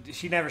week,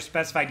 she never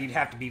specified you'd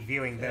have to be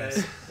viewing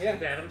this. Yeah.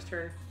 It's Adam's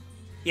turn.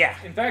 Yeah.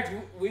 In fact,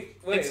 we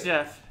wait. It's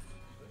Jeff.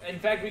 In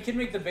fact, we can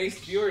make the base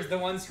viewers the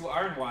ones who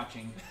aren't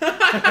watching.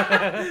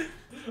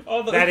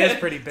 Oh, That is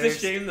pretty To based.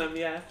 shame them,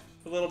 yeah.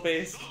 A little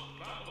base.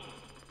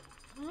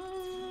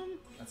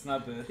 That's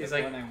not the He's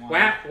one like, I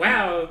want.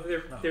 wow,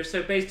 they're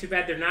so based. Too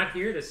bad they're not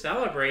here to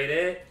celebrate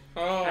it.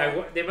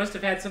 Oh. They must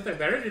have had something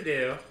better to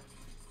do.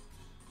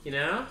 You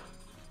know?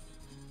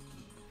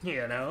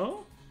 You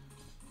know?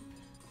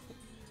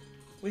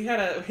 We had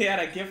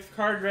a gift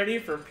card ready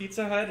for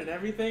Pizza Hut and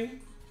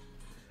everything.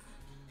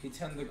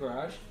 Pizza in the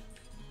garage.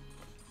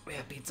 We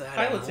have Pizza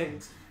Hut.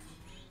 Pilotings.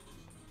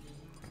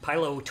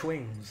 Pilo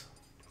Twings.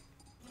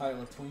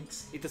 Pile of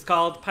twinks. It is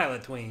called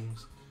Pilot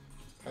Twings.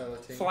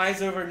 Piloting.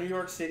 Flies over New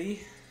York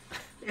City.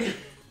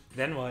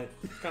 Then what?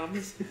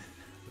 Comes.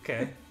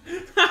 Okay.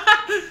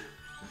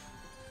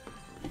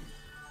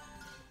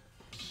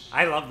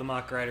 I love the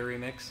Mock Rider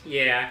remix.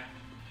 Yeah.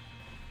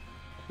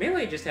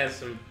 Melee just has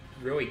some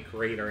really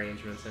great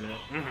arrangements in it.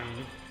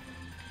 Mm-hmm.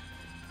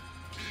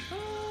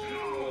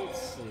 Let's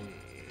see.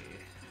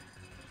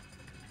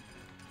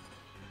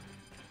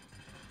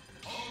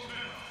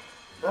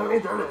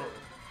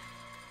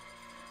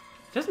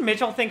 Doesn't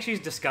Mitchell think she's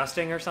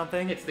disgusting or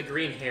something? It's the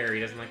green hair. He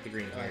doesn't like the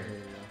green Oh, hair.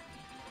 here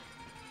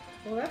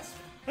we Well, that's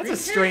That's green a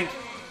strange.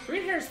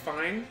 Green hair's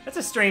fine. That's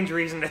a strange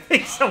reason to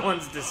think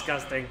someone's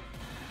disgusting.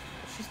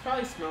 She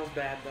probably smells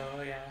bad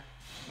though. Yeah.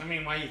 I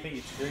mean, why do you think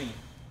it's green?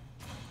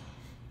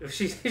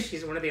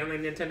 She's one of the only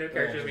Nintendo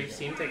characters we've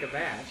seen take a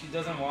bath. She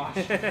doesn't wash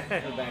her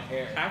back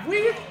hair. Have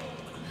we?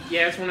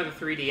 Yeah, it's one of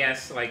the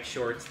 3DS like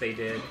shorts they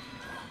did.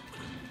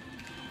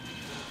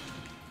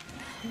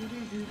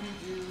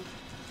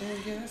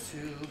 And guess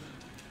who?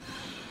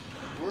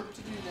 Work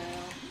to do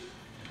now.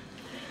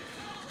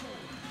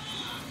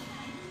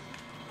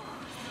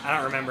 I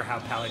don't remember how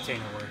Palutena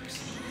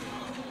works.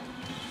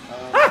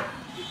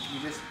 You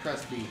just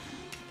press B.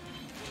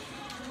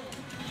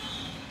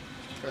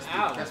 Press B.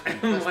 Ow. Press B. I'm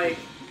Press like,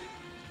 B.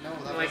 No, that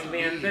I'm like, wasn't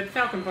man, B. the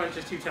Falcon Punch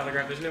is too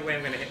telegraphed. There's no way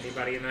I'm gonna hit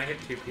anybody, and I hit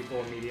 2 people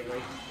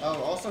immediately.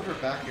 Oh, also her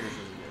back hair is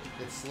really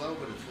good. It's slow,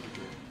 but it's really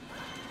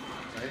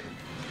good. Right?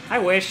 I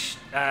wish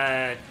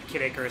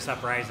Kid Icarus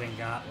Uprising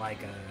got like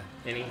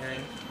a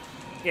Anything?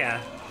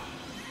 yeah.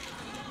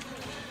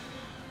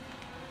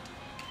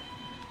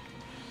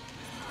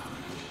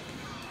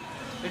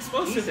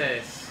 Explosive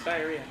Jesus.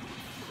 diarrhea.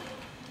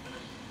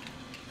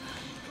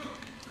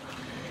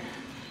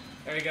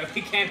 There we go.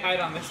 He can't hide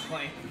on this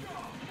plane.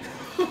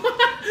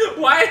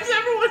 Why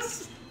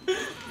is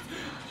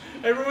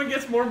everyone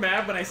gets more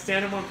mad when I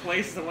stand in one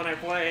place than when I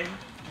play?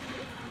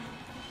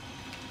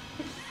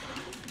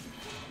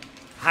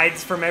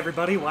 Hides from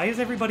everybody. Why is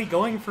everybody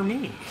going for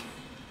me?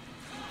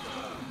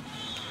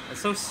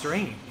 That's so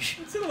strange.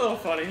 It's a little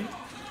funny.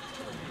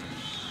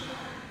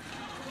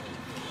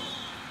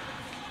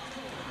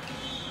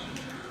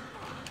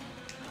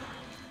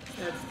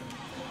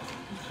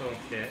 Oh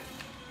shit.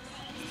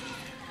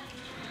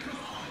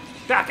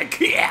 Fucking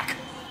kick!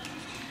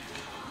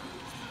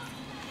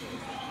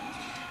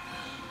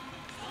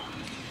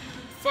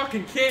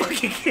 Fucking kick!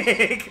 Fucking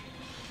kick!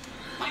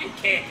 Fucking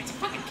kick. It's a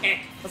fucking kick.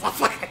 It's a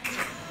fucking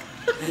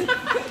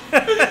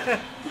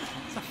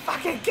It's a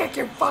fucking kick,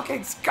 you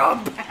fucking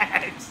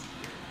scumbags!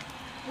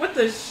 What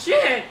the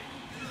shit?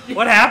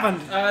 What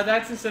happened?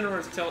 That's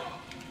Incineroar's tilt.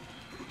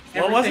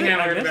 What was Everything it?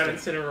 I I learned about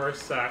missed Incineroar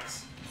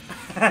sucks.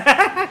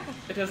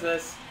 It does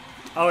this.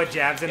 Oh, it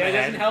jabs in Yeah, the it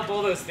doesn't head. help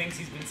all those things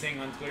he's been saying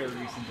on Twitter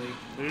recently.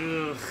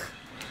 Ugh.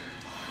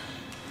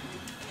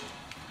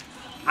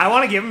 I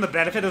want to give him the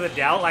benefit of the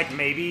doubt, like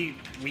maybe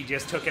we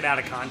just took it out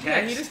of context.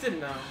 Yeah, he just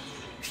didn't know.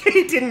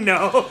 He didn't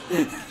know.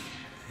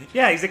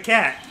 Yeah, he's a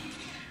cat.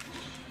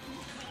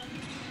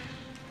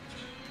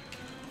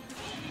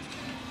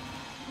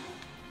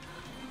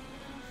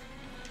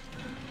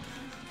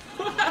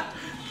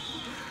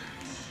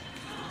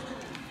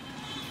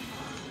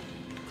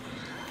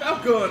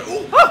 Felt good.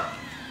 Ooh. Ah!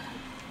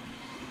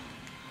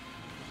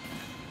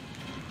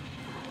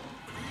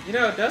 You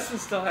know, Dustin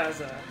still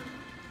has a.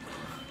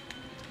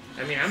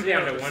 I mean, I'm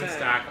down to 1 0%.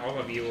 stock. All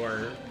of you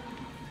are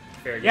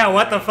fair game. Yeah,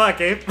 what the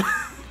fuck, Abe?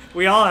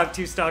 We all have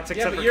 2 stocks Yeah,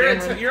 except but for you're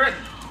Cameron. you're at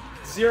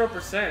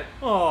 0%.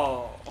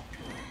 Oh.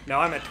 No,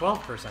 I'm at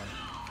 12%.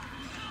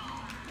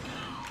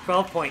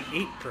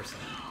 12.8%.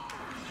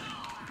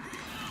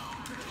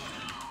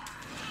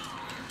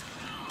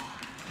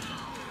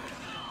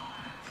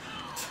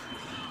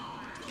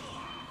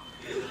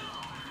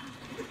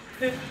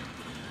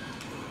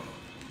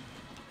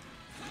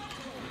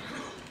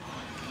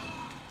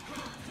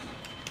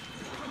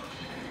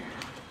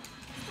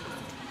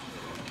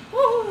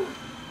 Woo!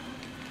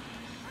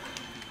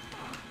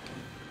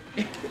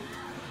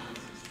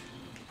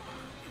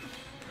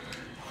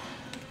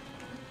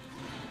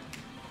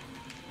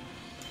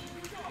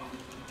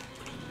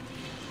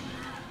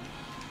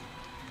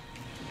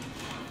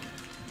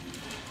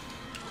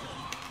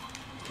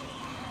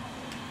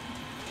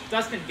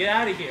 Dustin, get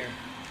out of here.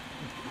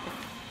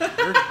 We're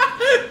out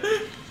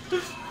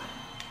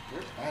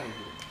of here.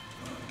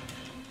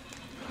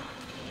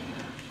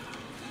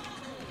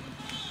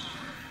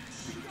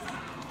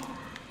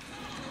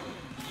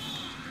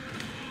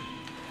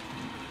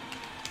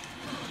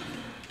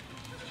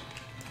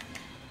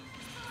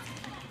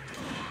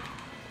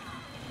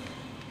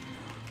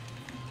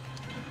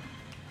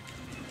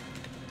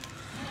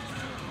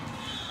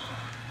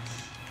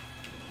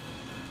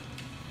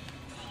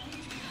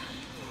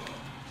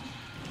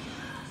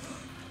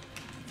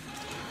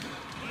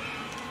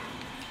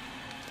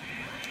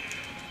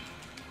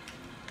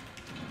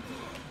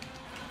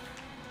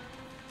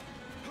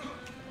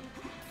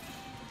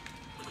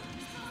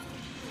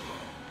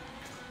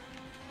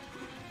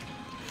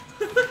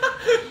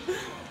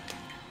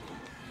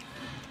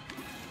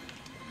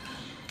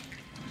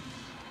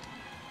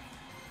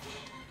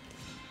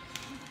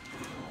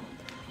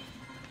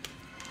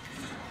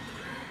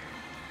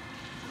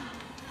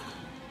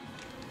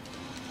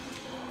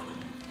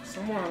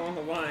 Somewhere along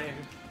the line.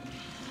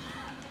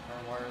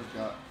 Our wires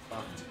got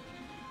fucked.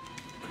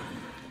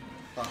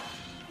 Fucked.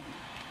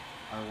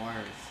 Our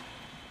wires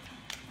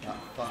got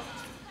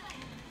fucked.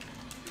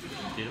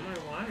 Do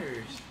my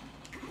wires.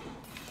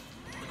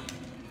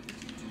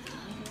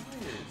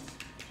 Wires.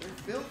 They're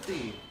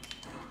filthy.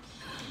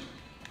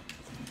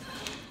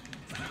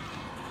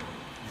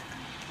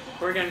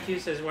 Oregon Q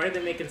says, why did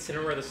they make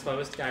Incineroar the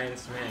slowest guy in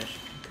Smash?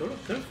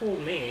 Couldn't fool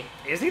me.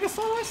 Is he the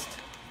slowest?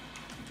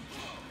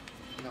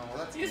 No,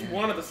 that's He's weird.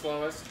 one of the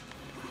slowest.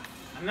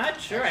 I'm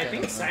not sure. I Actually, I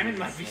think don't know. Simon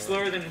might be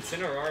slower than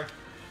Incineroar.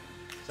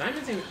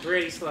 Simon seems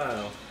pretty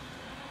slow.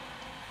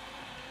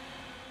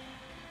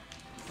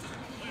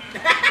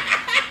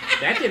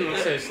 That didn't look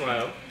so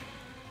slow.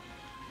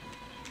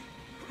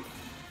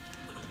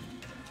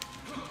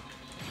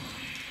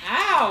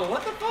 Ow!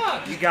 What the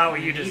fuck? You got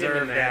what you Beat him in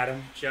deserved, that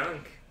Adam.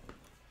 Junk.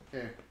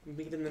 Here.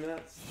 Beat in the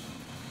nuts.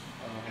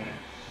 Oh, hold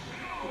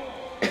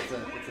on. It's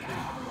a thing.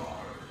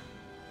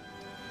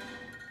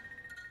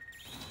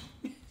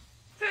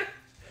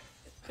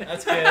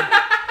 That's good.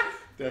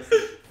 Dustin.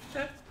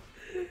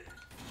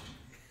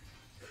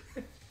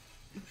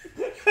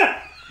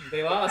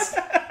 They lost.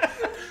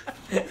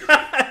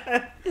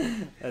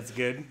 That's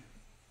good.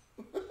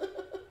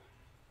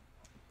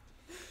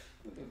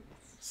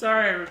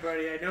 Sorry,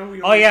 everybody. I know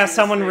we. Oh always yeah, do this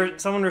someone thing.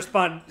 someone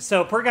responded.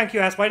 So Pergon Q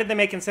asked, "Why did they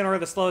make Incineroar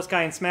the slowest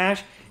guy in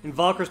Smash?" And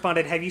Volk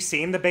responded, "Have you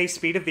seen the base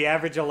speed of the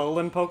average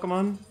Alolan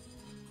Pokemon?"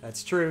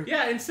 That's true.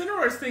 Yeah,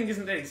 Incineroar's thing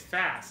isn't that he's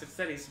fast; it's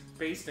that he's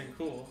based and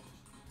cool.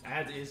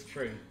 That is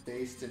true.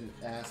 Based in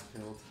ass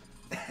pilled.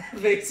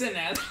 Face and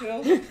ass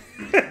pilled?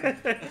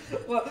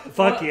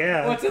 Fuck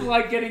yeah. What's it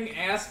like getting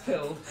ass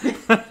pilled?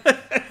 It's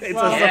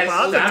Well, a Yes,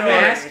 I'm suppository.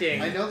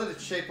 asking. I know that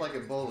it's shaped like a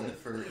bullet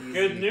for easy.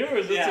 Good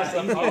news, it's Yeah,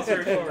 a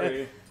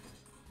suppository.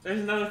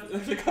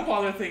 There's a couple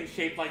other things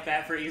shaped like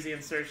that for easy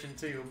insertion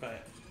too,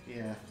 but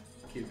Yeah,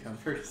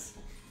 cucumbers.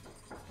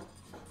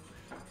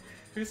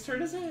 whose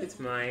turn is it?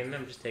 It's mine.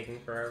 I'm just taking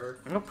forever.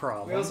 No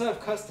problem. We also have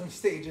custom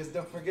stages,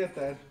 don't forget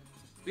that.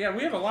 Yeah,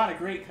 we have a lot of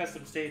great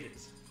custom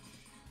stages.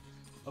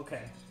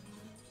 Okay.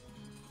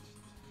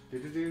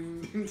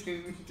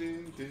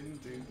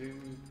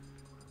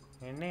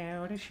 And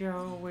now the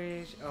show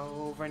is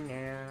over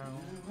now.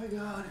 Oh my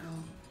God,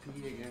 I'll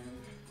compete again.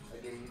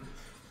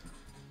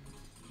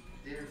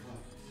 Dear Fox,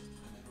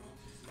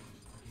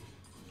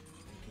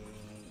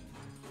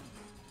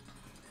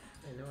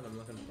 I know what I'm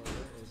looking for.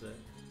 Where is it?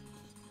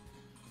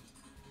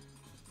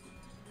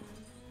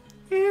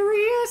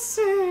 Area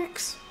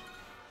 6.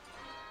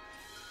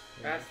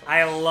 That's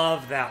I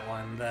love that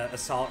one, the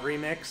Assault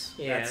remix.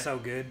 Yeah. That's so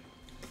good.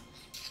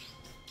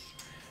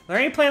 Are there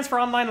any plans for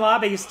online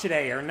lobbies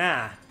today or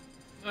nah?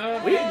 We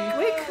could.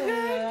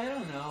 I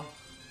don't know.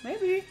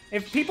 Maybe.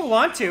 If people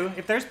want to.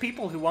 If there's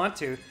people who want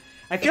to.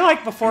 I feel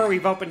like before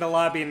we've opened a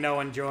lobby and no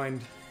one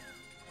joined.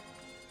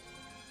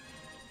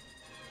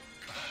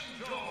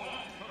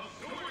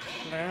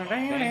 Banjo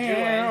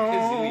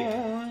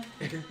and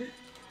Kazooie.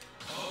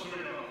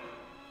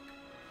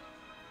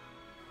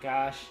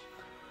 Gosh.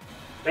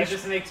 That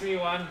just makes me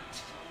want...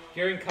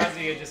 Hearing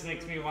Kazuya just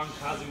makes me want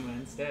Kazuma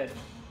instead.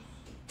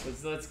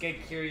 Let's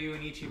get Kiryu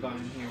and Ichiban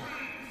in here.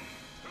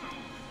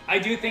 I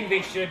do think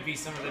they should be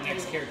some of the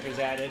next characters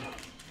added.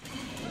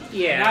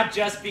 Yeah. Not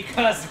just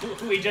because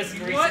we just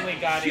recently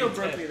got Shield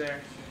into... broke me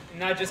there.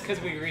 Not just because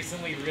we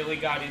recently really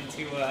got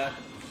into,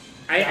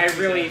 I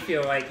really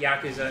feel like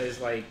Yakuza is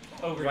like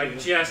Overdue.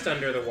 just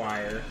under the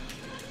wire.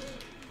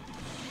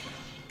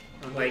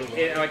 Like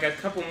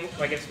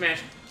if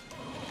Smash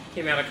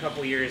came out a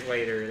couple years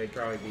later, they'd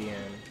probably be in.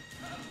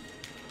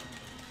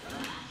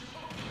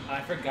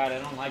 I forgot, I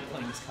don't like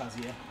playing as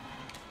Kazuya.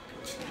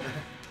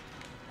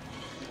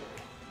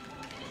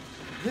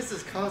 This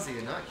is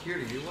Kazuya, not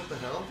Kiryu. What the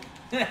hell?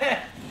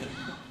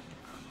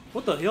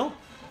 What the hell?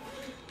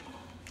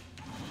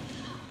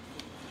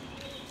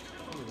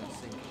 I'm gonna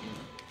sing here.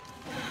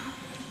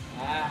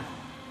 Ah.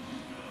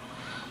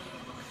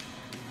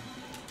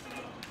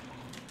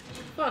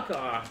 Fuck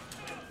off.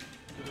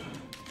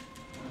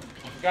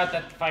 I forgot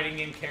that fighting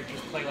game characters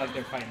play like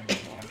they're fighting game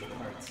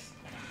counterparts.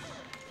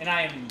 And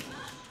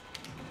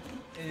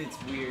it's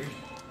weird.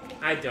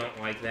 I don't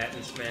like that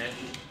in Smash.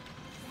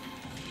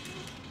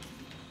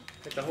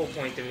 Like, the whole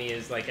point to me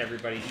is like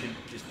everybody should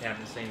just have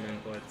the same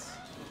inputs.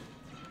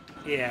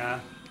 Yeah.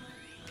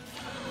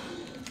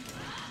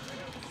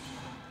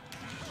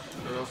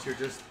 Or else you're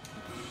just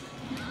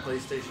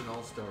PlayStation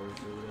All-Stars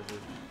or whatever.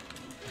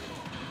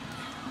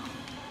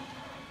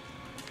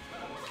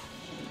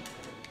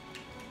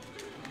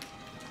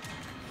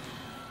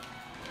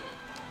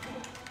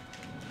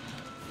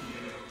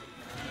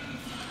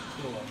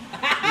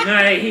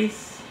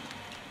 Nice!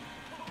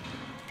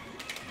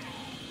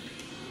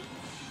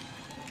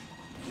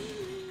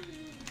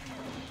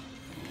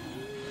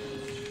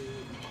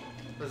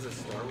 Was it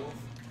Star Wolf?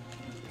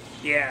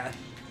 Yeah.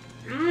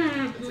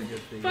 That's a good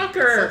thing.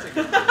 Fucker! It's such a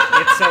good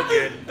thing. It's so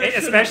good. That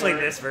shouldn't Especially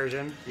work. this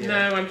version. Yeah.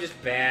 No, I'm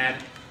just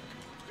bad.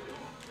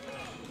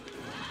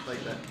 Like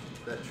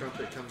that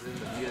trumpet comes in,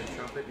 the muted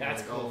trumpet. And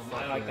That's you're like, cool. Oh,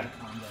 fuck I like yeah. that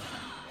combo.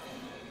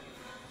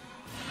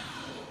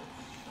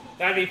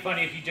 That'd be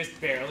funny if you just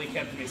barely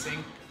kept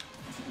missing.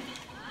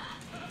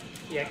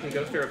 Yeah, I can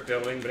go through a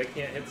building, but I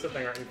can't hit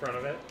something right in front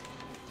of it.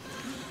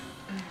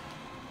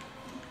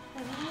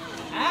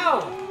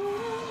 Ow!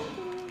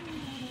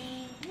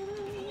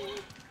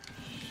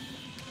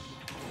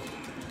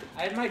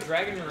 I had my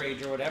Dragon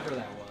Rage or whatever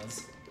that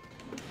was.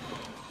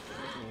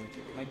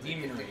 My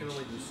Demon I Rage. can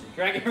only do C.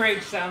 Dragon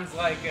Rage sounds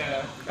like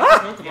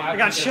Ah! yeah, I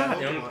got shot.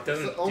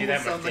 Doesn't It do that almost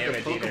much sounds like a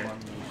damage either.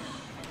 Pokemon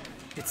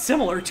move. It's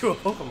similar to a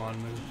Pokemon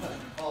move.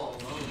 Oh,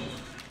 no.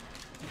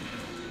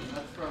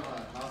 That's from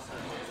Mouse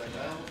Hunt. It's like, I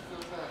almost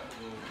feel back.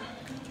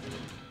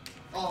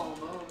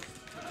 Almost.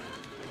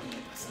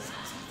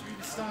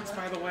 Stocks,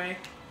 by the way.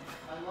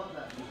 I love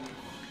that movie.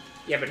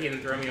 Yeah, but he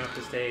didn't throw me off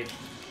the stage.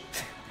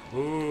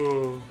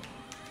 Ooh.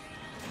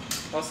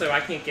 Also, I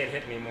can't get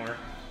hit anymore.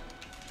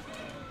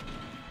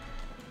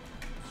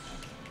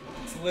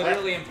 it's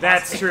literally impossible.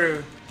 That's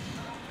true.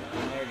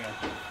 There you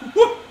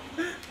go.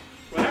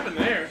 What happened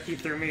there? He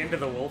threw me into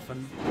the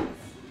wolfen.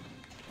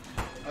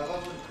 I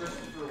love when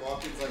Christopher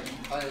Walken's like,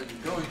 I'm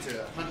going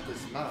to hunt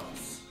this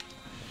mouse.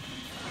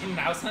 In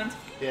Mouse Hunt?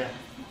 Yeah.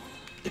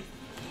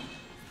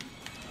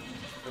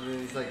 And then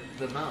he's like,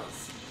 the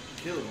mouse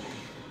killed me.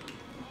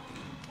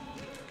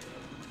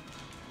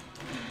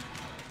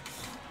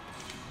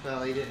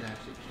 Well, he didn't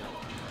actually kill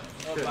him.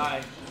 but Oh, could've.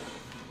 bye.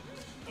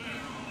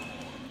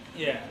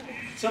 Yeah.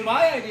 So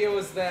my idea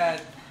was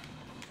that...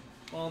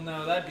 Well,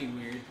 no, that'd be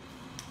weird.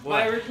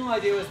 My original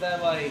idea was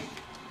that, like,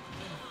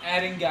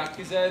 adding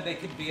Yakuza, they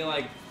could be,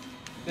 like,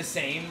 the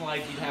same.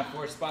 Like, you'd have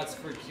 4 spots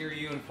for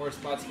Kiryu and 4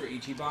 spots for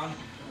Ichiban.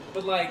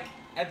 But, like,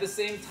 at the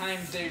same time,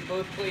 they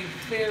both play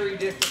very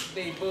different...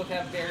 They both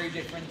have very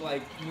different,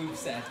 like,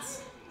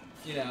 movesets.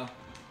 You know?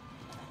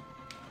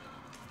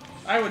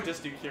 I would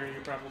just do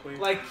Kiryu, probably.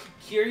 Like,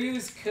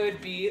 Kiryu's could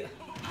be...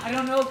 I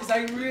don't know, because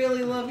I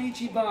really love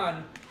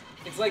Ichiban.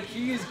 It's like,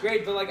 Kiryu's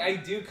great, but, like, I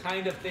do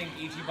kind of think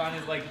Ichiban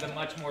is, like, the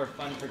much more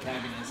fun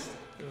protagonist.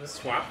 There's a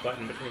swap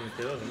button between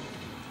the two of them.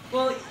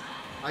 Well,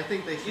 I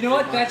think they should. You know do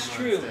what? That's Majima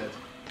true. instead.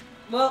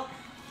 Well,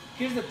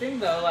 here's the thing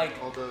though, like,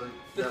 Although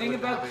the that thing would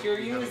about have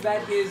Kiryu have is a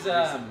that more his,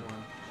 recent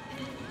one.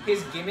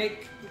 his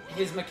gimmick,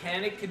 his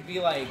mechanic could be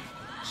like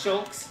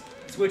Shulk's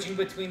switching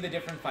between the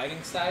different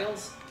fighting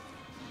styles.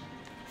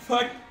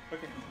 Fuck.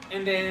 Okay.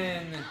 And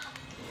then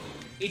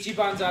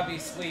Ichiban's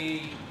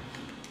obviously,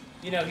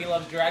 you know, he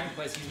loves Dragon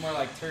Quest. He's more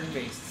like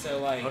turn-based, so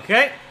like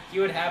Okay. he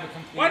would have a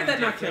completely Why did that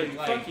not kill different,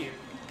 you? like, Fuck you.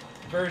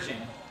 version.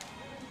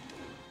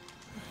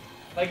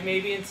 Like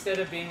maybe instead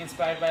of being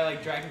inspired by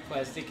like Dragon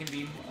Quest, it can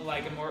be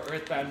like a more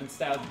Earthbound in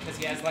style because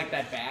he has like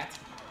that bat.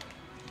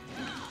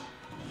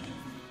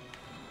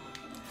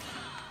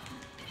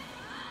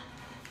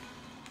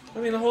 I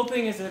mean, the whole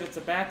thing is that it's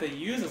a bat that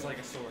uses like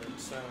a sword,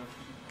 so...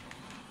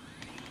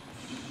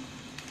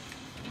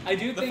 I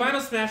do The think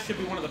final smash should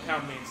be one of the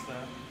pound mates, though.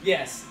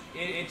 yes,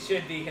 it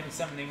should be him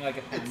summoning like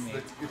a pen mate.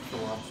 It's the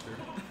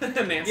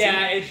lobster. Nancy.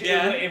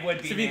 Yeah, it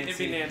would be It'd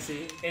Nancy. be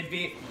Nancy. It'd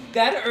be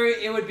that, or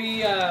it would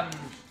be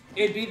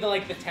it'd be the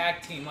like the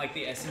tag team, like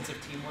the essence of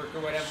teamwork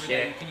or whatever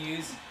that you can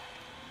use,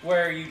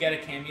 where you get a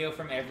cameo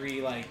from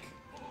every like.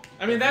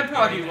 I mean, that'd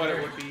probably be what it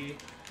member. would be.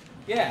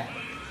 Yeah,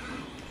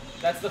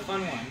 that's the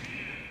fun one,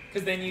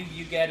 because then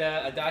you get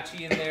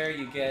Adachi in there,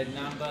 you get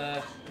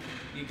Namba,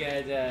 you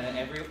get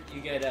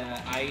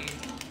I.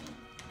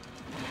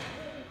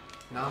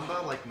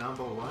 Namba, like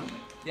number 1?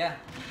 Yeah,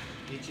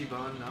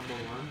 Ichiban, number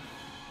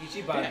 1?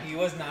 Ichiban. Yeah. He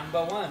was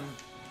Namba 1.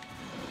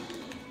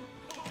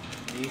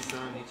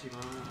 Nissan,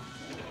 Ichiban.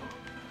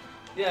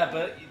 Yeah,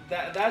 but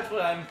that's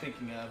what I'm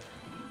thinking of.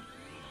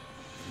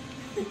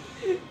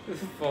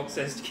 Folk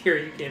says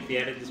Kiryu can't be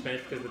added to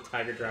Smash because the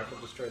Tiger Drop will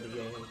destroy the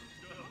game,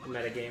 the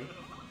meta game.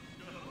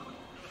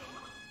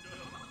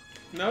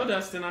 No,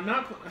 Dustin, I'm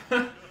not...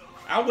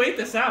 I'll wait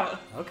this out.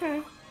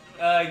 Okay.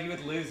 You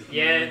would lose if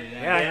you Yeah. did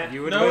that. Yeah,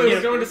 you would No, lose. it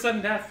was going to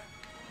sudden death.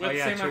 With Oh, yeah,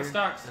 the same amount of true.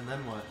 stocks. And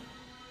then what?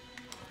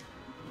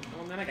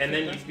 Well, then I And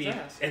then kicked you'd be,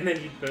 Dustin's ass. and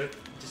then you'd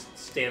both just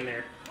stand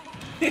there.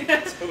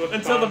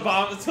 until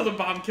the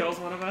bomb kills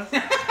one of us.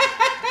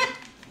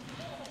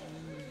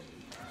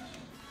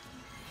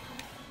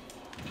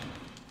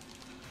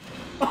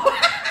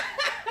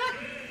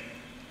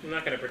 I'm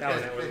not gonna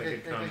pretend that was a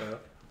good combo.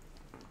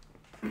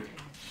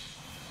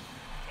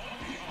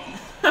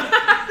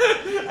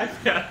 I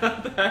forgot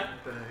about that.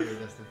 Here,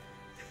 Dustin.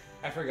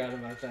 I forgot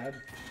about that.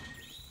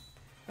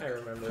 I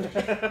remember.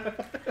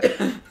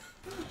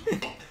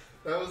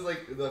 That was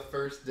like the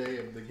first day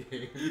of the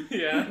game.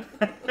 Yeah.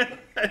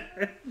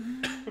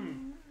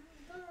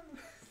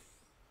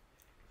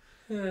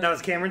 That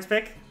was Cameron's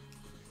pick?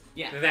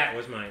 Yeah. That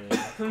was mine.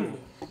 Yeah. Cool.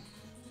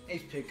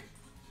 Ace pick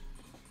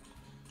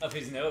of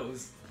his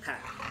nose.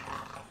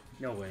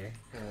 No way.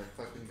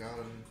 Fucking got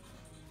him.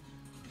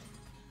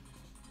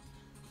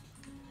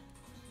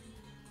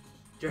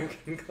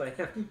 Drunken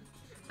Clam.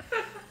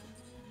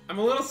 I'm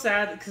a little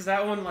sad because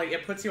that one, like,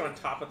 it puts you on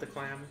top of the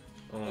clam.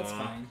 That's Aw.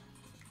 fine.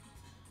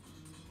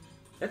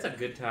 That's a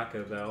good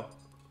Taco Bell.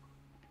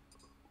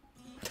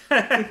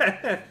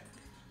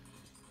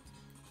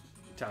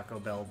 Taco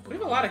Bell. We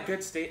have a lot of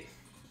good state.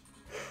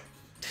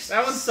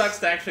 That one sucks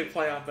to actually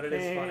play on, but it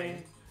is funny.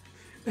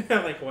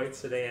 Like White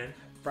Sedan.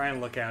 Brian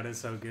Lookout is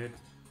so good.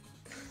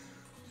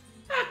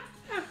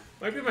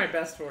 Might be my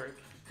best work.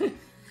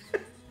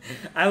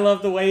 I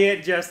love the way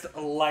it just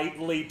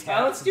lightly taps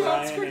Let's do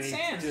Brian Outskirt and he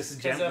Sands just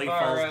because gently of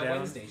falls our down.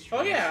 Wednesday stream.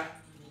 Oh yeah.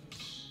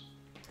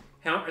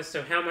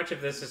 How much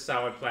of this is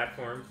solid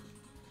platform?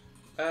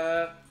 I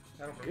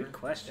don't remember. Good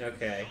question.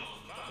 Okay.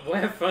 We'll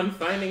have fun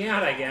finding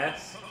out, I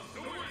guess.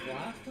 We'll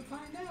have to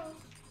find out.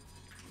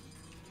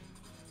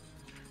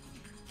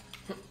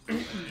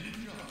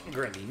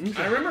 Greninja.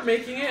 I remember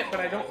making it, but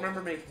I don't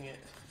remember making it.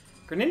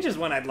 Greninja's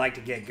one I'd like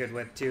to get good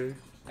with too.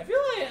 I feel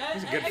like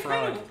He's a good I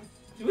frog. kinda,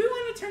 do we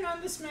want to turn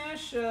on the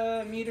Smash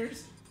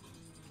meters?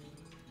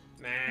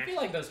 I Nah. feel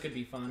like those could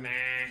be fun. Nah.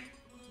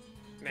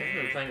 I haven't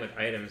been playing with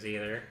items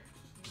either.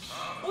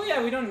 Oh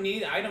yeah, we don't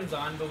need items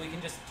on, but we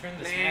can just turn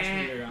the Smash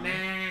meter on.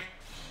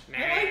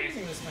 I like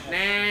using the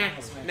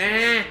Smash.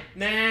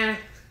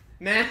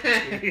 Nah.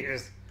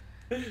 Cheers.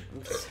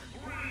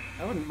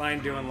 I wouldn't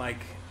mind doing like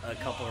a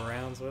couple of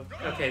rounds with.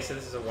 Okay, so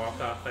this is a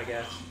walk-off, I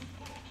guess.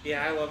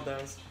 Yeah, I love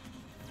those.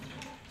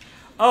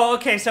 Oh,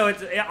 okay. So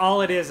it's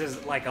all it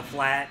is like a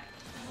flat.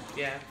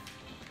 Yeah.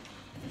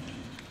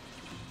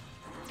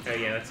 Oh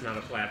yeah, that's not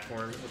a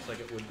platform. It looks like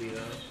it would be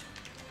though.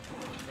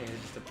 I think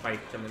it's just a pipe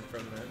coming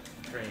from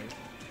the train.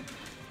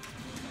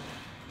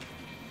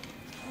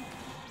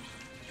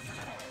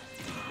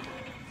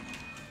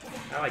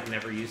 I like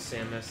never use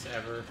Samus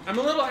ever. I'm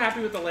a little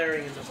happy with the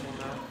layering in this one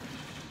though.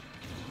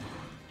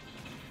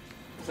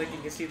 It's like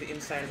you can see the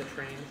inside of the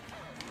train.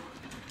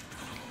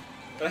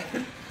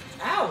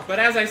 Ow! But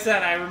as I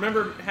said, I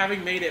remember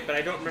having made it, but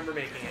I don't remember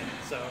making it,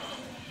 so...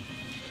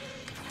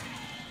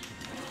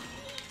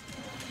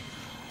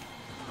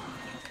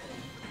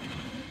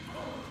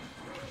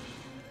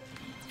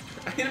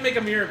 I'm gonna make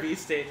a Mirror B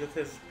stage with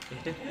his...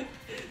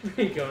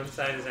 Go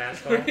inside his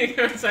asshole.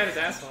 Go inside his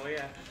asshole,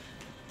 yeah.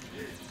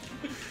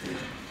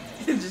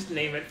 Just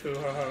name it Foo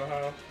Ho Ho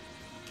Ho.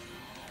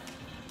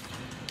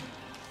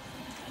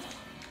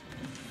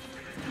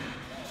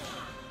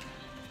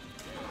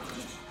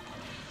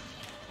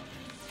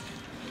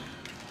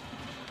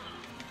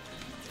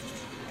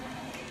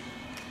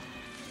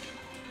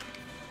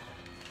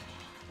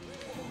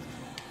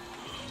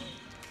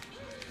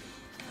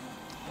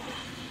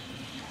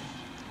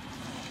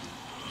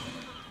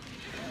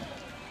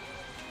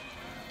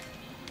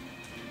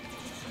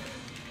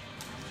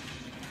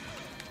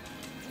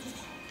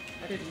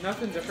 did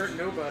nothing to hurt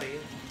nobody.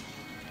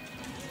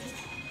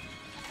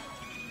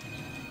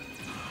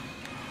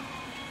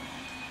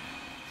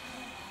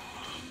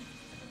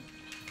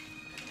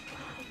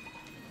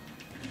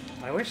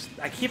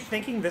 I keep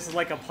thinking this is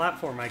like a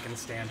platform I can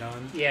stand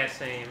on. Yeah,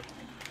 same.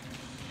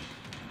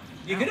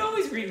 You could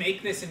always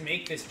remake this and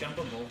make this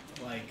jumpable.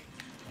 Like,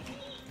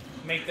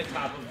 make the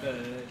top of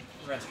the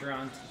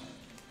restaurant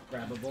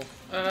grabbable.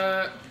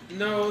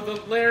 No,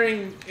 the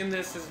layering in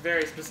this is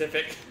very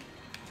specific.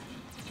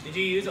 Did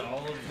you use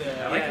all of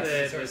the I like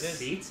the resources?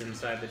 seats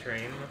inside the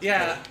train. That's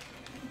Yeah.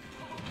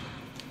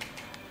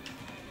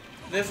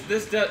 cool.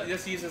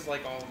 This uses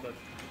like all the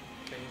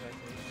things, I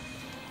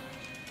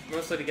think.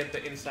 Mostly to get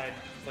the inside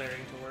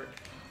layering to work.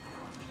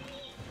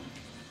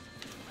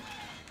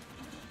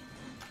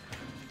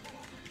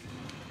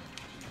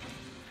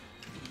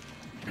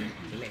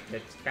 You make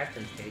good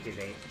custom stages,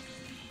 8.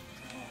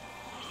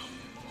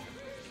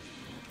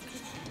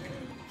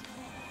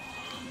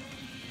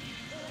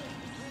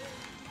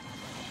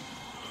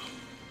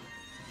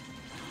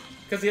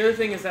 Because the other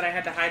thing is that I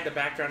had to hide the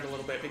background a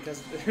little bit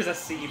because there's a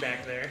sea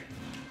back there.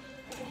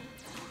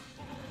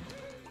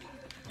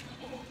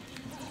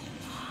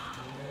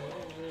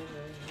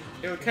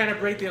 It would kind of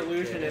break the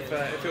illusion if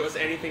it was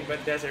anything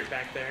but desert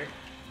back there.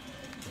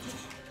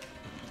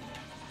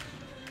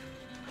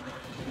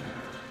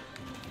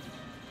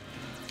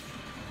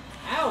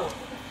 Ow!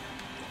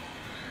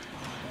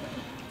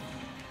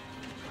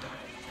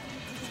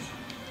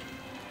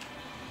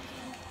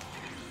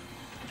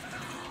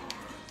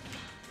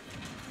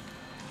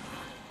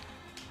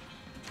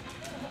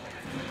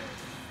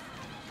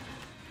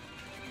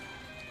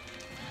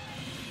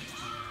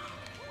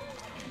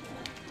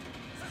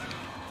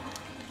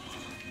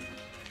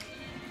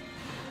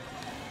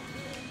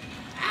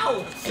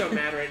 Ow! I'm so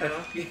mad right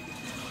now.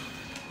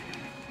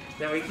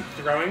 Now he keep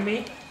throwing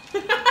me?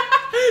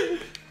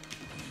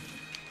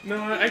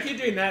 No, I keep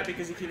doing that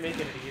because you keep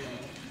making it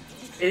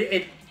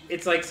easy.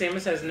 It's like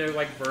Samus has no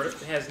like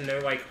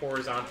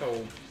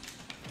horizontal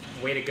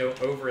way to go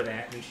over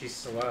that, and she's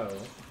slow.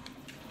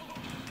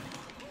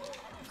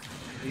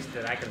 At least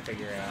that I can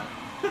figure out.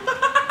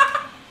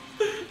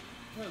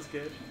 That was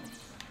good.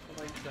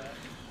 I liked that.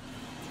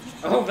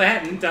 Oh,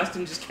 that, and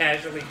Dustin just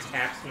casually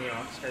taps me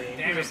off screen.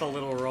 Damn it. Just a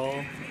little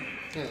roll.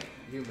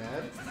 You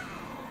mad?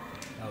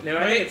 No, I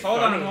think Wait, it's hold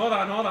funny.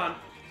 on.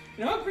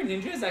 You know what?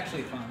 Greninja is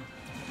actually fun.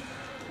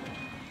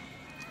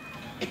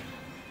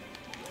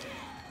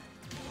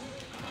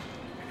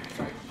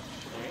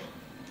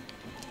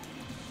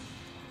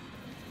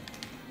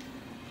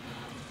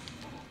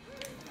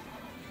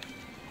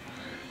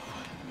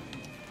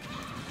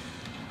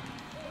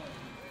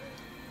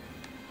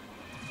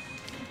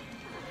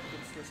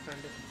 It's this time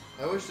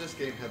to... I wish this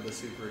game had the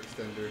super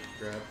extender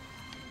grab.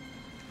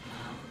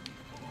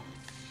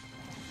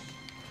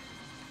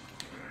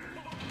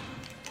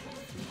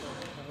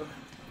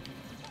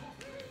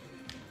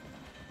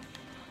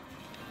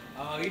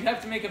 Oh, you'd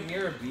have to make a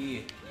Mirror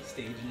B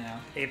stage now.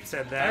 Ape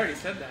said I that. already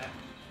said that.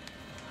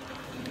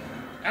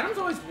 Adam's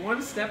always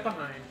one step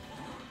behind.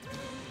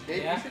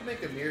 Hey, Yeah. you should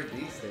make a Mirror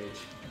B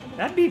stage.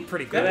 That'd be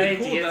pretty cool. Good That'd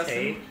be cool, idea,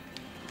 Dustin.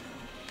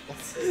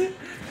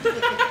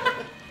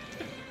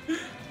 Tate.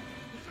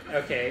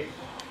 Okay.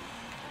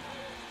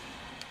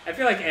 I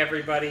feel like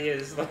everybody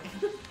has like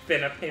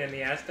been a pain in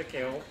the ass to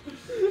kill.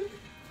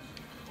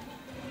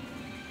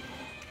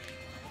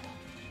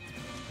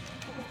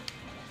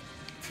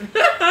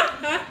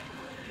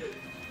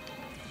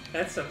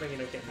 That's something you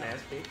don't get in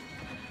Nasty.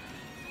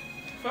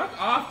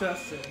 Fuck off,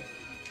 Dustin.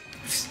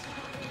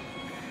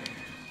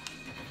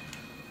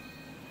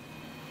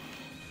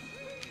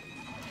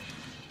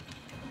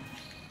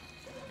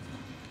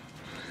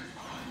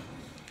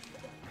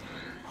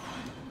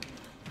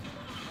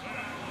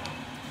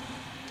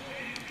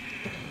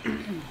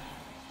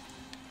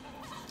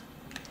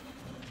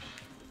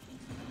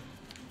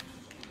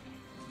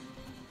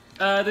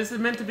 This is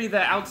meant to be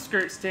the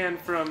outskirt stand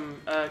from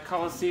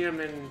Coliseum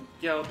and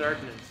Yellow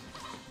Darkness.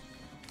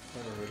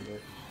 Never heard of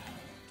it.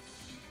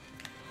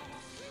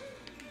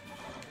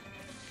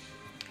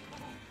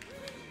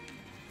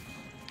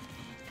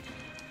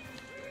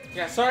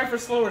 Yeah, sorry for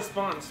slow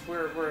response.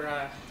 We're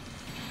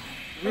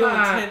real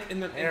intent in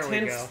the There we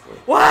intense. go.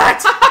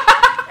 What?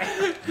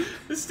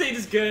 This stage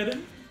is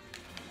good.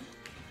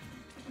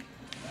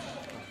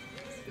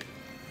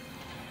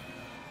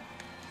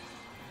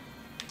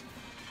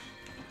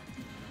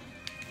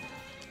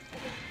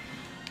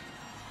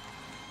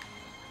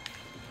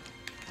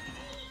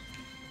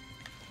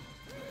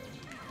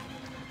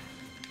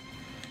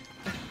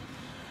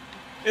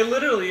 It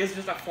literally is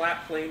just a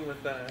flat plane with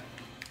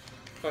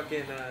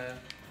fucking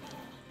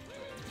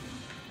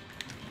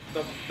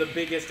the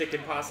biggest it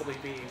can possibly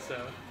be.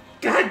 So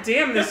God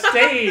damn this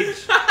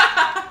stage!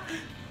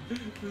 this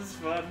is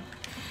fun.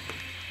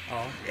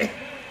 Oh.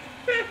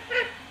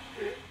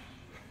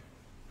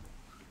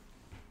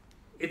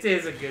 It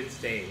is a good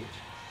stage.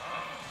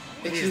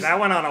 It's Jeez, just, that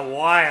went on a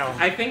while.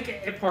 I think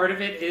a part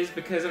of it is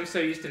because I'm so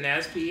used to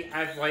Nasby.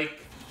 I've like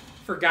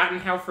forgotten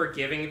how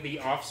forgiving the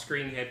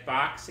off-screen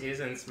hitbox is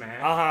in Smash.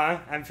 Uh-huh.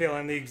 I'm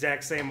feeling the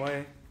exact same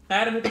way.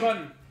 Adam, hit the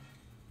button.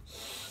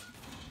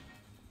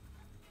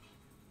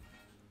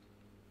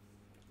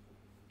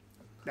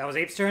 That was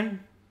Ape's turn?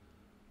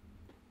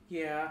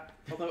 Yeah,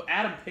 although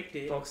Adam picked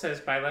it. Bulk says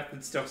Byleth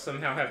would still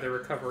somehow have their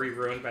recovery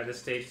ruined by this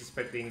stage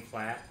despite being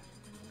flat.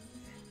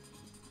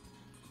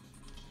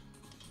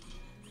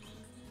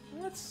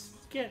 Let's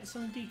get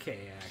some DK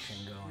action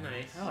going.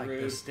 Nice. I like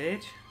Rude. this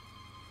stage.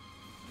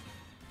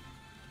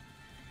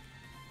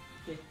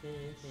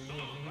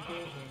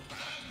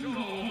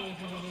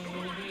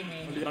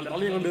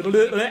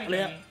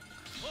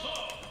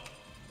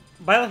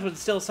 Byleth would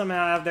still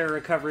somehow have their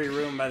recovery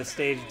room by the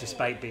stage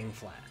despite being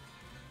flat.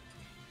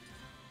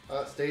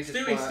 Stage is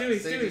Stewie, flat. Stewie,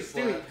 Stage Stewie, is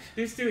Stewie. flat.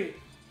 Do Stewie.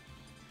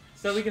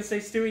 So we can say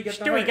Stewie, get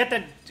the Stewie, heart. get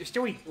the...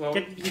 Stewie, Well,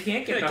 get... you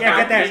can't get the Yeah,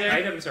 heart get because that.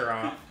 items are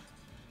off.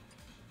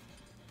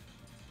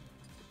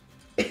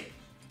 Do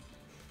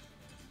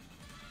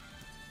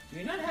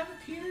we not have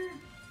a Peter?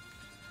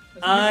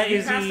 You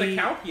Is passed the he...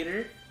 cow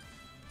Peter.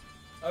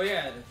 Oh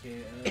yeah,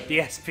 okay.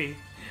 DSP.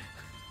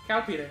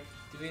 Cow Peter.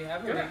 Do we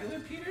have a Yeah. regular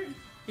Peter?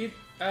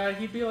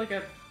 He'd be like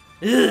a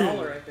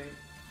brawler, I think.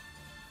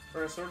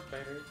 Or a sword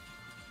fighter.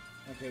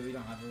 Okay, we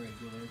don't have a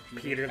regular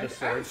Peter. Peter the I'm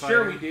sword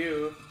sure fighter. we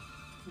do.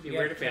 It'd be Yeah,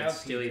 weird if we had Cow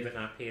Stewie Peter. but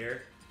not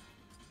Peter.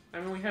 I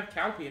mean, we have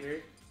cow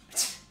Peter.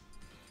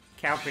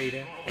 Cow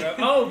Peter.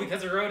 Oh,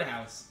 because of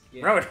Roadhouse.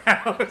 Yeah.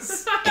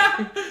 Roadhouse.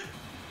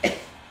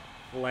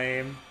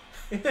 Lame.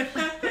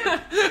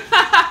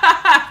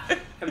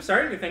 I'm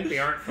starting to think they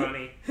aren't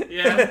funny.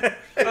 Yeah.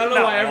 I don't know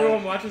No. why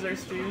everyone watches our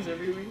streams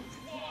every week.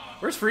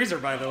 Where's Freezer,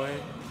 by the way?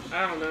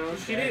 I don't know.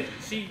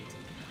 She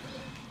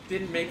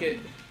didn't make it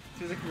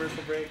through the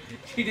commercial break.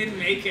 She didn't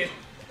make it.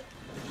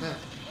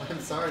 I'm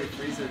sorry,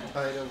 Freezer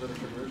tied over the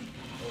commercial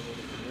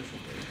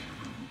break.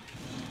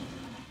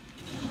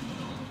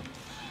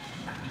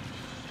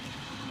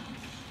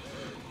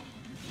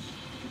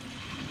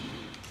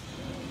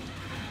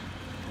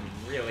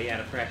 Really out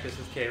of practice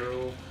with K.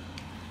 Rool.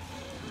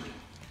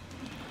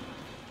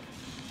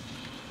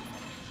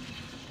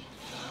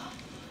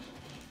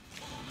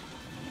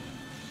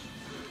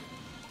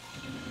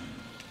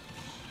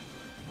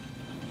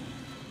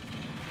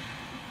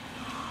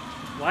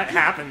 What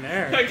happened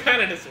there? I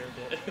kind of deserved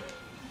it.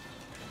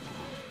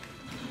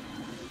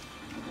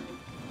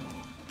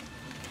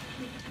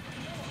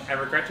 I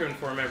regret to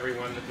inform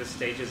everyone that this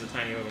stage is a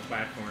tiny little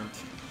platform.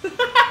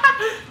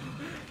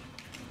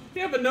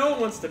 Yeah, but no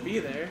one wants to be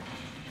there.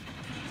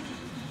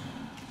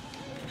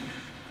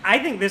 I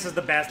think this is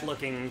the best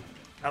looking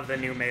of the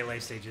new Melee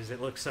stages.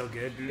 It looks so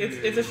good.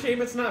 It's a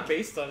shame it's not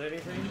based on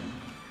anything.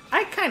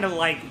 I kind of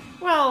like...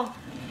 Well,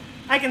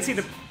 I can see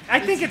the... I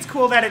think it's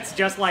cool that it's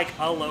just like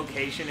a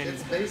location and...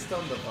 It's based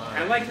on the vibe.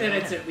 I like that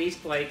it's at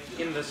least like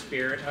in the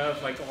spirit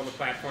of like all the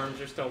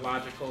platforms are still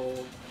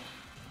logical.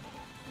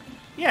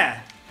 Yeah.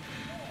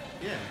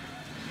 Yeah.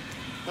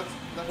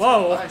 That's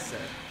Whoa. what I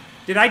said.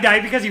 Did I die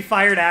because you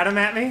fired Adam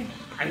at me?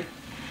 I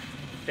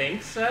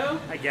think so.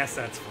 I guess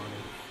that's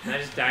funny. I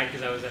just died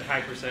because I was at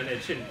high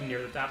percentage and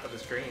near the top of the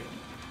screen.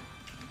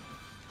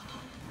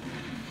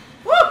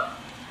 Woo!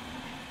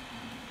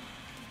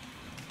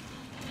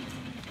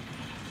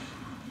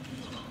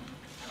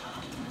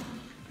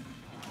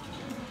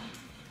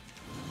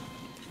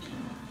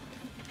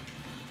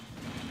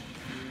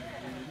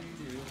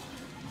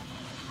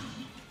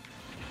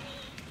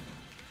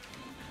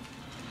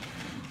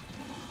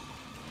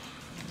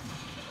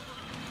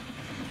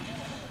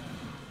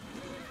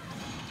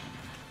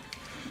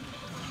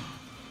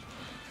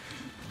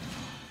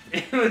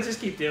 Let's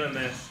just keep doing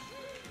this.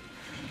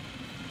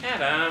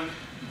 Adam.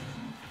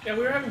 Yeah,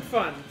 we were having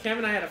fun. Cam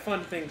and I had a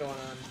fun thing going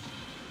on.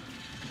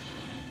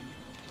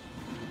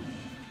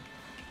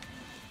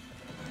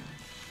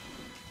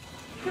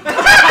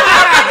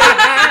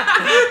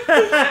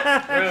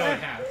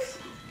 Roadhouse.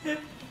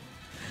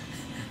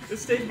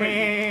 This stage might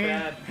be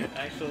bad,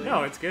 actually.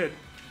 No, it's good.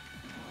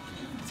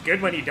 It's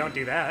good when you don't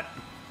do that.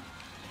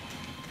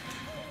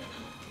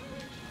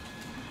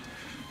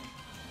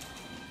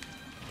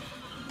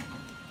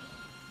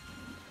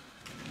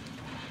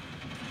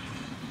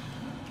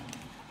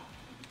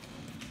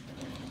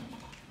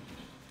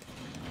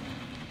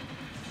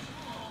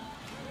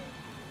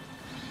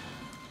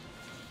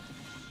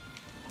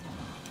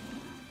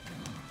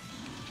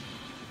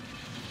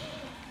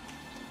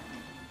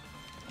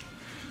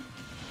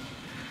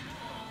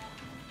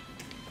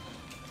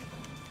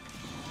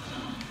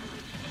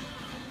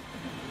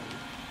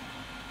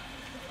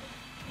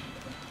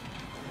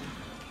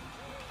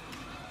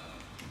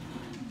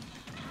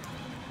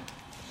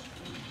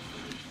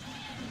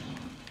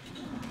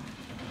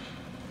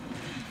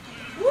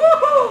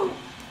 Woohoo!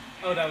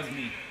 Oh, that was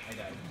me. I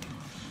died.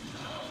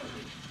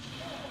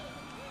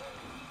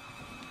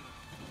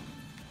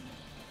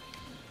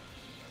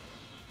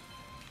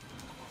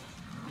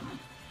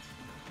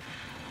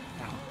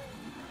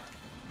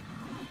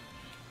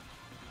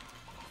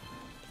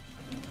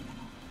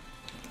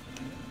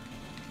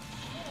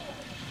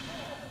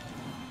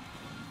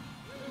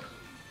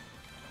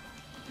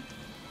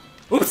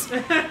 Oops!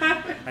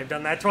 I've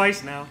done that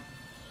twice now.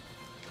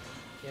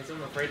 Yes,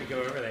 I'm afraid to go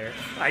over there.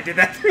 I did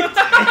that 3 times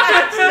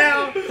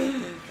now.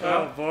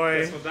 Well, Oh boy.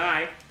 This will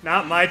die.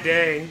 Not my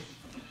day.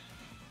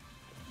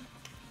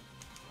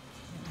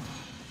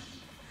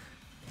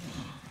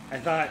 I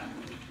thought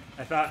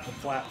the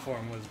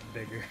platform was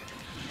bigger.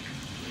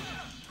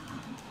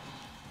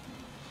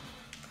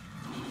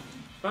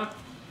 Fuck.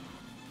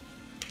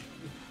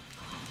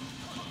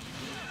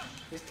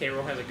 This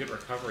K-Roll has a good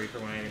recovery for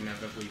when I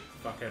inevitably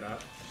fuck it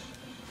up.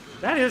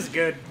 That is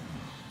good.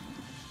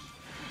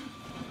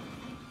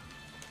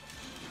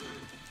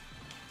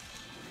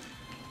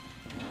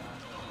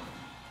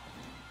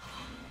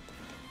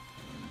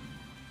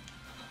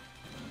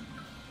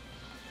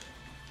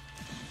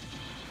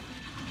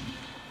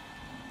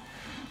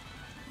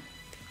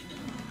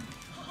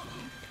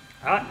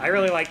 I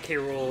really like K.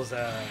 Rool's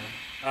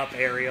up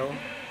aerial,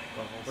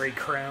 where he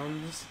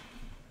crowns.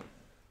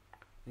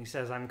 He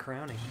says, "I'm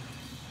crowning."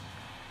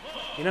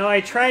 You know,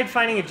 I tried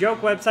finding a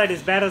joke website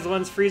as bad as the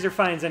ones Freezer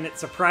finds, and it's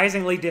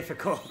surprisingly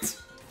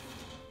difficult.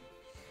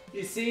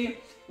 You see,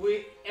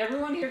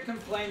 everyone here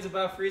complains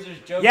about Freezer's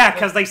jokes. Yeah,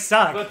 because they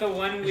suck. But the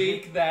one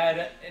week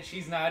that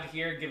she's not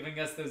here giving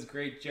us those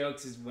great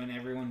jokes is when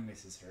everyone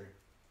misses her.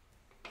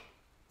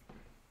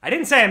 I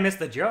didn't say I missed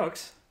the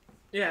jokes.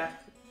 Yeah.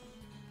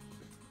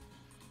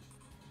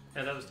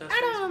 And that was tough.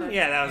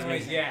 Yeah, that was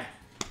Anyways, me. yeah.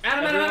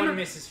 Everyone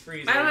misses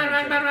Freezer.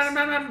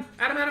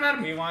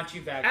 We want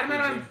you back,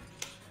 Freezer.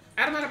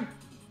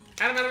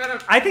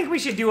 I think we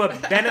should do a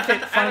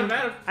benefit fund.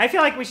 I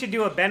feel like we should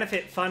do a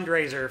benefit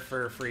fundraiser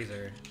for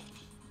Freezer.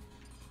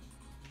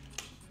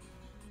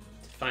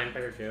 Find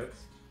better jokes.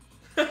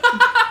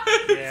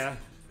 Yeah.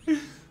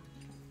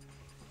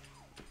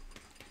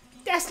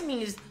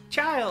 Destiny's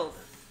Child.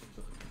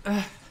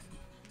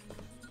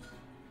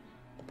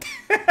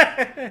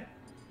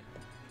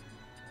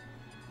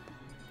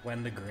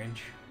 When the Grinch.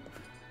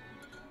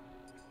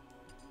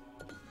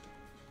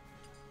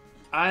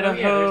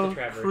 Idaho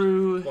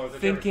Crew Well, the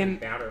thinking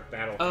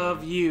battle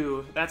of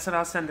you. That's what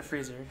I'll send to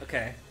Freezer.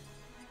 Okay.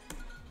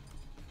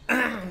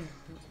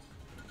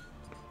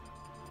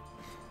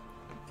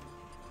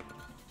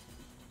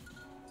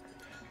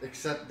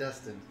 Except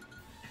Destin.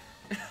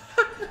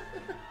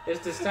 Is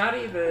to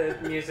study the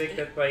music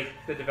that like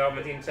the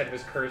development team said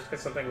was cursed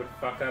because something would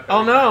fuck up?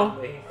 Oh, no.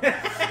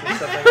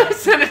 Something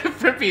Send it to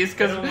Pippies, I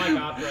because don't like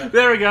opera.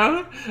 there we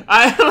go.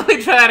 Let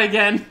me try that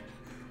again.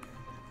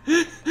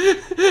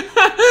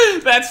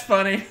 That's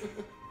funny.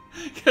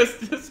 Because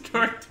this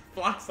card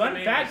blocks the Fun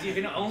name. fact: you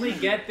can only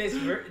get this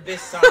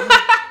song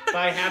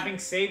by having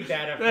save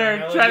data from There,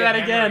 Melody try of that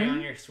Memory again.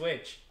 on your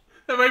Switch.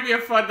 That might be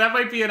that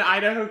might be an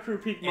Idaho Crew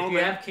peak If you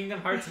moment. have Kingdom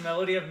Hearts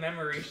Melody of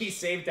Memory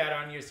saved that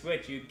on your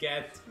Switch, you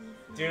get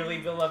Dearly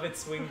Beloved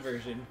Swing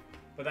version.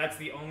 But that's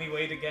the only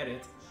way to get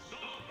it.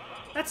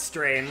 That's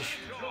strange.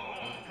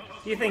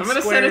 Do you think I'm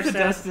gonna Square send it to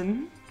said-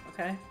 Destin.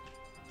 Okay.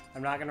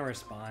 I'm not gonna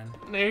respond.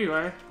 There you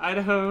are,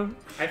 Idaho.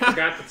 I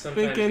forgot that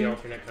sometimes Thinking the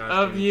alternate of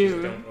costumes you.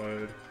 just don't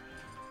load.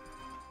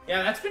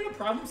 Yeah, that's been a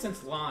problem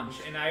since launch,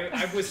 and I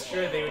was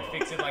sure they would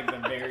fix it like the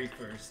very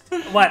first.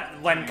 What?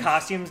 When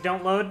costumes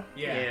don't load?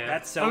 Yeah. Yeah.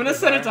 That's so. I'm gonna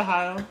send it to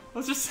bizarre. Hyle.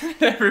 Let's just send it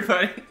to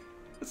everybody.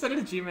 Let's send it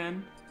to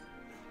G-Man.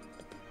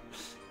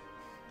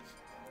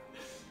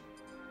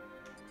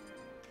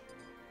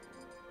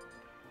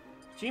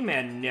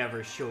 G-Man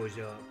never shows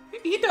up.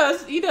 He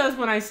does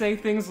when I say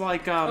things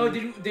like, Oh,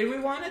 did we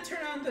want to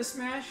turn on the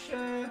Smash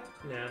No.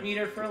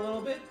 meter for a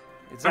little bit?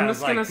 It I'm sounds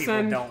just like gonna people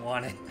send- don't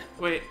want it.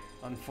 Wait,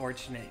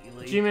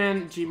 Unfortunately.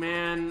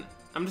 G-Man,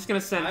 I'm just gonna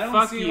send I don't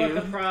fuck see you. what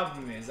the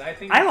problem is. I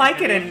think I like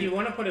I it mean, in. if you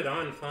want to put it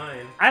on,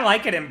 fine. I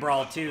like it in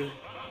Brawl 2.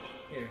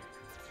 Here.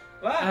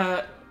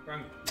 What?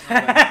 Wrong.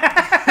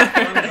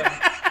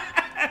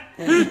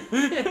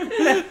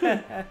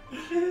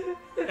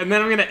 And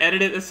then I'm gonna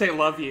edit it to say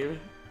love you.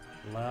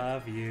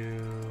 Love you.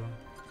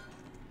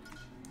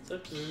 So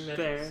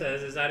There.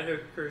 says, is Idaho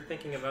Crew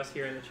thinking of us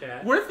here in the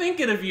chat? We're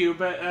thinking of you,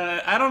 but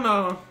I don't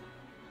know.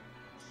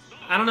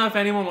 I don't know if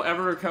anyone will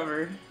ever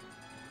recover.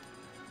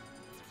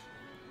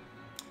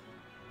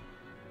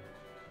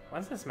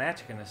 When's this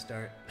match gonna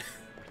start?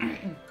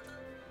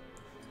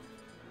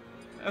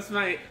 That's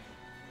my.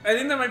 I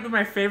think that might be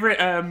my favorite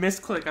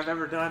misclick I've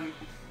ever done.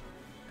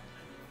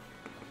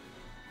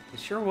 It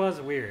sure was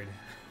weird.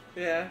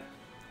 Yeah.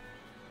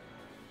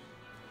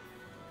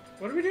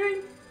 What are we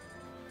doing?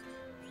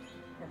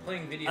 We're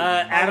playing video.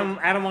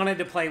 Adam wanted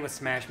to play with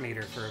Smash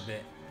Meter for a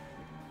bit.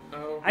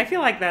 Oh. I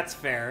feel like that's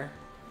fair.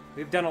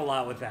 We've done a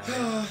lot with that.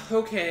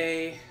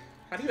 Okay.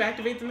 How do you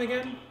activate them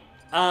again?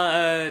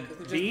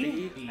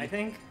 B, B? I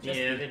think. Yeah,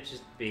 it'd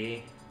just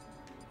be.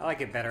 I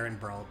like it better in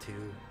Brawl 2.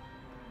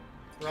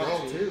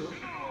 Brawl 2.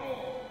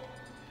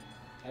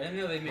 I didn't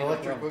know they made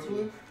Electric Brawl 2.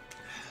 Boogaloo?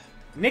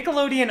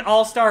 Nickelodeon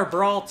All-Star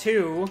Brawl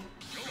 2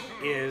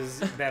 is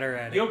better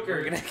at it. Joker.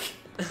 We're gonna...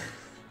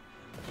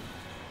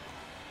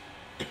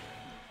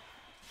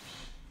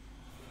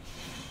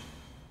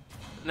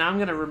 Now I'm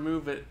gonna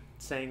remove it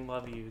saying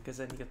love you, because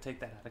then you can take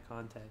that out of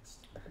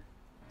context.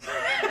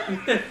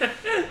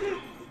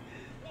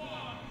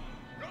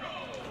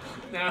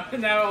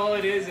 Now all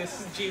it is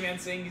G-Man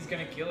saying he's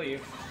gonna kill you.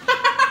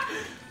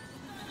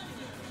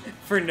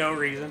 For no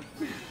reason.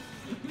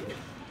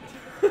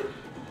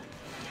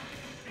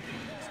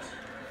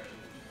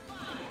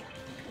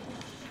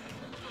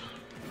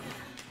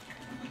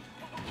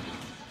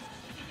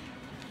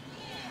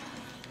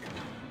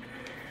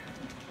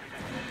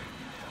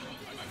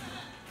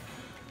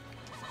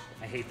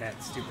 I hate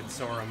that stupid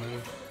Sora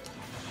move.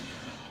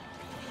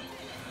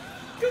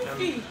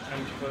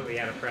 I'm completely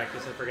out of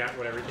practice. I forgot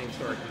what everything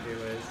Sora can do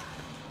is.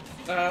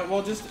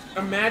 Well, just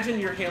imagine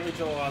you're Haley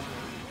Joel Osment.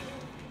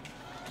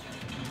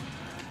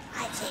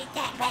 I take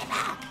that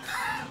paper.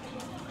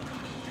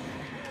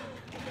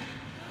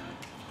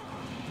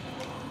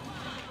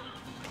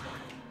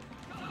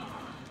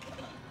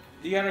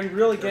 You gotta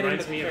really It get into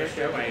reminds the me of a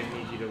show character. I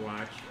need you to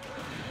watch.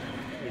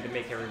 I need to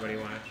make everybody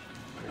watch.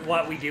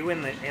 What we do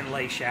in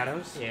Lay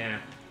Shadows? Yeah.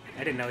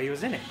 I didn't know he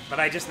was in it, but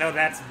I just know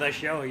that's the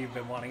show you've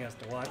been wanting us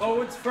to watch.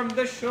 Oh, it's from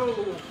the show.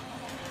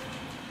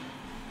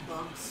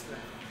 Bugs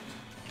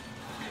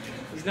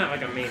He's not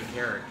like a main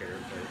character,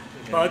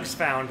 but... you know. Bugs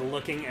found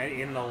looking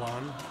in the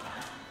lawn.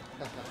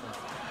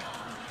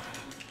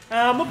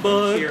 I'm a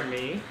bug. Cheer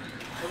me.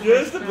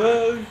 Just a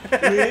bug.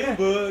 Little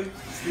bug.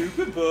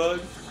 Stupid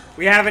bug.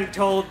 We haven't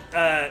told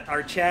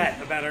our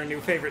chat about our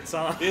new favorite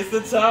song. It's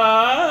the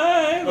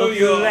time Of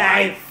your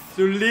life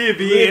to live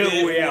Live it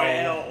it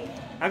well.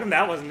 How come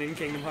that wasn't in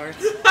Kingdom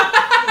Hearts?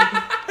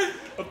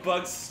 A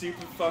bug's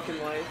stupid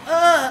fucking life.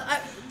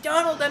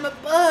 Donald, I'm a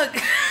bug.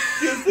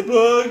 Just a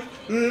bug.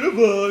 Little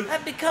bug.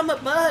 I've become a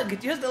bug.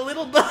 Just a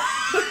little bug.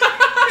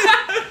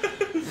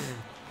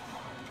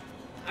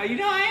 You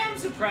know, I am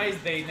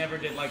surprised they never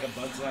did like a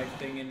Bugs Life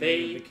thing in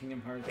the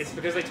Kingdom Hearts. It's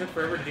because they took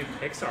forever to do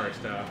Pixar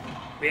stuff.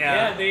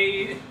 Yeah,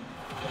 there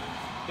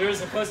was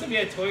supposed to be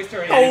a Toy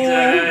Story Oh.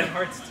 Kingdom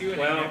Hearts 2 and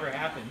Well. it never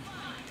happened.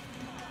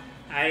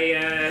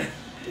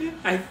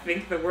 I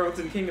think the worlds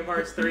in Kingdom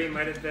Hearts 3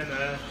 might have been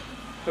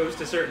post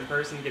a certain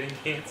person getting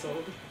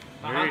canceled.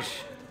 Uh-huh.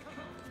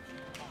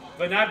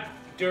 But not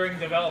during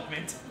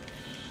development.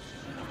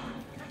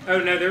 Oh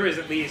no, there was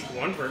at least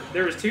one person.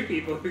 There was 2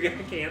 people who got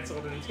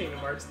canceled in Kingdom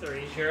Hearts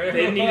 3. Sure. They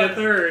didn't need a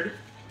third.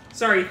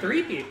 Sorry,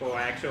 3 people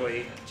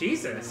actually.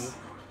 Jesus.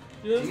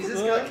 Jesus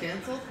got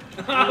canceled?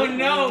 Oh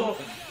no!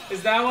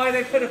 Is that why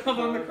they put him up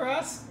on the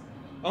cross?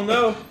 Oh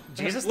no.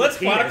 Jesus, Let's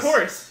the plot a penis.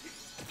 course.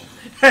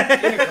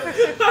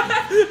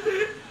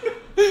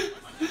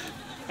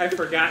 I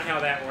forgot how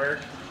that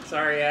worked.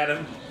 Sorry,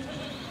 Adam.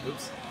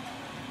 Oops.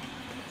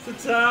 It's the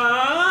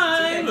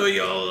time of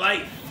your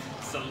life.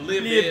 So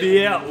live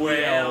it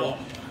well.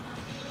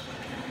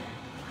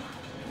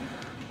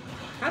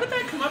 How did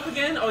that come up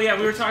again? Oh yeah,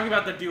 we were talking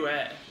about the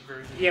duet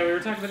version. Yeah, we were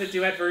talking about the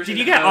duet version. Did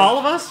you get all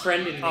of us?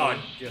 Friend and me. Oh,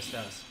 just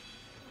us.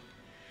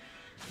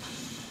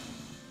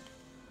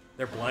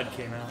 Their blood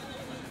came out.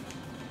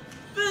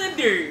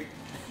 Thunder.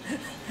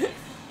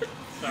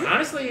 I'm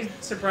honestly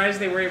surprised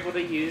they were able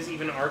to use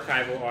even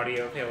archival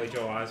audio of Haley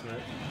Joel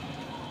Osment.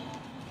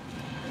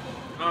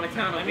 On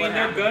account of I mean,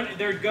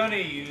 they're gonna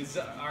use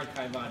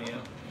archive audio.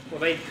 Well,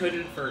 they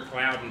couldn't for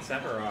Cloud and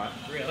Sephiroth.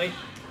 Really?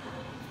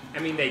 I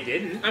mean, they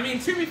didn't. I mean,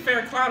 to be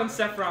fair, Cloud and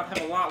Sephiroth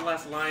have a lot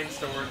less lines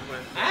to work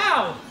with.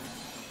 Ow!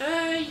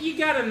 You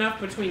got enough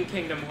between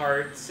Kingdom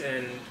Hearts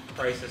and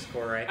Crisis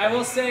Core, I think. I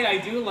will say I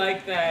do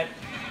like that.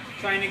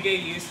 Trying to get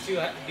used to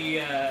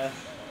the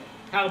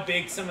how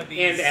big some of these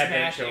And Advent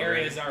Smash Children.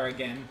 areas are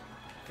again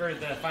for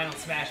the final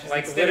Smashes.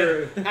 Like instead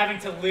of having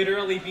to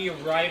literally be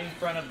right in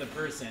front of the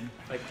person.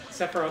 Like,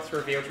 Sephiroth's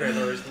reveal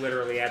trailer is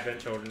literally Advent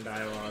Children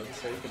dialogue,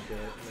 so you could do it.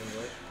 And then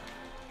what?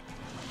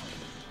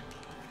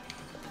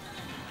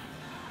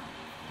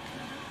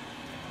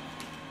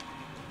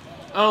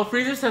 Oh,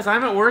 Freezer says,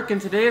 I'm at work, and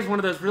today is one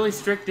of those really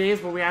strict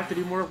days where we have to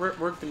do more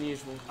work than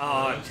usual.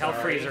 Oh, tell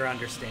sorry. Freezer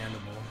understandable.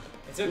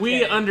 It's okay.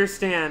 We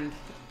understand,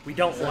 We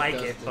don't Except like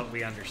Dustin. it, but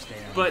we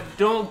understand. but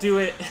don't do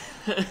it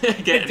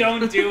again.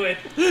 Don't do it.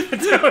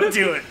 Don't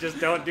do it. Just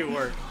don't do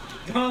work.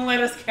 Don't let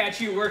us catch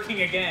you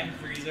working again,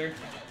 Freezer.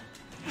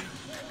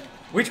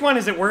 Which one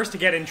is it worse to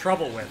get in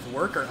trouble with,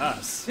 work or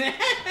us?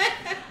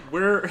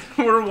 We're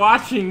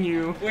watching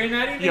you. We're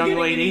not even Young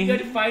getting lady. any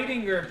good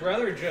fighting or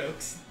brother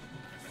jokes.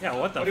 Yeah,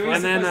 what the What are we fuck?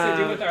 And then, supposed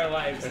to do with our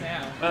lives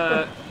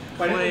now?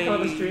 Why didn't we call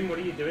the Play- stream, what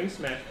are you doing,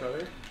 Smash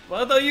Brother?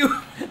 What are you?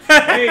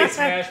 Hey,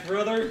 Smash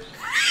Brother.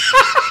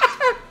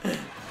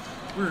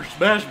 We're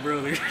Smash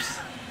Brothers.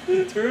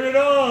 Turn it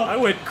off. I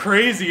went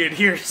crazy in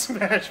here,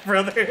 Smash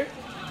Brother.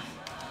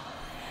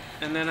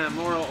 And then a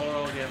moral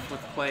oral gift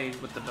with play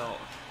with the belt.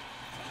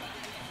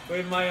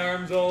 With my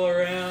arms all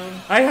around.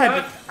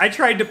 I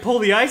tried to pull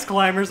the ice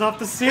climbers off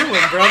the ceiling,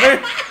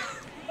 brother.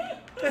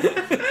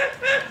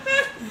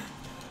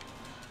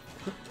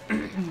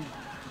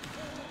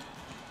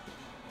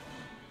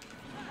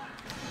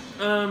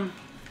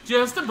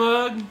 Just a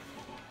bug.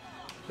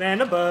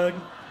 And a bug.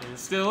 And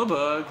still a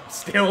bug.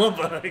 Still a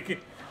bug.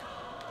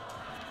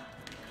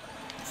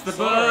 It's the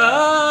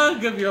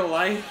bug of your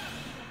life.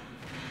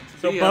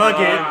 So Be a bug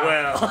bug. it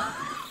well.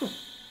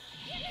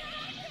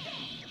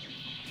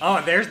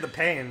 Oh, there's the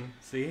pain.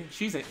 See?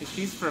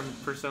 She's from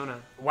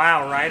Persona.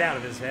 Wow, right out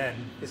of his head.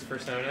 His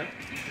persona.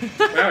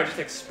 Wow, it just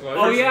exploded.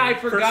 Oh yeah, I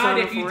forgot. Persona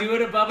If you 4? do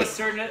it above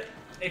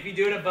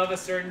a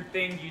certain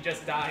thing, you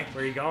just die.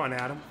 Where are you going,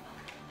 Adam?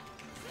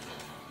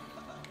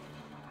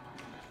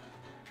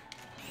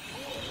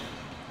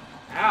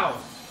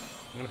 Ow.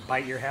 I'm gonna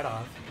bite your head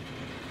off.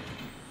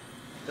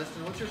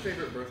 Dustin, what's your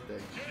favorite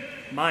birthday?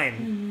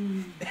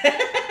 Mine.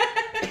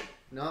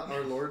 Not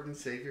our Lord and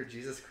Savior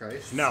Jesus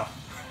Christ? No.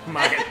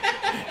 Mine.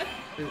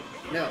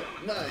 No,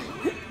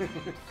 mine.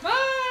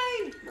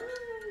 Mine.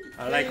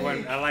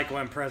 I like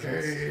when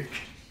presents.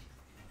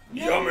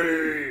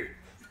 Yummy.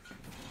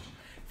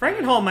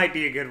 Frankenhole might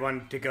be a good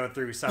one to go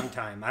through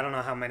sometime. I don't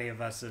know how many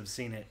of us have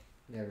seen it.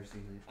 Never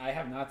seen it. I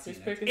have not seen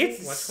Who's it. picking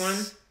It's Which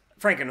one?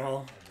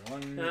 Frankenhole.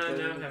 No,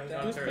 haven't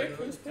gone through it.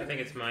 I think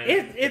it's mine.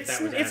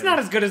 It's not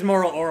as good as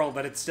Moral Oral,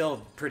 but it's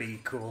still pretty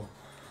cool.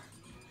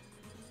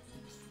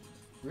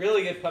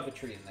 Really good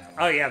puppetry in that one.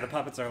 Oh yeah, the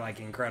puppets are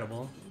like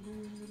incredible.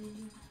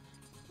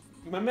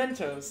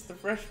 Mementos, the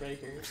fresh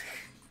maker.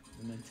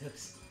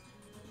 Mementos.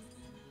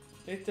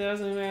 It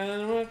doesn't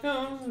matter what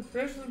comes,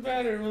 fresh is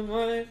better with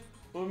money.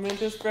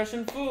 Mementos fresh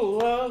and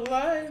full of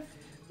life.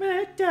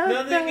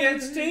 Nothing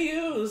gets to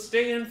you,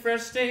 staying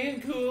fresh,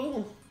 staying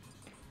cool.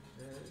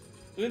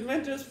 With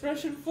Mentos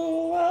fresh and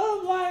full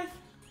of life.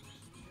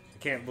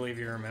 I can't believe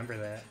you remember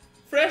that.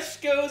 Fresh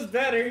goes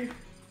better.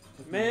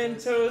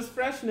 Mentos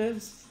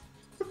freshness.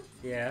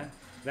 Yeah.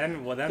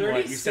 Then what? You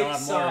 36 still have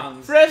more.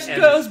 songs. Fresh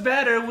And- goes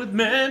better with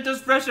Mentos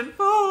fresh and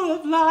full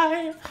of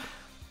life.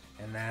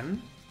 And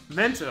then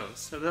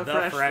Mentos,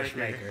 the fresh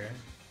maker.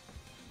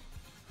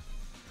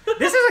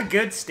 This is a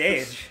good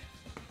stage.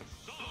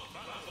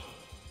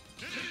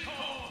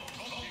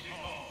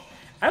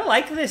 I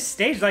like this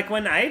stage. Like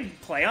when I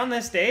play on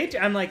this stage,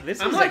 I'm like, this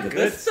is I'm a like, good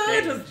this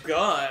stage stage. is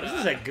good. This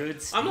is a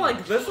good stage. I'm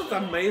like, this is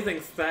an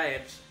amazing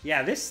stage.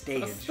 Yeah, this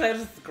stage. This stage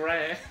is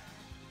great.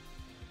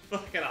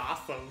 Fucking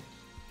awesome.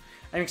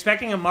 I'm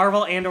expecting a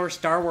Marvel and/or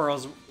Star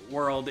Wars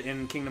world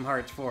in Kingdom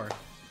Hearts 4.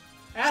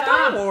 Add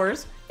Star on.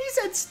 Wars. He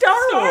said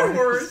Star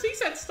Wars. He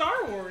said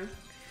Star Wars.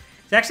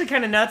 It's actually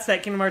kind of nuts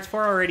that Kingdom Hearts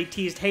 4 already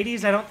teased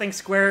Hades. I don't think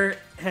Square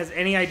has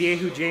any idea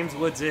who James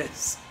Woods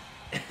is.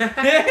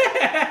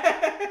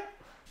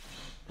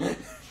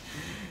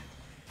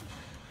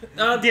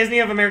 Disney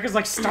of America's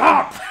like,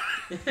 stop!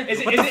 What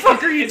the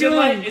fuck are you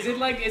doing? Is it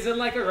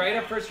like a right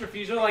of first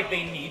refusal? Like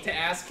they need to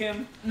ask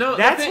him? No,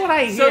 That's what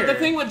I So hear. the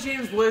thing with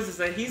James Woods is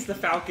that he's the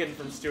Falcon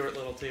from Stuart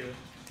Little too.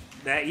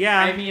 Yeah.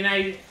 I mean,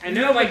 I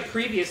know like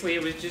previously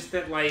it was just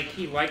that like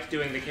he liked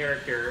doing the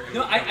character. and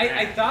No, would come I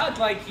back. thought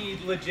like he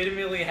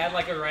legitimately had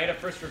like a right of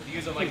first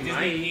refusal. Like He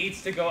Disney might.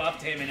 needs to go up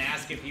to him and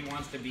ask if he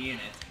wants to be in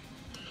it.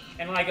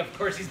 And like, of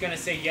course, he's gonna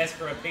say yes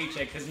for a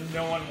paycheck because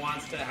no one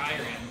wants to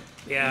hire him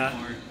Yeah.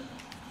 anymore.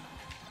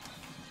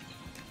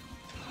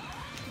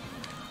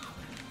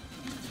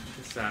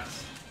 It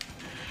sucks.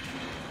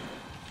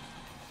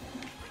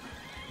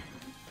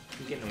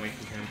 I'm getting away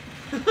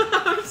from him.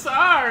 I'm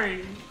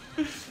sorry.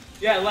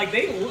 Yeah, like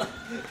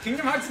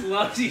Kingdom Hearts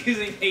loves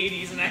using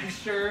Hades, and I'm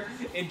sure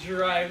it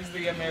drives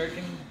the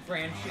American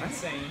branch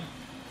insane.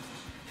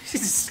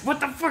 What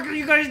the fuck are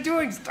you guys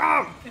doing?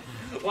 Stop!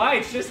 Why?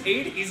 It's just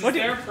Hades. Is What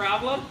there a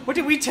problem? What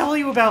did we tell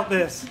you about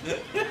this?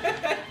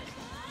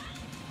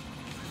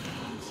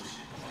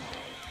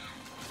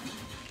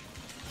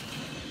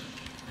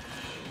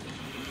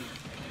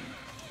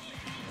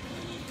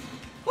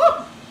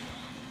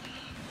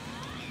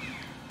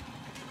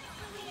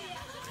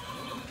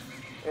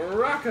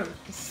 Rock him,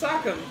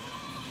 sock him.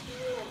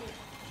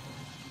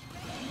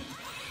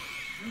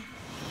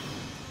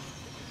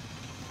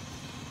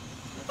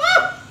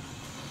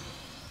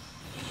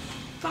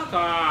 Fuck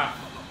off!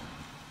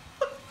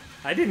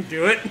 I didn't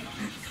do it.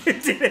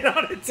 It did it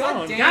on its God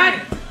own. damn God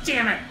it.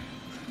 damn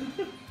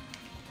it!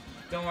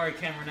 Don't worry,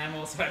 Cameron. I'm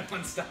also at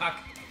one stock.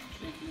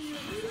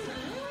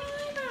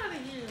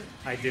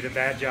 I did a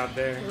bad job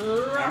there.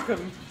 Rock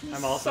him.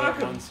 I'm also sock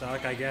at him. one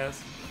stock, I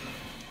guess.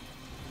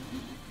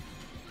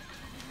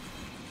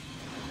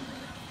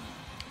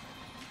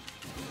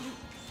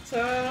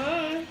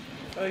 Time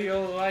of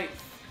your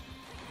life.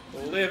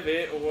 Live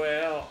it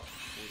well.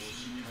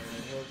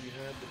 I hope you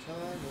had the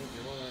time of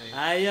your life.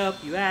 I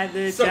hope you had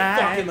the So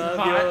time fucking of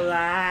hot. your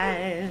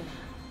life.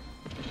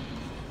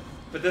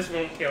 But this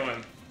won't kill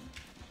him.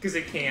 Because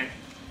it can't.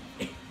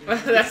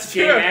 That's It's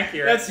true. game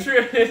accurate. That's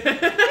true.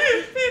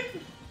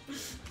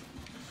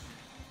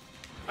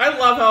 I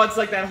love how it's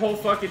like that whole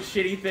fucking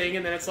shitty thing,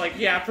 and then it's like,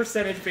 yeah,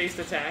 percentage-based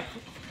attack.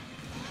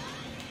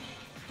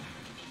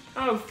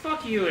 Oh,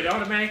 fuck you. It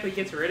automatically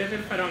gets rid of it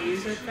if I don't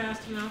use it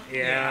fast enough?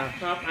 Yeah.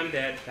 Well, I'm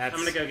dead. That's-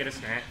 I'm gonna go get a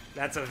snack.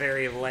 That's a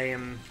very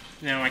lame...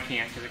 No, I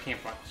can't, because I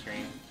can't block the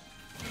screen.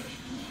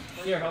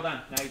 Here, hold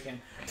on. Now you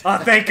can. Oh,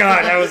 thank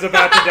God, I was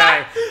about to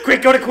die.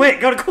 Quick, go to quit,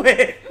 go to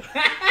quit.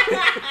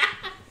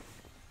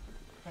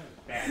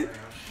 Bad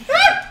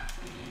round.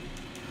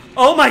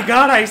 Oh my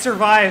God, I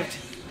survived.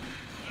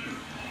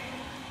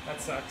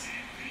 That sucks.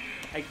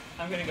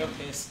 I'm gonna go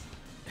piss.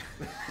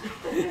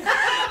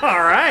 All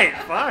right,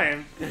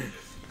 fine.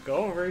 Go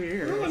over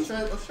here. Let's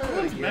try that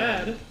Everyone's again.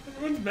 mad.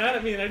 Everyone's mad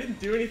at me and I didn't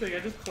do anything. I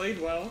just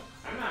played well.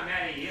 I'm not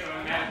mad at you.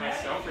 I'm mad at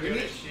myself for doing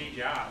a shitty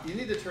job. You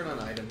need to turn on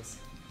items.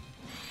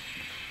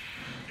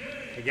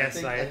 I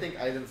guess I think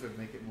items would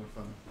make it more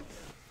fun.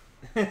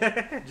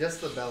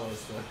 Just the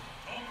bellows, though.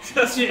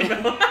 Just you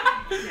know.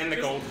 And the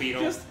gold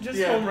beetle.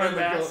 Just home run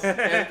bats.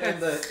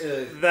 and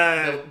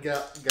the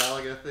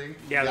Galaga thing.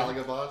 Yeah.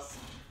 Galaga boss.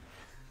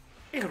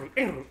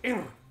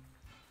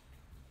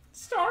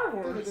 Star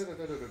Wars.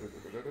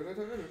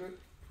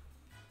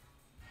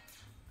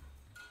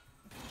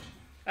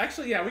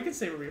 Actually, yeah, we can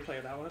save a replay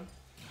of that one.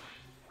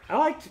 I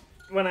liked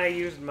when I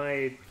used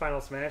my final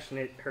smash and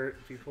it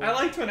hurt people. I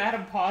liked when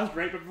Adam paused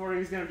right before he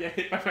was gonna get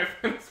hit by my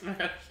final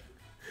smash.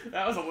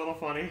 That was a little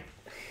funny.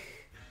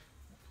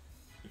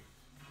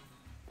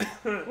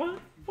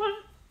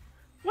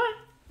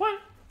 What?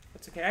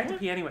 That's okay, I have to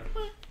pee anyway.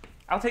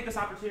 I'll take this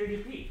opportunity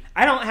to pee.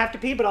 I don't have to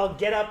pee, but I'll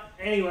get up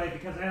anyway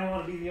because I don't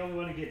want to be the only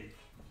one to get it.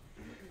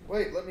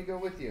 Wait, let me go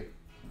with you.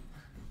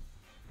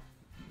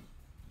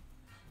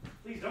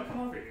 Please don't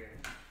come over here.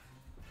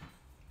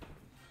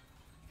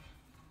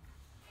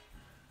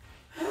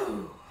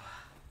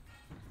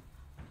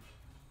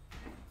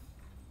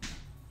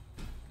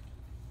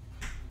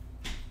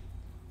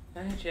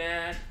 Hi,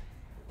 Chad.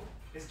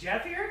 Is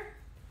Jeff here?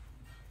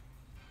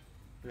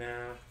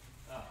 No.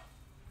 Oh.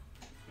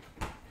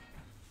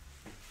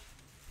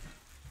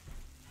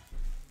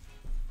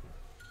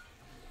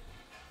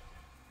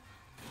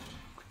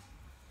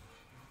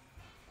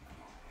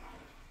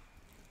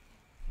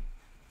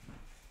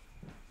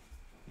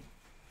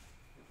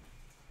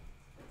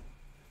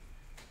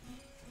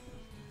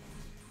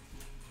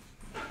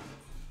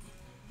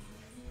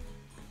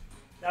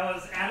 That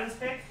was Adam's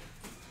pick?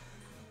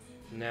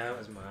 No, it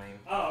was mine.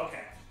 Oh,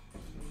 okay.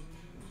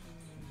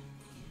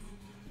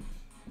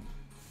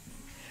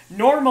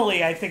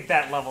 Normally, I think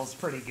that level's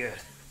pretty good.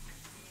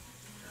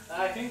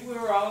 I think we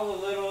were all a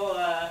little,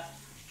 I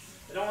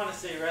don't want to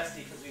say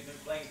rusty because we've been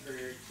playing for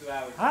 2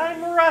 hours.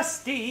 I'm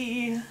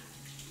rusty.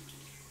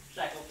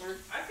 Shackleford.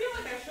 I feel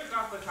like I shook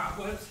off the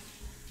cobwebs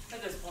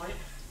at this point.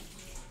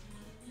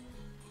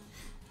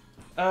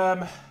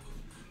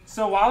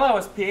 So while I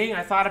was peeing,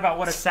 I thought about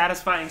what a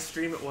satisfying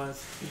stream it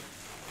was.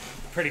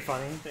 Pretty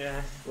funny.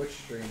 Yeah. Which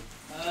stream?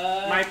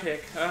 My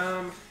pick.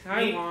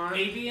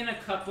 Maybe in a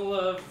couple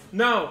of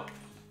No.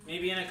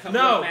 Maybe in a couple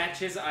of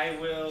matches, I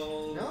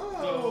will No.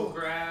 go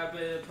grab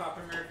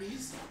Papa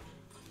Murphy's.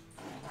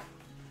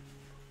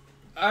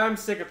 I'm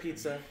sick of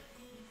pizza.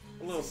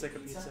 A little sick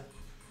of pizza.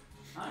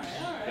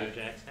 Alright.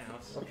 Jack's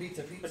house. Oh,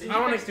 pizza. But did I you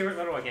wanna- pick Stuart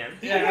Little again?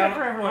 Yeah,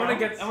 for I everyone want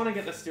to else.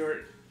 get the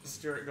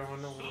Stuart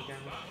going a little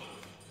again.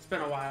 It's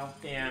been a while.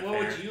 Yeah. What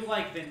fair. would you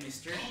like then,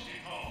 mister?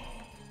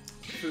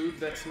 Food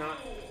that's not.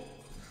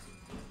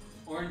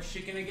 Orange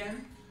chicken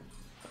again?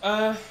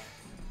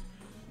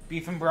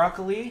 Beef and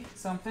broccoli.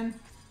 Something?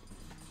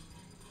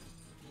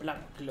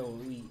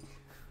 Broccoli.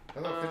 How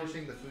about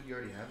finishing the food you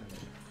already have in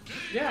there?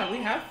 Yeah, we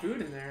have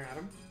food in there,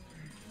 Adam.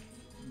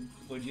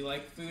 Would you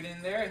like food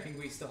in there? I think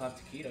we still have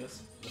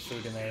taquitos. The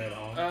food in there at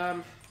all.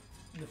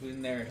 The food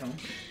in there at home.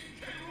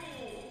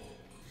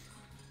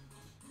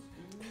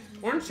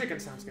 Orange chicken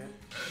sounds good.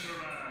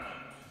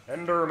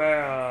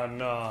 Enderman.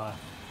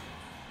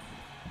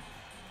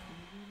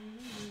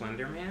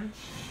 Slenderman?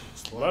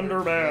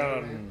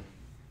 Slenderman.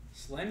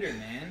 Slender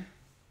Man.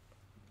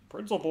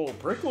 Principal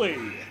Prickly.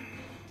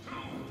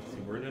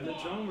 Super Nintendo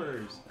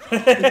Chalmers.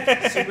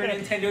 Super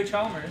Nintendo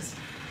Chalmers.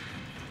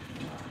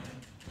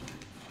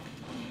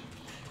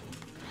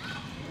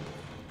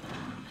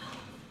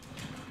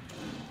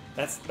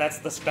 That's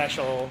the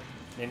special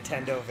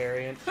Nintendo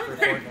variant for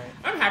Fortnite.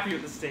 I'm happy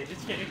with the stage. It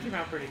came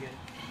out pretty good.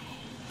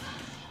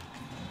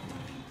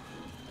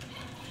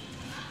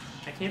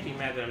 I can't be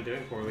mad that I'm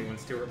doing poorly when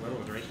Stuart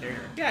Little is right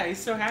there. Yeah, he's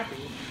so happy.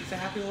 He's a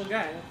happy little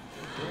guy.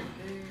 Right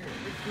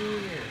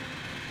there.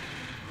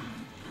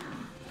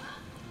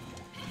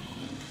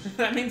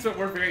 That means that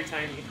we're very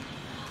tiny.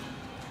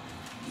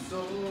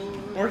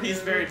 Or he's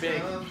very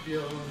big.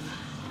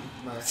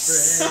 My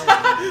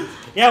friend.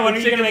 Yeah, when are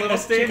you Chicken gonna make Little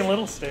this stage? Chicken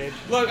Little stage?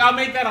 Look, I'll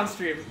make that on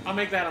stream.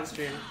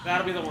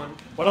 That'll be the one.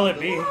 What'll it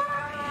be?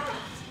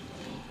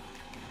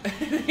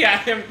 Yeah,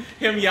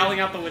 him yelling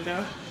out the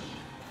window.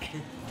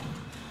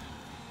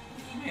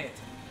 Damn it.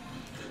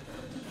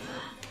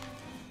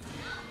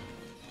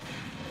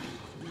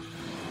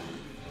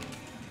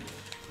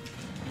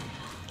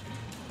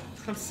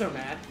 I'm so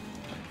mad.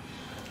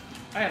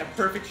 I had a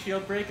perfect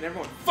shield break and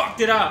everyone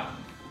fucked it up.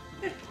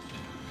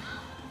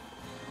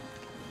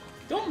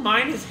 Don't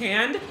mind his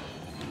hand.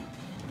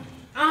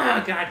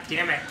 Ah, god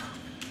damn it.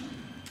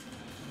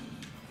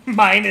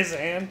 Mine his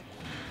hand.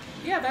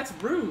 Yeah, that's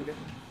rude.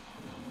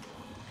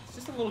 It's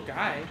just a little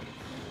guy.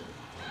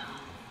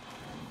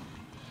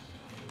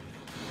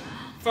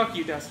 Fuck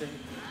you, Dustin.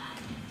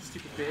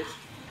 Stupid bitch.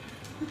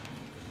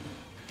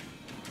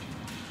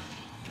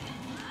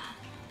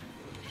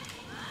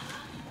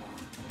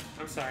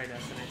 I'm sorry,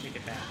 Dustin. I take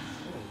it back.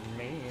 Oh,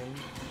 man.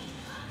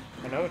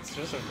 I know it's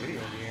just a video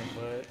game,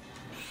 but...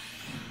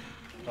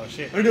 Oh,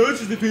 shit. I know it's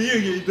just a video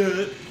game,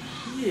 but...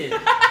 It's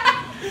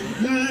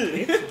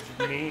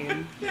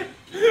mean.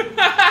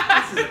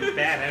 This is a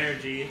bad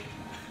energy.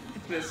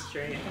 This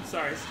stream. I'm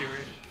sorry, Stuart.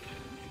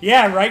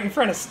 Yeah, right in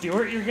front of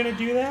Stuart, you're gonna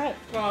do that?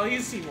 Well,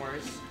 he's seen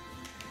worse.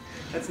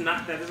 That's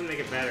not. That doesn't make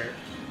it better.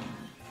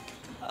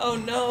 Oh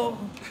no.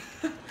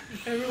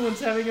 Everyone's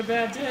having a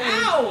bad day.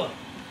 Ow!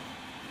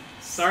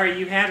 Sorry,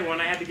 you had one.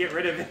 I had to get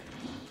rid of it.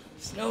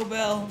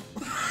 Snowbell.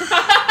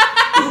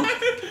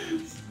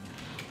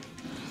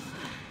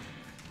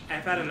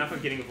 I've had enough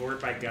of getting bored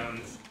by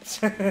guns.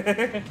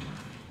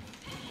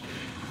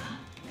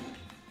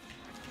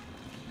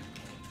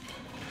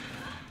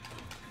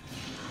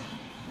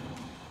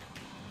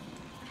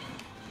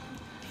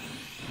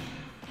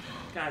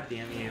 God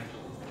damn you.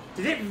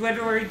 Did it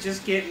literally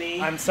just get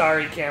me? I'm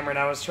sorry, Cameron.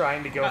 I was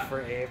trying to go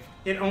for Abe.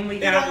 It only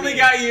got me.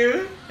 got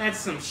you. That's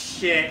some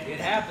shit. It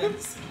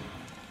happens.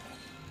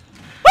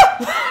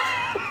 I'm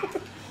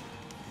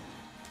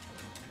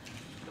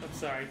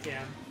sorry,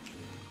 Cam.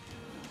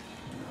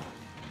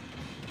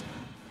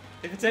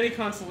 If it's any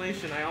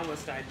consolation, I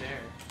almost died there.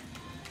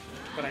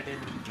 But I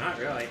didn't. Not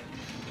really.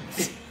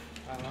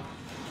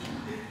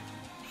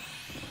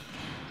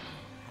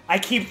 I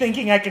keep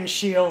thinking I can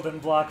shield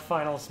and block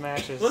final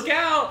smashes. Look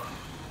out!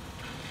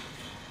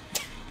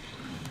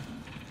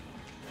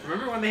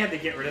 Remember when they had to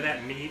get rid of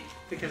that meat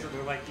because it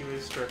looked like he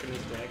was stroking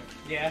his dick?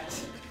 Yeah.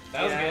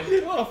 That was Yeah.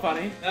 good. A little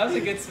funny. That was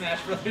a good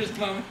Smash Brothers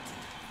moment.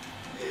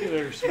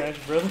 Either Smash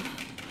Brother.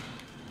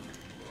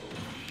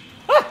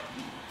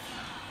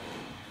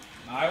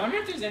 I wonder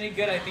if there's any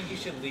good. I think you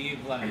should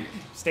leave like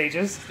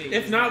Stages. stages.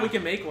 If not, we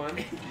can make one.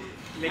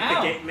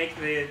 Make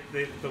the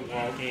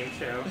wall game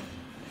show.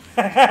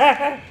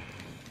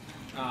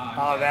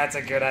 Oh, that's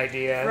a good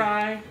idea.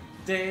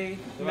 Friday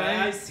The way I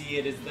night. see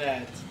it is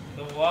that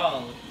the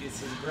wall is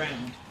his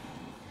ground.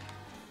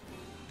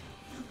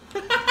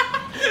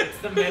 It's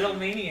the metal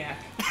maniac.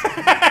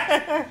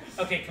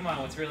 Okay, come on.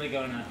 What's really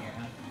going on here,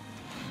 huh?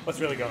 What's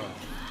really going on?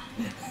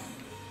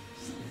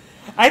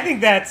 I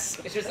think that's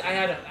It's just I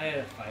had a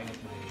fight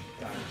with my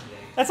daughter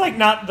today. that's like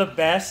not the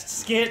best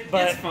skit,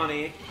 but It's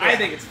funny. I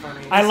think it's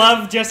funny. I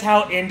love just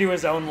how into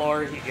his own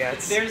lore he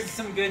gets. There's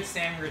some good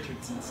Sam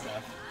Richardson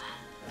stuff.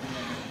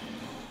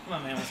 Come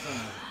on, man. What's going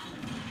on?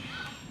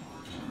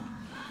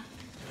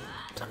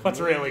 What's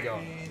really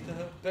going on? Be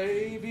the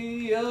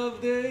baby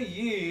of the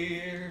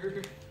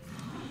year.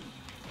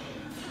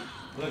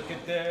 Look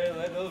at their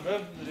little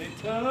rubbly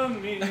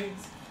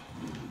tummies.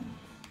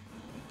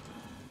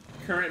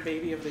 Current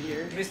baby of the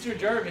year. Mr.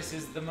 Jarvis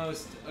is the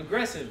most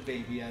aggressive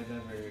baby I've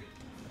ever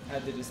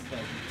had the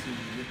displeasure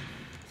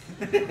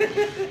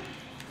to.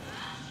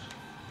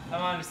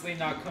 I'm honestly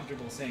not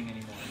comfortable saying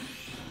anymore.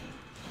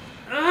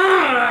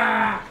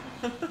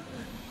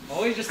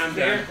 Always just I'm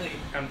done. barely.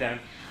 I'm done.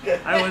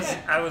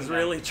 I was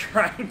really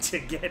trying to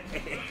get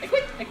a. I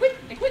quit. I quit.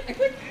 I quit. I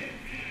quit.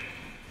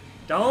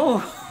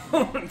 Don't.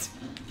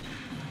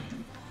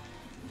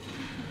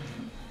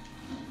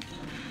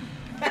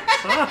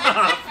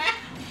 Stop.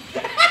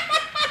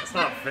 That's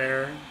not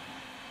fair.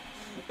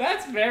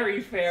 That's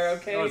very fair,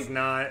 okay? No, it's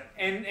not.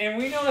 And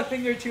we know a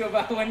thing or two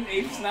about when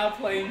Ape's not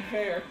playing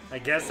fair. I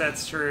guess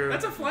that's true.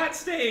 That's a flat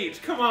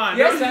stage. Come on.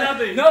 Yes, There's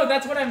nothing. No,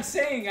 that's what I'm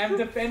saying. I'm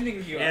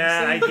defending you.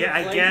 Yeah, I'm saying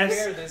I play guess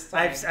fair this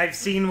time. I've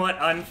seen what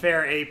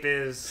unfair Ape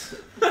is.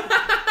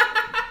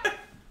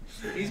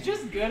 He's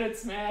just good at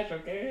Smash,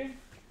 okay?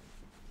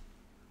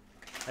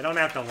 I don't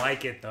have to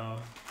like it though.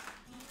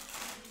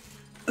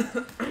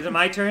 Is it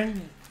my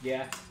turn?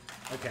 Yeah.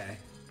 Okay.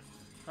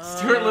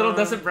 Stuart Little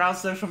doesn't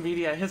browse social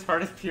media. His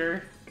heart is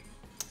pure.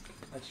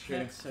 That's true.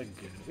 That's so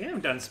good. We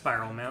haven't done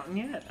Spiral Mountain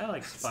yet. I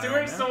like Spiral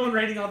Stuart's Mountain. someone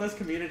writing all those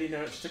community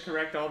notes to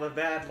correct all the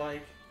bad,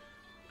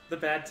 the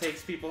bad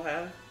takes people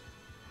have.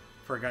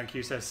 Forgun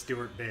Q says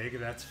Stuart Big.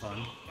 That's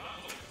fun.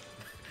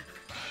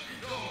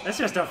 That's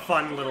just a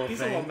fun little He's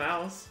thing. a little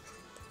mouse.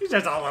 He's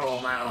just a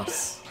little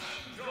mouse.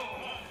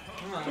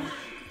 Come on.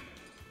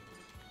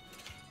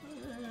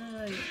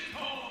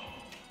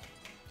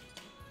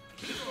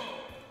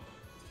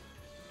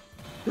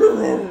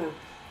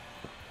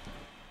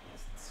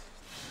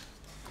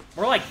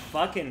 More like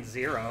fucking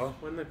zero.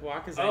 When the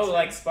guac is Oh,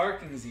 like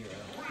Sparking Zero.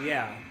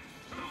 Yeah.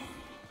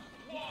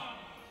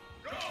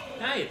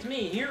 Hi, it's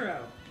me,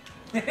 Hero.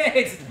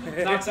 It's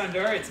Nox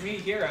Ondura, it's me,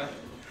 Hero.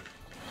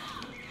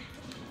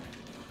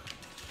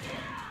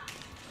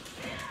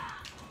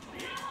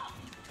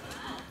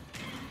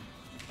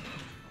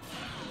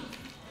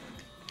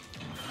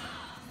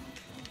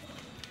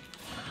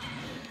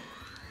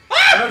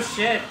 Oh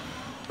shit.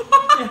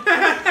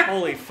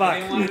 Holy I fuck.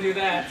 didn't want to do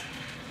that.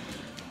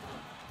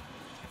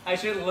 I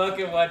should look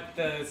at what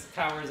the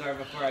powers are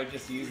before I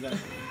just use them.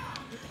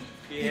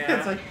 Yeah.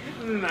 It's like,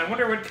 I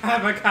wonder what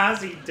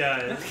Kamikaze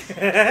does.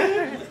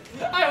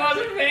 I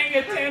wasn't paying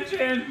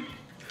attention.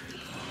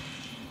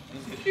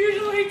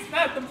 Usually it's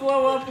not the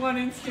blow up one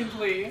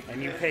instantly.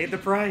 And you paid the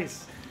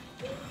price.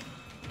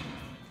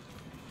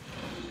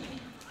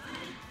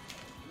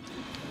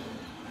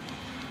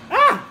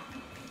 Ah!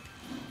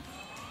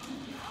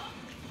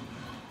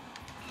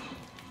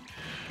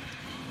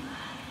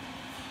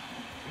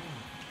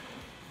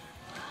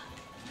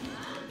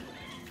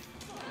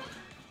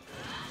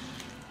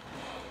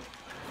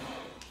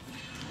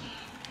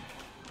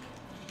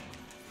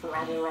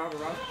 Robble, robble,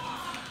 robble.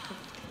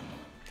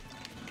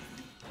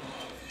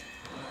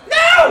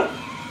 No!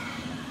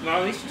 Well,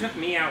 at least you took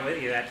me out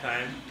with you that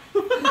time.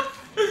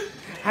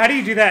 How do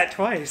you do that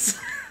twice?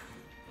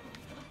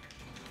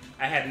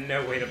 I had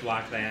no way to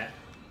block that.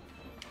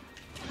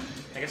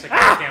 I guess I could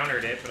have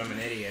countered it, but I'm an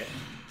idiot.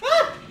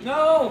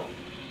 No!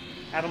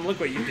 Adam, look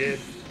what you did.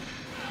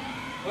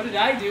 What did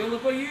I do?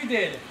 Look what you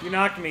did. You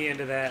knocked me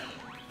into that.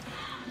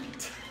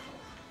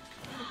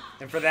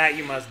 And for that,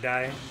 you must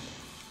die.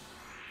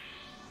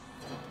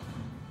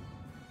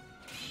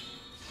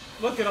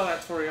 Look at all that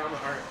Toriyama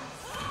art.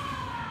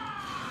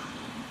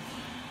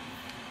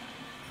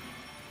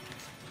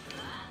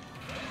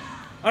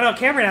 Oh no,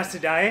 Cameron has to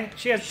die.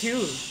 She has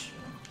 2.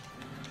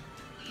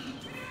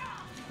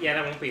 Yeah,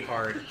 that won't be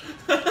hard.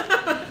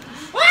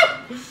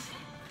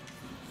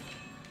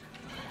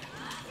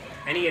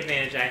 Any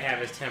advantage I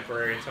have is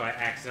temporary until I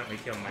accidentally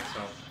kill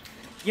myself.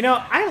 You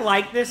know, I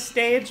like this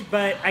stage,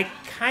 but I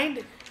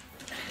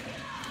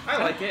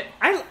like it.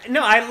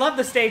 I love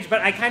the stage,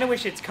 but I kind of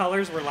wish its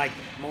colors were like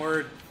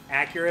more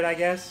accurate, I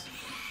guess.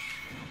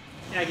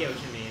 Yeah, I get what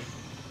you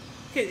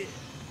mean.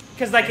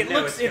 Because like I it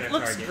know looks it's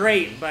gonna target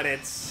great, me. but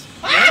it's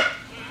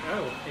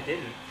Oh, it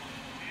didn't.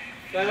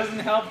 That doesn't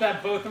help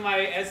that both of my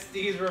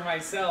SDs were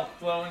myself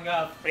blowing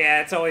up.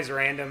 yeah, it's always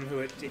random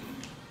who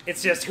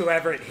it's just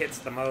whoever it hits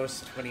the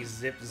most when he's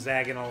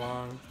zig-zagging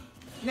along.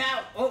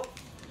 Now, oh,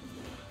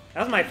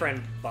 That was my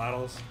friend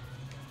Bottles.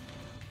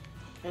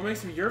 What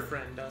makes him your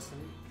friend, Dustin?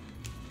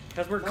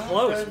 Because we're My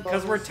close. friend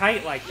Because we're Bubbles.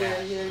 tight like Yeah,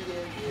 that.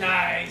 yeah.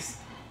 nice.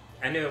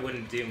 I knew it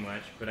wouldn't do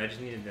much, but I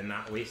just needed to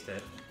not waste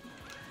it.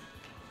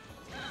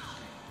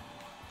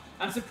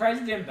 I'm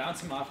surprised it didn't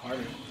bounce him off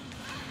harder.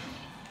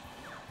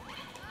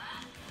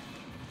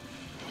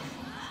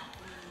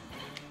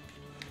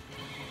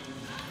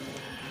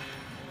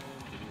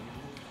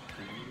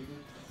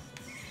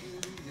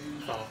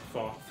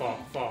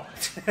 Fall.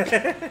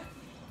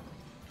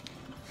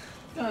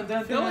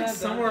 I feel like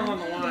somewhere along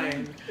the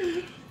line.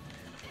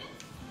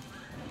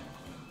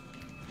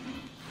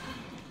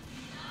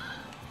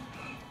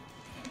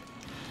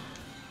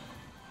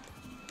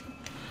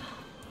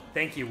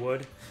 Thank you,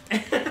 Wood.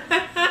 Fuck.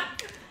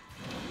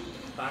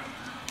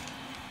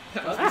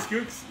 That must be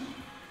Skooks.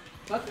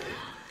 What?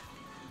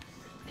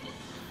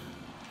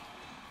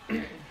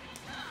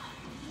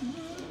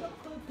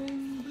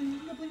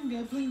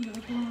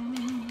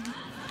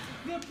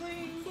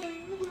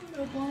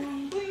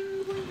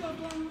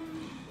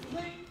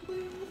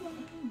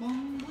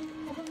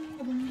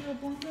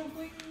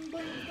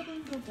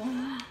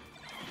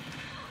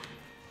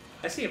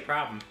 I see a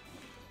problem.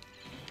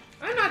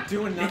 I'm not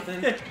doing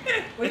nothing.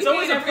 What It's do you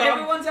always mean? a problem.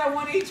 Everyone's at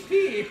 1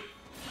 HP.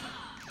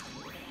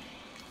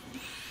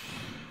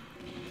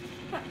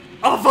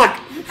 Oh, fuck!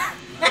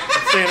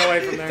 Staying away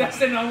from there.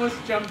 Dustin almost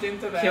jumped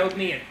into that. Killed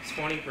me at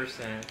 20%.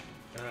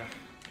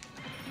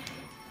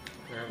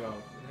 Very well.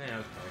 Yeah, that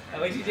was At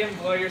probably least you didn't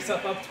blow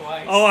yourself up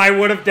twice. Oh, I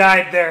would have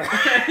died there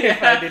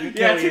if I didn't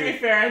Yeah, kill to be you.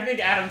 fair, I think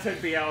Adam took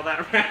the L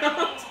that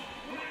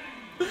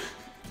round.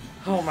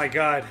 Oh my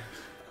god.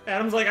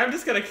 Adam's like, I'm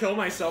just gonna kill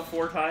myself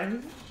 4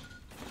 times.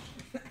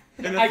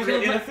 In I a,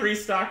 killed my-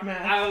 3-stock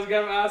match. I was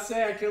gonna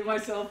say I killed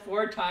myself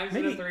 4 times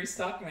in Maybe- a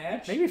 3-stock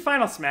match. Maybe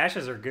Final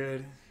Smashes are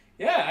good.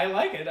 Yeah, I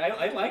like it.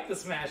 I like the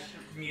smash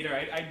meter.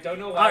 I don't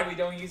know why we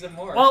don't use it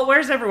more. Well,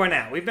 where's everyone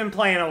at? We've been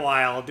playing a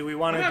while. Do we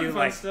want I'm to having do fun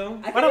like... still.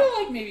 I think why don't-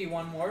 I like maybe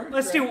one more.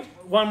 Let's do round.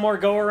 one more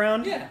go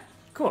around? Yeah,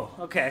 Cool.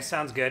 Okay,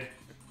 sounds good.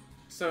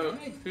 So,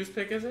 whose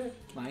pick is it?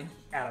 mine.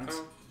 Adams.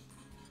 Oh.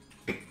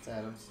 It's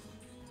Adams.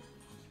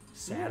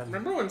 Sad.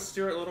 Remember when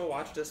Stuart Little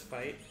watched us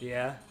fight?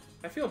 Yeah.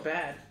 I feel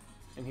bad.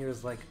 And he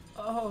was like,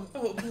 oh,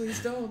 Oh,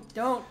 please don't.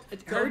 don't.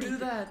 Don't do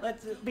that.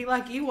 Let's be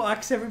like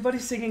Ewoks. Everybody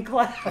singing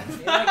clap.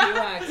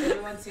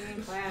 Everyone's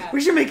singing clap.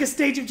 We should make a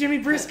stage of Jimmy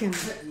Briskin.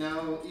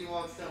 No,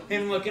 Ewoks don't.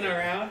 Him looking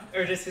around,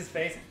 or just his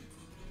face.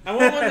 I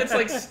want one that's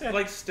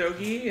like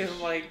Stogie and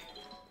like,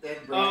 And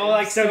Brian. Oh,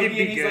 like So Stogie, he'd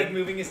be and he's good. like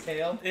moving his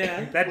tail.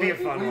 yeah. That'd be a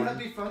fun Wouldn't one. that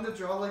be fun to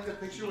draw like a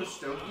picture with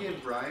Stokey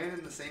and Brian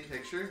in the same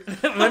picture?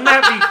 Wouldn't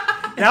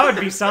that be... That would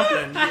be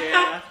something.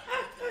 Yeah.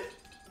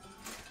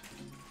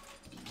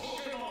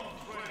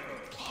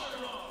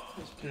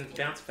 Just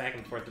bounce back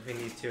and forth between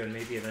these two, and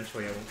maybe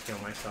eventually I won't kill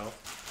myself.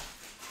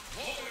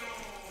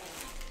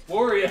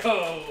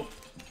 Wario.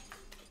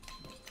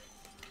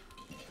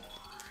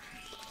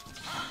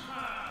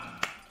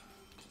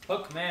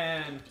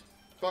 Hookman.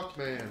 Fuck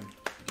man.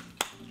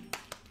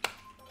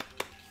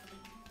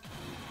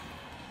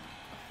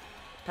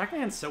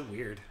 Pac-Man's so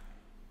weird.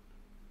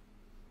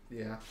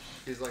 Yeah,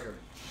 he's like a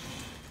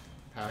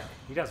pack.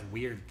 He does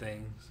weird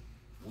things.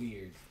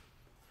 Weird.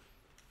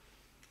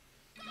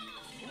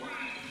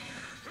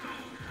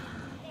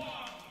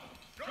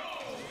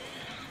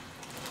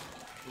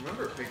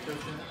 Remember Picto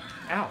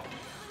Ow.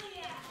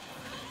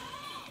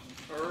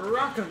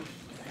 Rock 'em.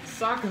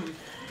 Sock 'em.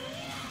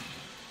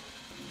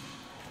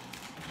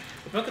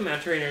 The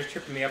Pokemon trainer is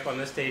tripping me up on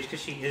this stage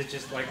because she is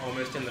just like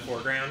almost in the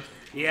foreground.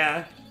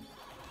 Yeah.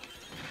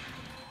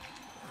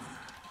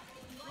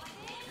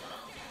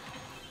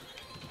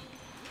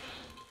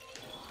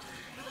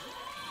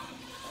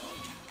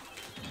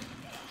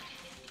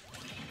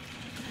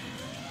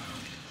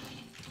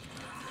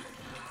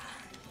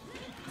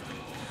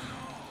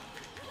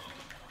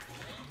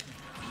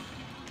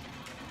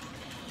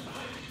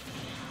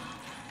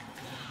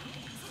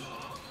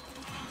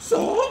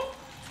 So?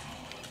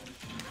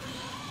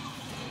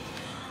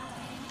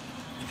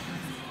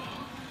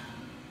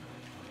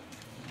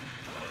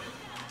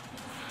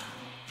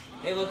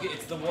 Hey, look,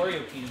 it's the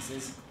Wario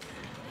penises.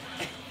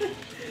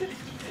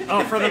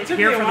 Oh, for the It took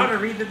me a while to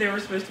read that they were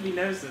supposed to be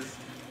noses.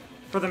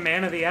 for the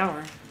man of the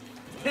hour.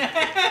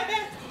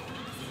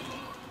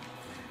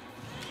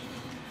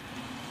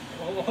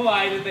 Well,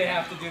 why did they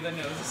have to do the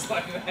noses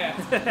like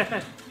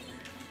that?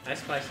 I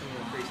spliced some of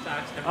the free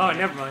stocks. Oh,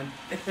 never mind.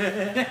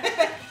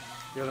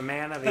 You're the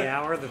man of the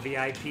hour, the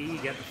VIP. You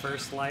get the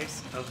first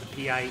slice of the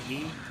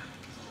PIE.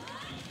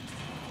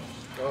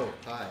 Oh,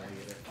 hi,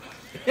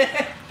 I get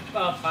it.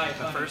 Oh, hi,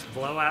 The first,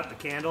 blow out the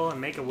candle and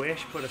make a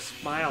wish. Put a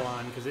smile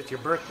on, because it's your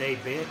birthday,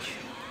 bitch.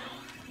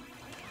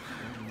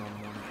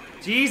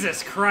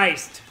 Jesus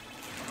Christ.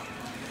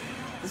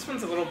 This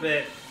one's a little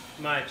bit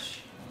much.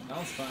 That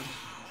was fun.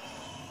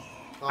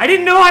 I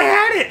didn't know I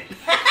had it!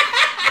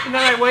 And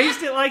then I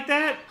waste it like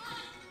that?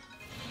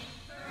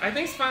 I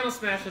think Final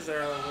Smashes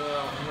are a little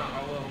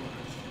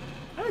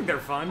I think they're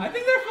fun. I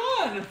think they're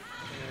fun.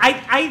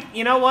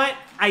 You know what?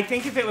 I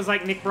think if it was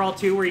like Nick Brawl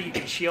 2 where you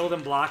could shield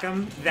and block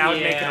them, that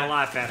would make it a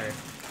lot better.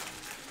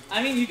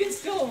 I mean, you can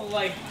still,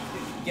 like,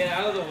 get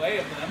out of the way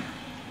of them.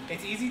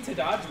 It's easy to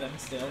dodge them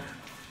still.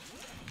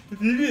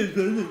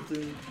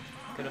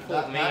 Could have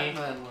That fooled me.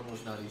 Pac-Man one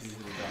was not easy to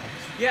dodge.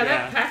 Yeah, Yeah.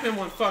 that Pac-Man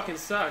one fucking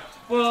sucked.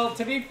 Well,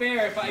 to be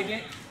fair, if I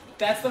get...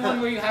 That's the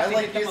one where you have I to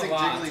like hit them using a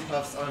lot.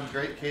 Jigglypuffs on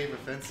Great Cave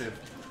Offensive.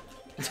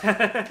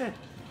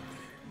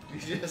 You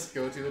just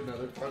go to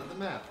another part of the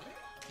map.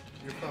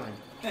 You're fine.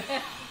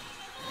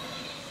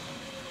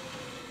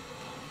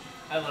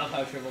 I love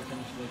how Triple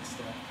Finish looks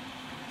still.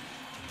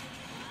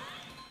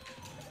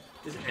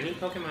 Does any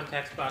Pokemon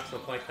text box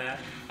look like that?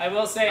 I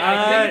will say, I I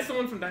think think it's the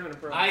one from Diamond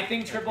and Pearl. I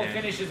think Triple Okay.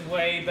 Finish is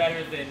way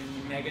better than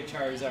Mega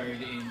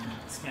Charizard in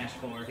Smash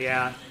 4.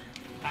 Yeah.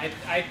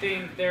 I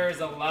think there's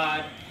a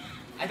lot...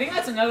 I think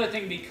that's another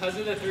thing, because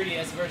of the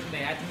 3DS version, they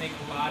had to make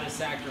a lot of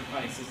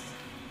sacrifices.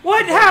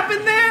 What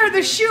happened there?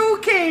 The shoe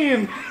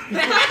came!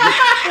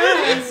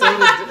 and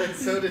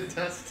so did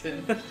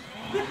Dustin.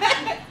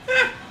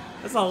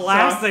 That's the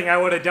last thing I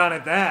would have done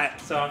at that.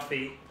 Soft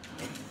feet.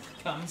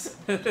 Comes.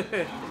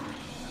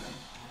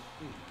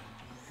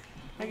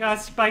 I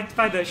got spiked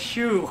by the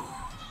shoe.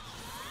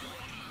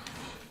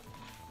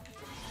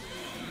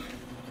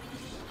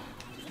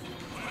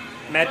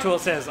 Metrol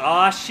says,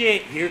 "Aw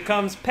shit, here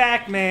comes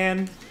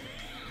Pac-Man."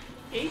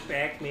 Hey,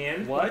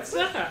 Pac-Man. What? What's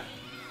up?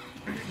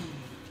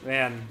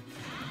 Man,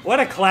 what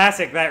a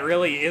classic that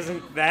really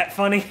isn't that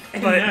funny,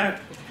 but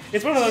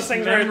it's one of those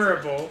things where it's,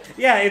 memorable.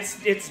 yeah,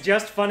 it's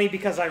just funny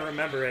because I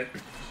remember it.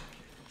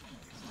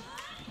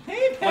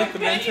 Hey, Like the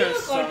Pac-Man, you Mentos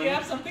look like song. you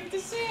have something to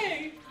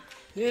say.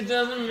 It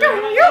doesn't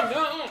matter.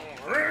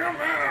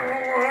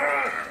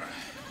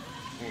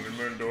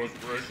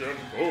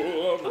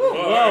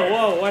 Whoa,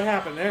 whoa, what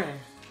happened there?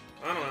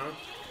 I don't know.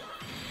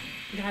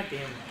 God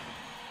damn it.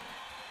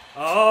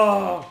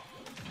 Oh,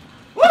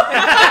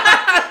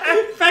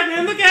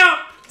 Pac-Man, look out!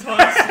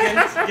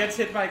 Taunts gets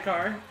hit by a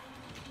car.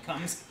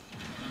 Comes.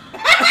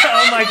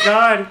 oh my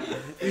God,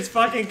 these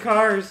fucking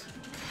cars.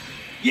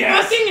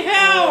 Yes! Fucking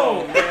hell!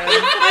 Oh, man.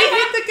 I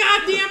hit the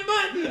goddamn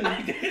button!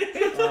 I did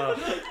it.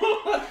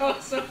 That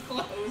was so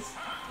close.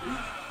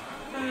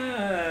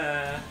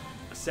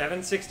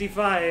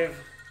 765.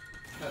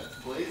 Let's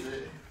blaze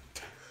it.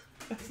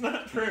 That's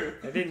not true.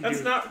 I didn't That's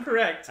do. not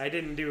correct. I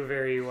didn't do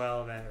very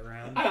well that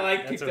round. I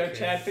like That's Picto okay.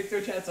 Chat.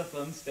 Picto Chat's a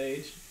fun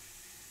stage.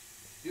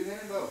 Do hand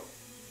and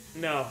both.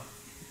 No.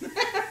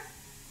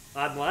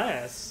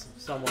 Unless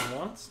someone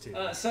wants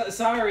to.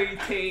 Sorry,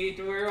 Kate.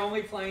 We're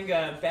only playing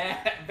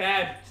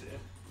bad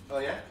Oh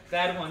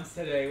yeah? ones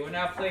today. We're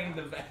not playing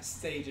the best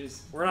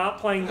stages. We're not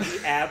playing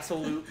the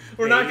absolute.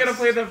 We're not gonna base.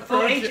 play the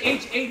Oh,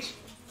 H. H.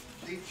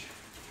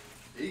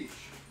 H.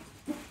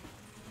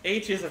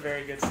 H is a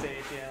very good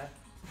stage, yeah.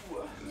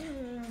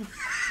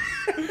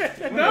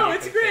 No,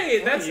 it's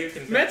great. That's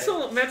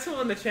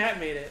Metzel in the chat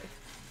made it.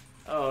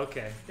 Oh,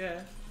 okay. Yeah.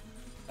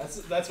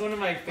 That's one of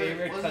my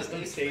favorite wasn't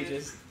custom H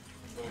stages.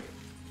 Oh,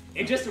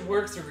 It just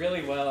works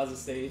really well as a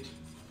stage.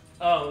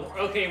 Oh,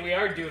 okay, we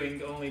are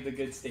doing only the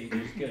good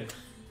stages. Good.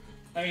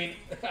 I mean,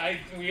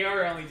 we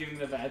are only doing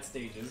the bad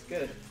stages.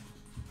 Good.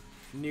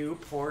 New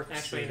Pork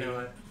Actually, City. you know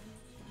what?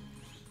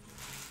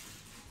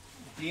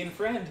 Dean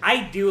Friend.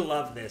 I do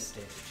love this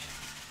stage.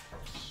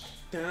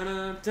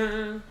 Dun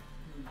dun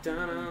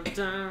dun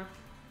dun.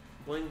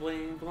 Bling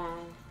bling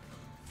blong.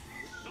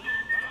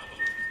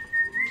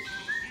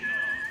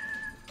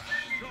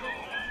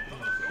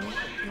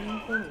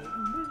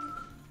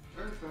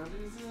 Earthbound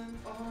is an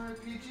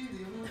RPG,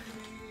 the only.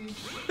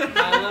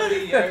 I love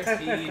the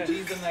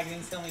RPGs. The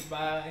magazines tell me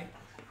bye.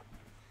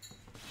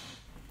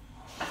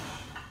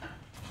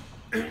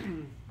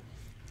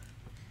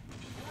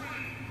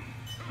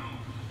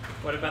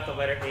 What about the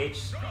letter H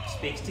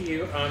speaks to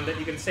you? That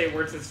you can say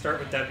words that start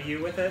with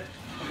W with it?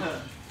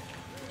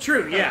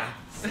 True, yeah.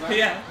 Smash,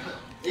 Yeah.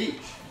 H.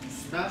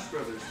 Smash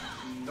Brothers.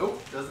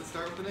 Nope, doesn't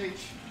start with an H.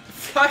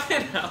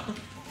 Fucking hell.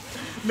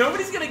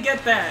 Nobody's gonna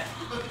get that.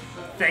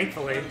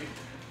 Thankfully.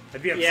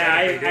 I'd be upset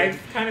Yeah, if they I did.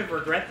 kind of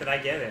regret that I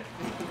get it.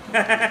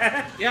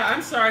 Yeah,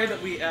 I'm sorry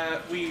that we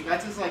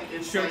That's just like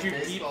inside Showed you deep-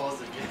 baseball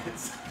as it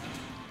gets.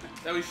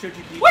 that we showed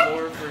you deep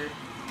lore for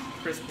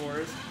Chris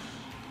Boers.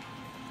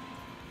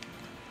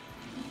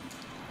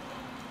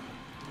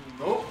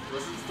 Nope,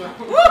 listen stuff.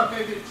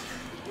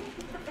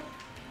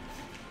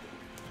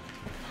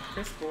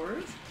 Chris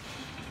Boers?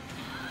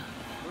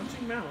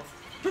 Munching mouth.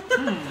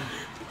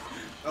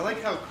 I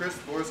like how Chris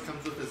Boers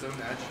comes with his own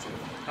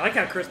adjective. I like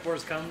how Chris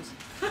Boers comes.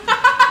 Or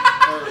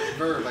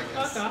verb, I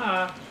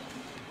guess.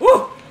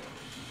 Woo!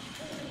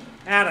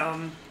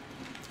 Adam.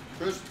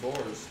 Chris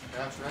Boers.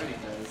 That's right, he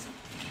does.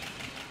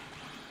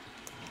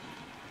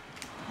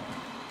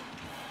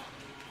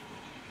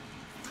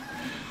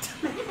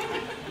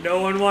 No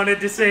one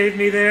wanted to save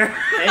me there.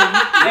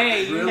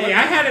 Hey, Really? Hey,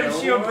 I had him No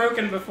shield one?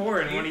 broken before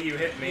and one of you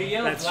hit you me.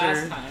 yelled That's last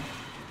true. time.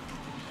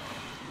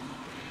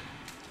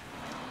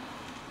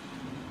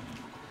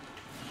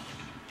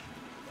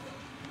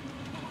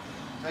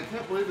 I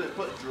can't believe they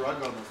put drug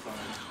on the sign.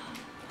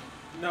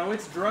 No,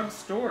 it's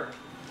drugstore.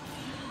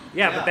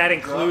 Yeah, but that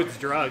includes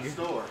drugs.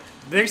 Store.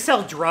 They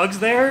sell drugs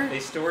there? They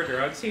store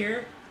drugs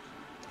here?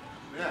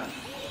 Yeah.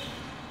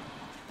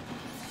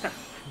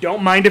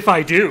 Don't mind if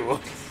I do.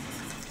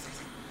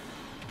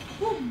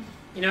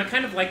 You know, I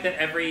kind of like that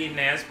every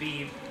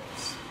NASB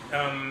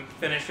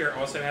finisher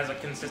also has a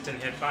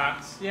consistent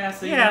hitbox. Yeah,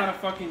 so you Yeah. gotta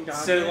fucking dodge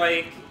So, it.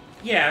 like,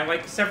 yeah,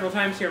 like several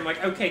times here I'm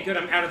like, okay, good,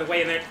 I'm out of the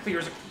way, and then it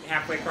clears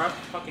halfway across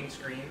the fucking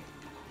screen.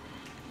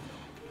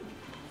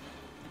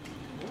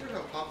 I wonder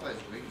how Popeye's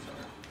wings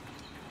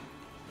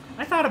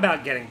are. I thought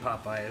about getting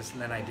Popeyes,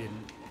 and then I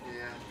didn't.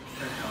 Yeah.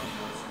 Depends how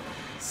it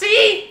goes.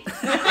 See?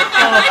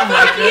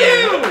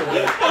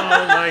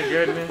 Oh my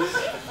goodness.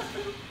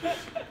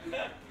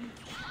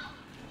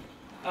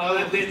 Oh,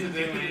 that didn't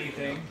do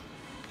anything.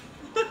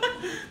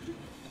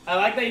 I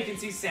like that you can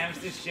see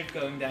Samus's ship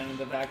going down in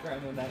the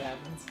background when that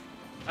happens.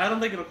 I don't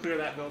think it'll clear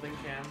that building,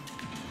 Cam.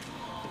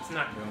 It's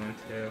not going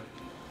to. I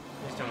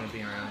just don't want to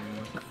be around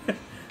anymore.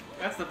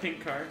 That's the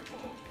pink car.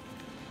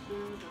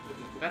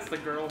 That's the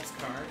girl's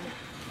car.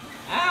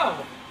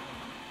 Ow!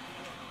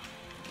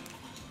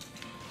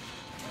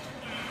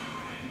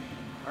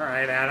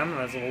 Alright, Adam,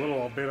 that's a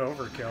little bit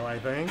overkill, I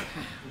think.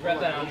 Rub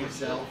that on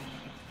yourself.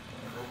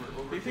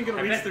 Do you think it'll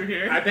I reach bet- through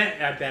here? I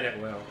bet it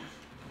will.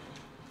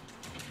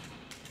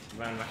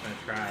 But I'm not gonna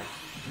try.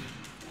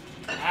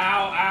 Ow,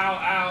 ow,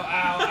 ow,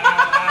 ow, ow,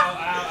 ow,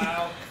 ow,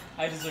 ow.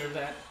 I deserve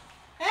that.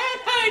 And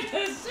I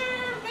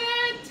deserve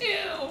that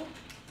too!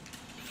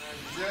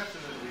 I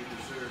definitely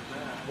deserve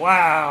that.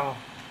 Wow.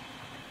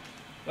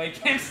 Wait,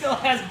 Cam still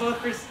has both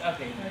for...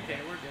 Okay, Okay,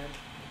 we're good.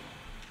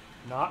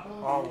 Not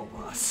all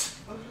of us.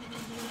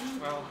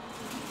 Well,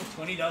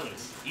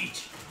 $20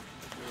 each.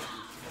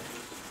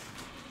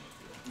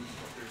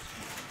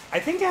 I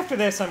think after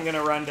this, I'm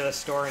gonna run to the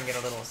store and get a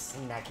little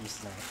snacky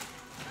snack.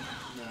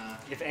 Nah.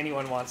 If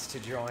anyone wants to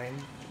join.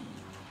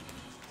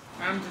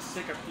 I'm just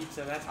sick of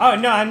pizza. That's Oh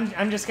no,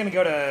 I'm just gonna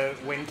go to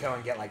Winco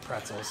and get like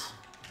pretzels.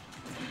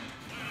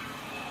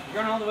 You're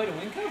going all the way to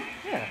Winco?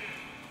 Yeah.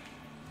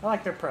 I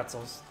like their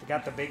pretzels. They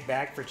got the big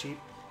bag for cheap.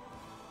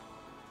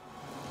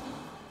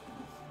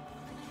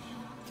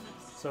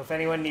 So if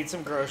anyone needs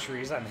some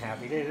groceries, I'm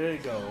happy to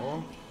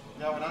go.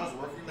 Yeah, when I was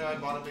working there, I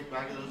bought a big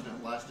bag of those and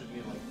it lasted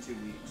me like 2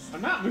 weeks.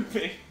 I'm not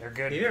moving. They're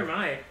good. Neither am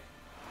I.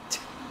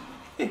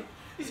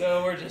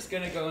 So we're just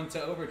gonna go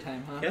into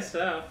overtime, huh? Guess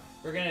so.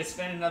 We're gonna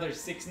spend another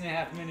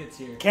 6.5 minutes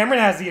here. Cameron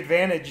has the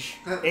advantage.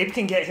 Abe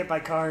can get hit by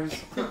cars.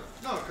 No,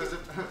 because if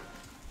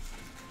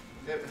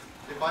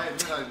I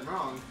admit I'm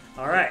wrong,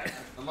 Alright.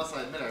 unless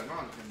I admit I'm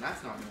wrong, then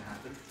that's not going to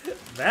happen.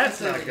 That's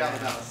Say not we got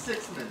good. about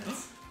 6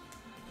 minutes.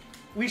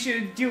 We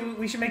should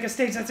make a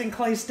stage that's in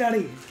Clay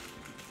Study.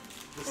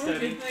 What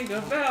do you think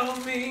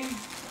about me?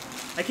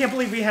 I can't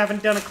believe we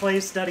haven't done a Clay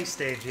Study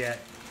stage yet.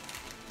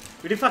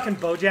 We did fucking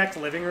Bojack's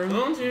living room.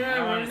 Don't you I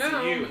ever wanna see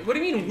know? you What do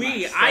you mean in we?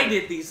 my I study.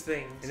 did these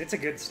things. And it's a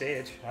good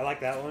stage. I like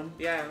that one.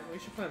 Yeah, we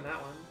should put in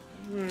that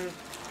one.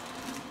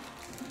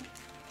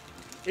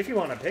 If you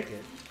want to pick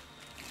it.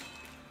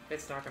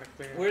 It's not gonna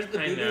clear. Where's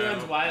the I Boo Boo know.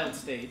 Runs Wild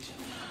stage?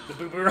 The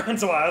Boo Boo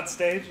Runs Wild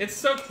stage. It's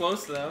so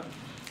close though.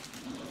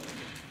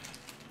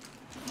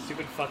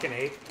 Stupid fucking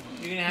ape.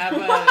 You're gonna have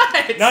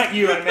What? Not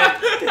you, I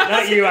meant.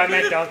 Not you, I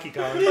meant Donkey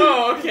Kong.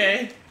 Oh,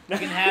 okay. you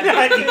can have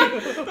Not you.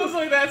 I was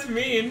like, that's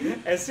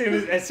mean. As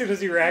soon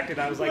as you reacted,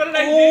 I was like, What did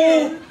I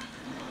oh, do?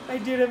 I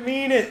didn't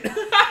mean it.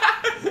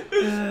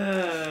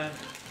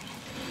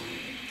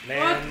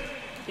 Man,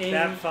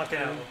 that fucking.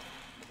 hell?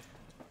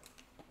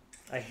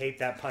 I hate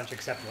that punch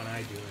except when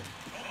I do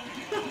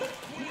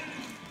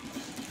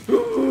it.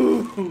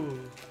 Ooh.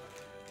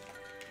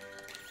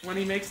 When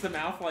he makes the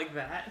mouth like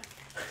that.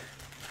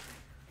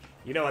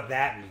 You know what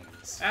that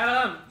means.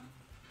 Adam.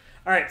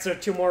 Alright, so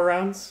 2 more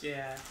rounds?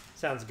 Yeah.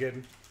 Sounds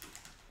good.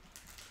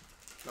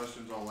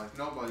 Dustin's all like,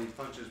 nobody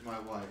punches my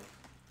wife.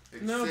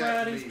 Except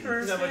Nobody's me.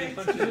 perfect. Nobody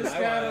punches Just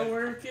my gotta wife.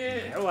 work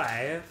it. My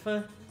wife.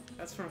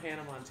 That's from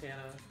Hannah Montana.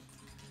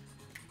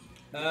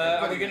 Are we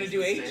Everybody gonna makes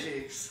do H?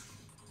 mistakes.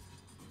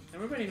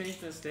 Everybody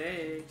makes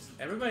mistakes.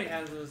 Everybody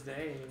has those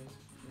days.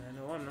 I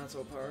know I'm not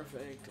so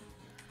perfect.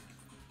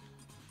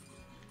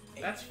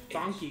 That's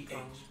Funky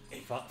Kong.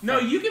 Fuck. No,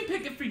 you can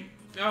pick it for.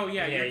 Oh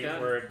yeah, Yeah, you're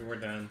done. we're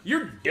done.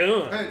 You're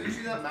done. Hey, did you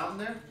see that mountain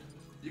there?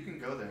 You can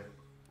go there.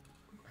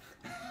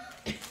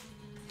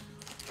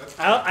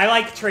 I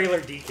like Trailer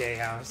DK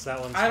House. That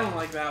one's I don't fun.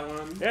 like that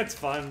one. It's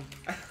fun.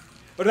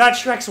 What about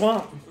Shrek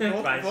Swamp?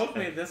 Both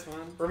made this one.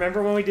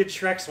 Remember when we did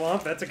Shrek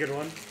Swamp? That's a good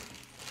one.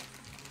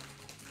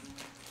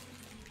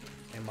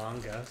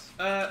 Among Us.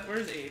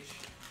 Where's H?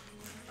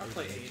 I'll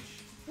play H.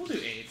 We'll do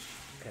H.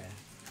 Okay.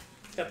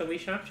 It's got the Wii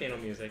Shop Channel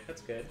music.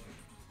 That's good.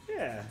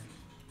 Yeah.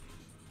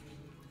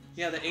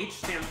 Yeah, the H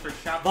stands for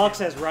shop. Bulk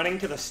says running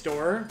to the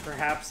store,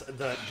 perhaps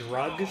the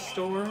drug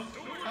store.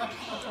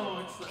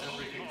 Oh, it's the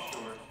everything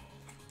store.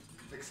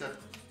 Except,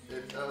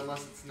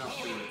 unless it's not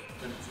food,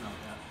 then it's not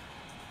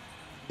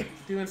that.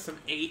 Doing some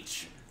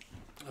H.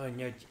 Oh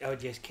no! Oh,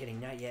 just kidding.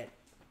 Not yet.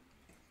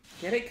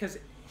 Get it? Because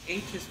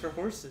H is for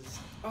horses.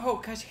 Oh,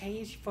 cause hay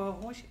is for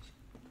horses.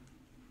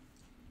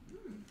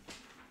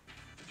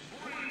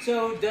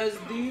 So does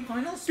the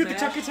final Do the Smash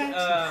tuck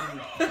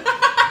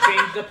attacks.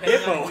 change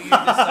depending on who you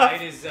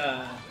decide is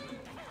out?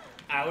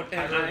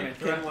 And I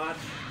can watch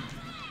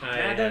I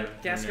Nada have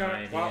Gascar no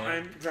idea. while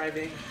I'm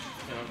driving.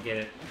 I don't get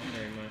it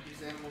very much.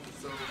 These animals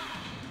are so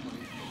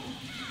funny.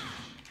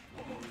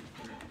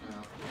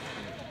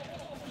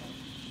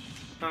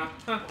 Ha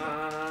ha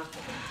ha.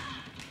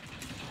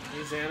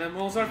 These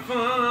animals are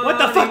fun. What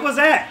the fuck was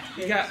that?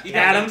 You got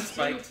Adam? H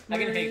spiked. I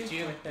can hate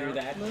you through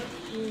that.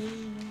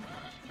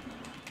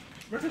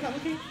 Where's that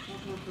looking?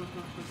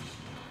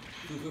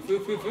 Foo foo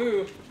foo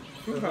foo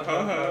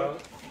foo.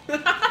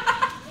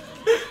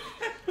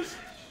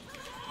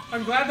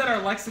 I'm glad that our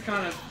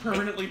lexicon has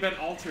permanently been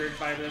altered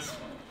by this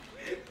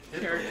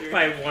character.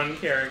 By one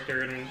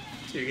character in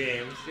 2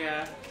 games.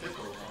 Yeah.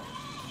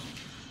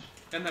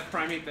 And that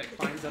primate that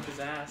climbs up his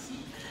ass.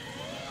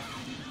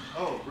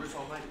 Oh, Bruce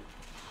Almighty.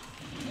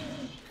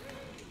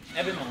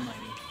 Evan Almighty.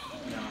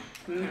 No.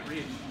 Can't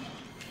reach.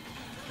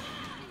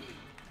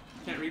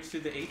 Can't reach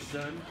through the H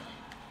zone.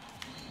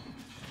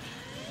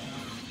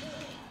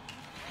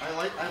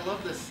 I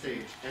love this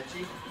stage.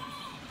 Etchy.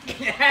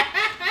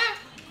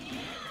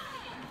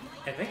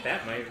 I think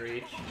that might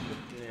reach.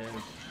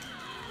 Yeah.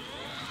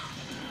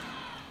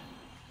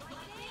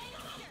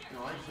 You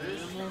like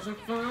this? Animals are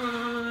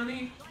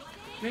funny.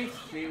 Makes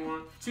me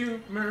want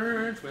to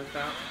merge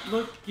without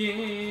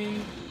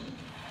looking.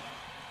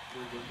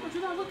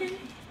 Without looking.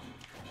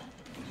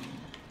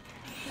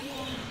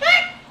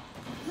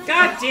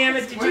 God damn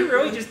it! Did you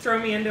really just throw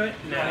me into it?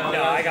 No,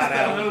 I got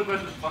That out. would have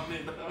been funny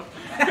though.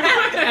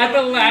 At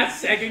the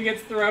last second,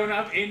 gets thrown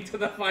up into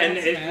the final And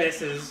it Smash.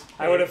 misses.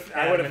 I would've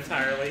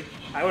entirely.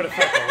 I would have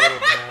fucked a little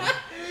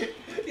man.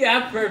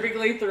 Yeah,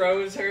 perfectly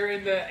throws her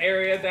in the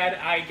area that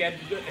I get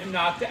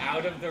knocked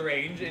out of the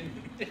range. And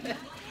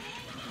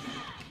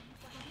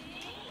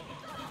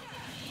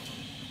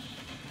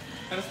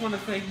I just want to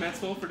thank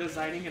Metzl for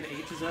designing an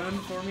H zone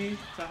for me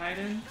to hide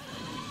in.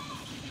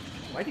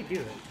 Why'd you do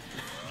that?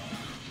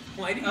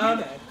 why did you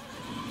do that?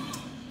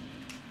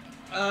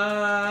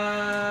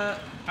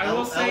 I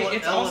will say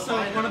it's also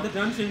Albino. one of the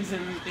dungeons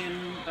in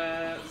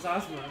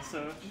Zosma,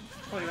 so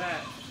probably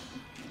that.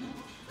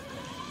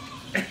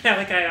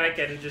 Like I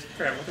can just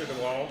travel through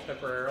the wall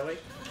temporarily.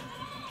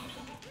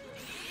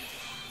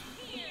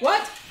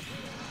 What?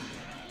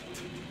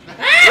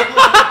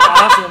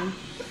 Awesome.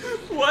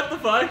 What the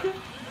fuck?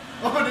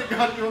 Oh my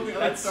god, you're on the other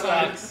That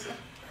side. sucks.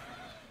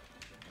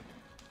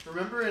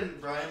 Remember in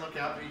Brian Look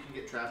Out where you can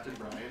get trapped in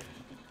Brian?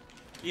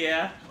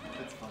 Yeah,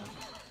 It's fun.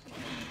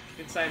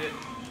 inside it.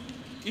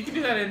 You can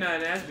do that in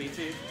Nasby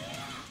too.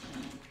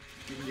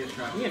 You can get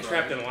trapped You in get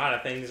trapped Brian. in a lot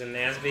of things in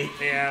Nasby.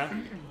 Yeah.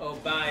 Oh,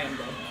 bye, I'm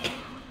dead.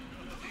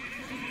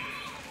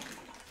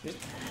 Just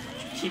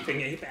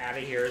keeping Ape out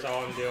of here is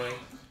all I'm doing.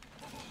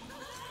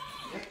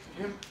 Get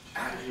him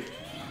out of here.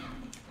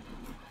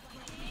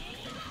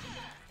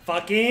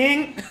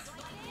 Fucking.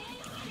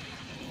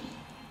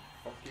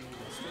 Fucking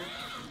Buster.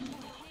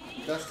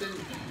 Dustin,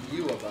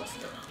 you a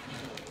Buster.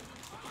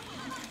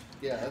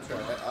 Yeah, that's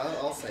right.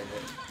 I'll save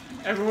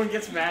it. Everyone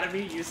gets mad at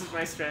me, uses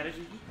my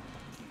strategy.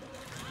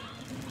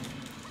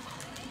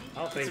 I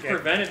don't It's think a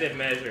preventative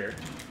measure.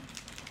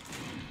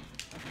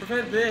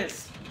 Prevent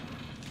this.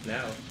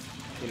 No.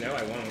 You know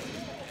I won't.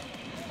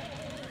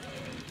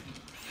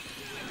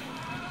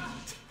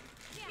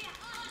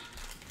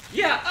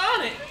 Yeah,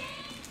 on it.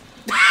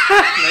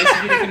 Nice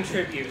of you to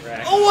contribute,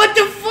 Rex. Oh, what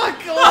the fuck?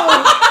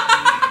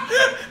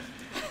 Oh.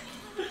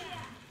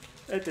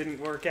 That didn't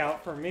work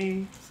out for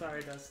me.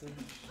 Sorry, Dustin.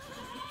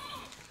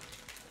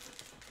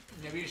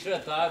 Maybe you should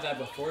have thought of that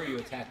before you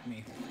attacked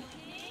me.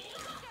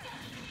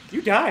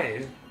 You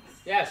died.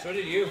 Yeah, so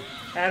did you.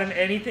 Adam,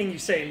 anything you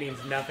say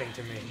means nothing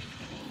to me.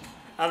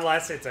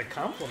 Unless it's a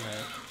compliment.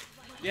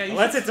 Yeah, you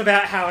Unless should- it's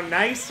about how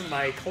nice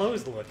my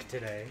clothes look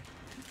today.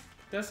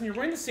 Dustin, you're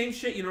wearing the same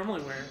shit you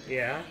normally wear.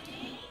 Yeah.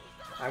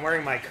 I'm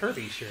wearing my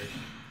Kirby shirt.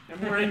 I'm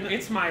wearing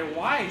It's My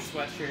Y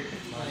sweatshirt.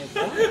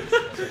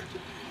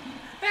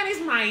 that is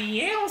my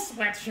Yale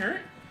sweatshirt.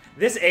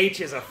 This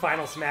H is a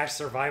Final Smash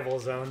survival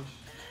zone.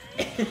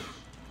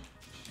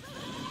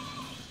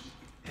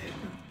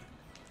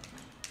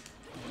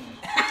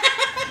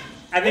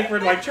 I think we're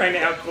like trying to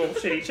out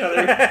bullshit each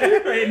other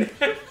right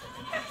now.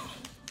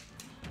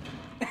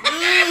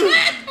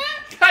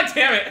 God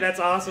damn it! That's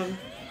awesome.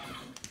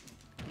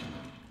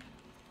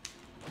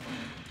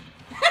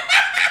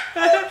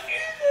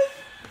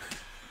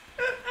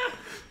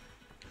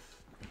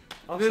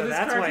 Oh, Dude, so this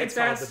that's car why kicks it's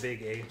called ass. the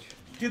Big H.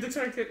 Dude, this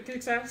car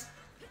kicks ass.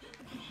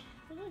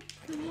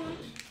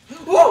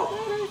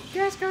 Whoa!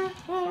 Gas car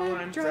While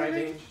I'm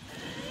driving.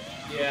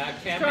 Yeah,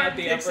 Cam Car had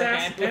the kicks upper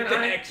ass, hand with and the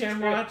I extra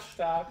can watch.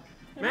 stop.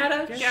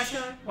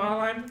 Madagascar while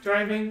I'm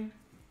driving.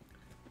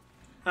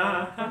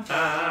 Ha ha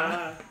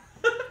ha.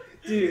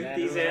 Dude,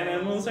 these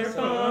animals are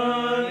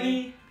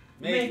funny.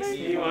 Makes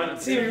me want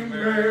to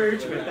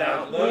merge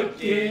without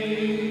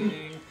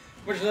looking.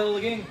 Without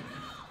looking.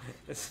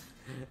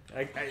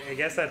 I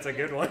guess that's a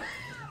good one.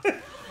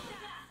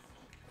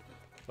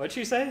 What'd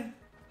she say?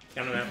 I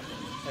don't know.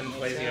 And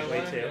Lazy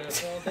Ugly too.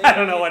 I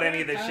don't know what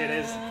any of this shit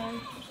is.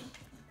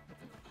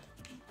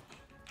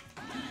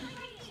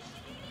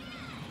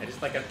 I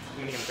just like when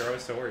he can throw a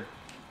sword.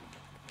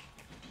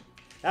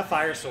 That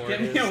fire sword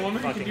Get me is a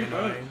woman who fucking can do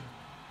both. annoying.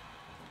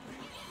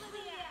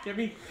 Give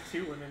me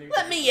 2 women.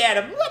 Let me at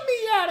him. Let me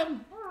at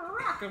him.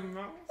 Rock 'em.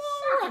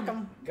 Rock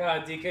 'em.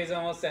 God, DK's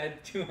almost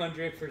at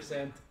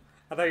 200%.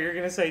 I thought you were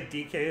gonna say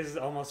DK is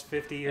almost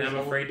 50 years And I'm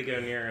old. afraid to go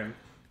near him.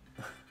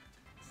 This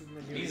is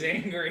my new He's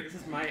age. angry. This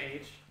is my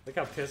age. Look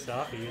how pissed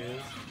off he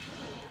is.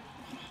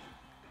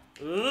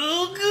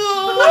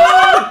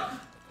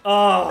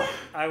 Oh,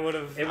 I would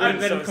have. It would have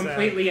been so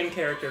completely in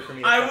character for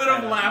me to I fuck would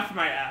have that up. laughed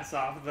my ass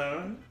off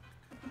though.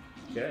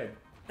 Good.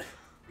 Sad.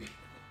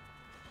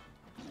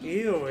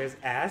 Ew, his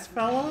ass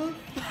fell off?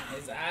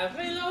 Is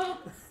Avilo?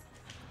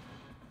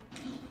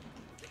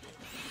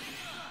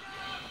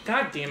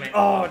 God damn it.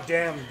 Oh,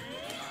 damn.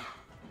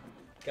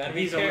 Gotta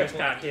be He's almost careful.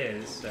 got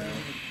his, so.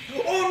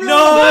 Oh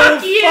No!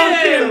 Fuck you!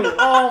 Fucking,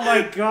 oh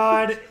my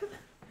god.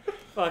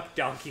 Fuck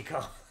Donkey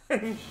Kong.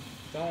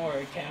 Don't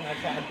worry, Cam, I've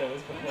had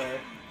those before.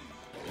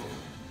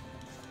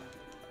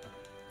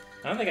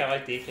 I don't think I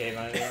like DK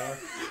by anymore.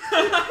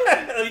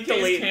 Let's DK's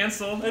delete.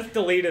 canceled. Let's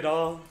delete it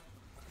all.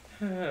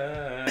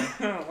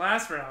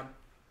 Last round.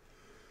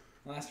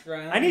 Last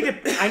round. I need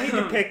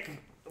to pick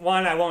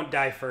one I won't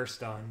die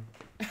first on.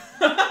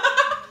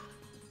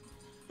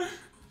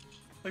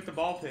 Like the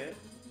ball pit.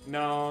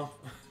 No.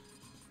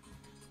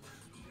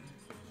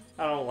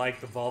 I don't like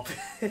the ball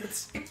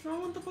pits. What's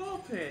wrong with the ball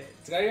pit?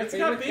 It's got your It's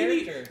got favorite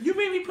baby. character. You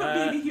made me put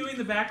Baby Huey in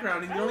the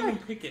background, and you I don't like-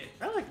 even pick it.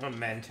 I like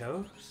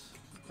Mementos.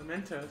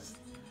 Mementos.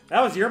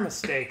 That was your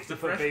mistake to a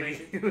put fresh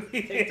Baby making.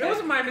 Huey. That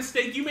wasn't my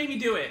mistake. You made me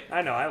do it.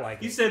 I know, I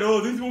like You it. said,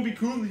 "Oh, this won't be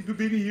cool. You put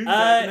Baby Huey,"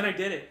 and then I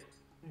did it.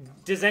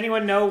 Does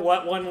anyone know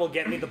what one will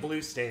get me the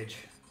blue stage?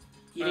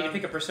 You need to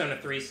pick a Persona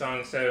 3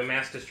 song, so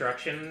Mass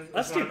Destruction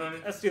is one of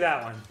them. Let's do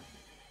that one.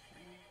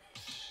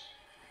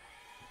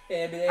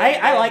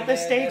 I like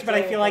this stage, but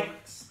I feel like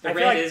The I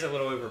feel red like is a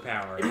little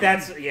overpowered.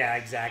 that's yeah,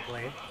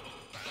 exactly.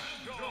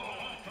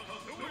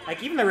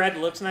 Like even the red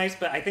looks nice,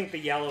 but I think the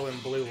yellow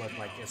and blue look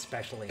like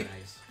especially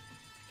nice.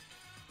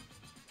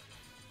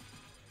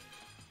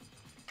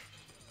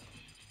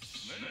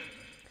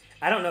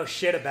 I don't know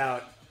shit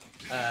about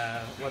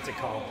what's it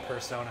called,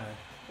 Persona,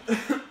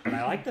 but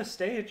I like this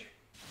stage.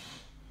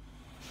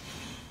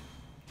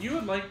 You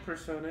would like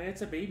Persona.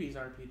 It's a baby's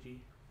RPG.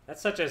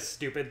 That's such a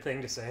stupid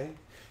thing to say.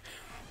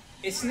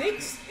 Is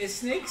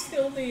Snake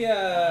still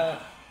the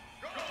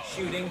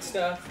shooting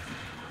stuff?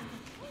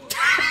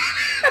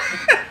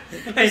 I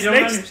don't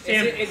Snake's-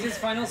 understand. Is his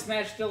final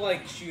smash still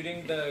like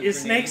shooting the Is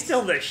Snake grenades?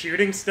 still the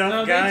shooting stuff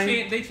No, guy?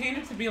 they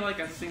changed it to be like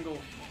a single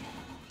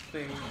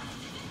thing.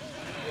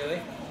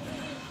 Really?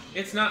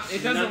 It's not.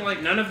 It doesn't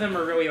like. None of them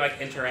are really like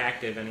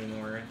interactive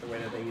anymore the way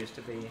that they used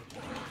to be.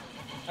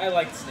 I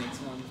liked Snake's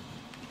one.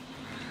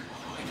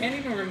 I can't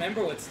even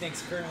remember what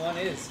Snake's current one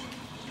is.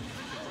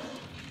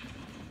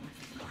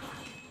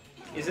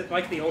 Is it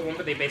like the old one,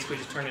 but they basically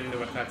just turn it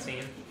into a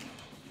cutscene?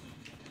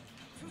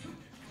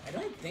 I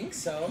don't think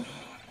so.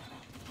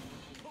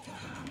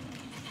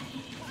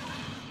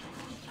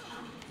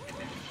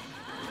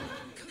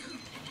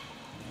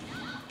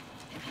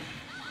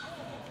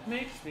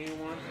 Makes me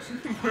want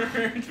to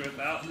merge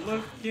without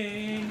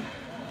looking.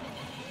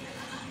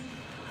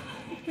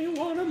 We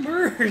want to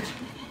merge.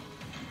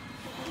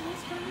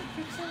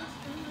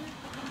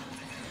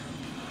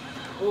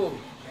 Ooh,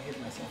 I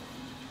hit myself.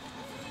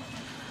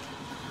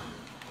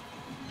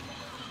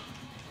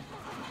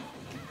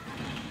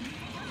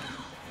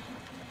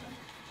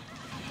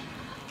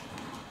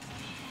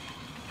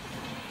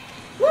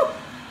 Woo!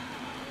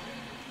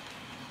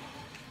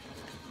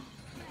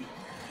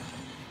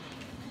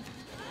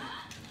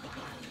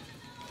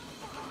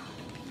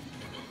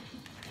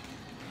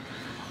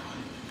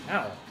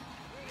 Ow.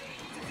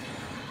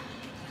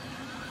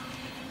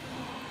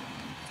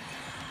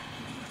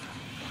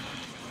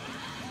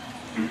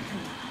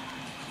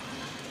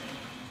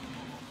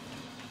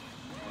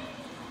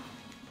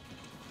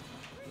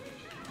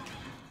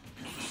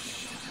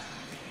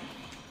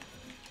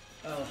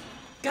 Oh.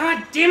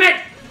 God damn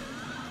it!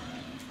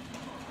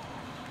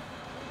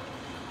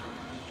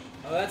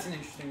 Oh, that's an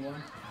interesting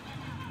one.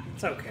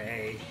 It's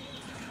okay.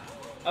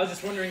 I was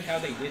just wondering how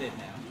they did it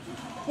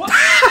now.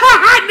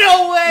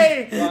 No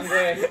way! Wrong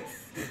way.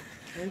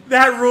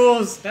 That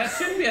rules. That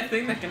shouldn't be a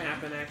thing that can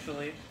happen,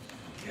 actually.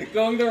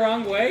 Going the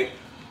wrong way?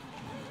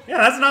 Yeah,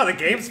 that's not the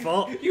game's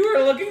fault. You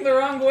were looking the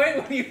wrong way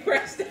when you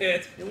pressed it.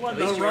 It At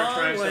wasn't least the you weren't wrong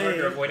trying so hard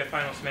to way. avoid a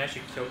final smash,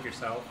 you killed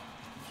yourself.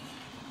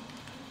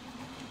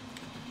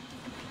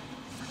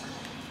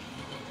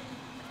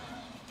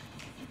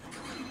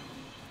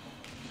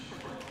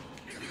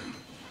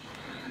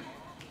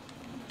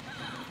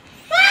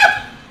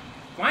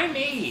 Why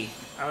me?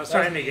 I was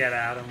trying to get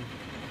at him.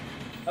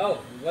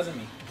 Oh, it wasn't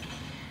me.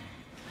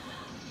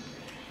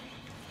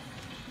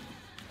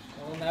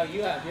 Well, now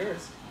you have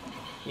yours.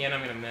 Yeah, and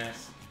I'm gonna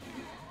miss.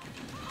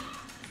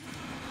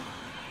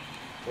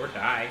 Or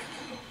die.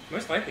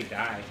 Most likely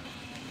die.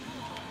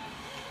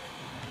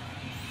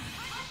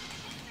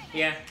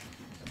 Yeah,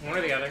 one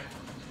or the other.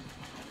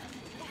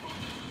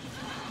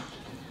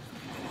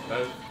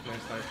 Both,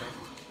 most likely.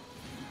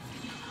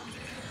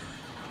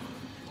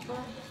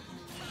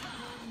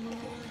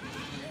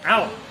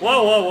 Ow!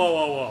 Whoa, whoa, whoa,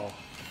 whoa, whoa.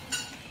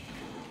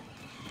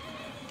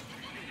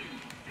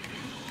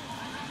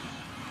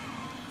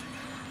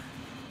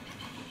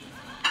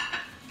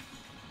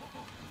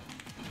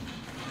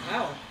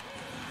 Ow.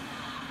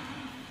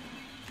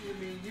 You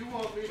mean you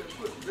want me to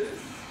put this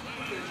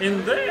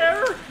In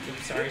there?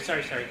 Oops,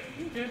 sorry.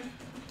 You good?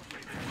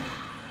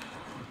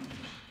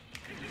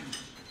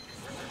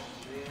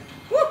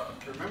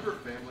 Remember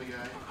Family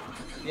Guy?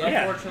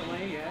 Yeah.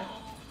 Unfortunately, yeah.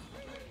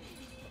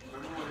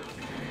 Remember when it was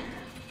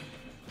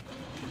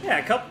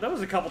Yeah, that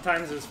was a couple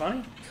times it was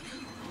funny.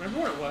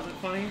 Remember when it wasn't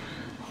funny?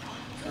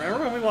 Remember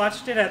when we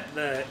watched it at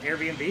the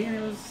Airbnb and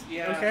it was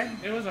Yeah. okay?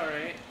 It was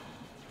alright.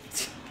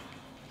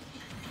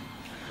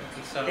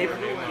 So Hey,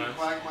 Remember when nuanced.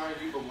 Quagmire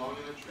you belong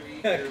in a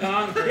tree?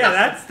 Congress.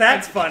 Yeah,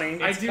 that's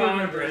funny. I do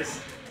remember it.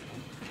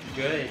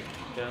 Good.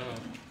 Dumb.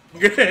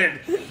 Good.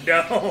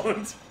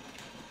 Don't.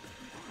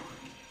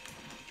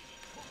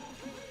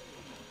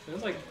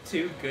 There's like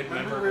two good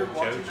Remember we memorable were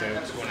watching joke that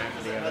jokes, episode one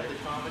after because the it other. had the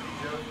comedy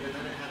joke, and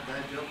then it had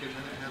that joke, and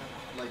then it had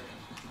like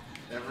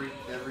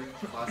every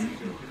classic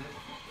joke in it.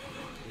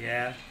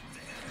 Yeah.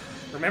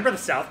 Remember the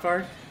South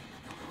Park?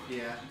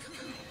 Yeah.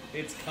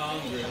 It's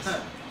Congress.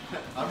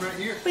 I'm right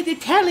here. But the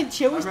talent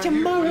show is I'm right here.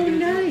 tomorrow What are you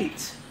gonna do?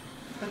 night.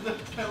 The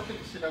talent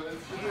show is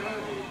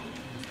tomorrow.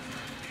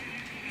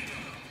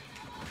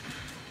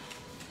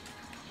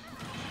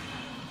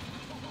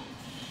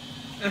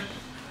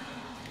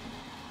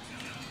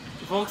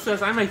 Volk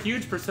says, I'm a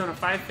huge Persona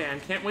 5 fan.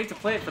 Can't wait to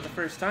play it for the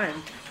first time.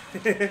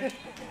 I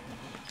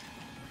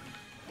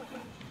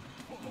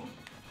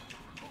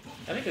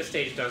think the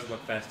stage does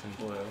look best in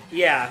blue.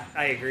 Yeah,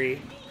 I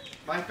agree.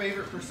 My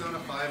favorite Persona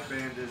 5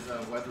 band is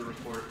Weather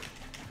Report.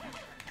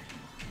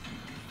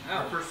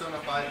 Our Ow. Persona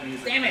 5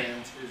 music Damn it.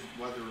 band is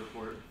Weather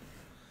Report.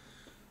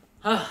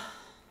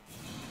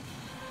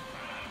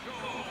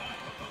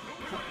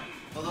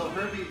 Although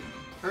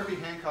Herbie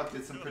Hancock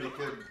did some pretty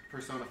good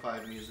Persona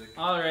 5 music.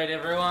 Alright,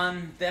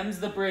 everyone. Them's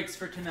the breaks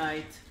for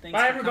tonight. Thanks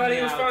Bye, for everybody.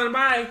 It coming was out. fun.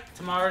 Bye.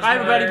 Tomorrow's Bye,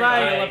 everybody. more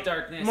Bye. Gale of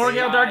Darkness. More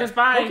Gale of Darkness.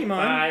 Bye. Pokemon.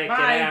 Bye.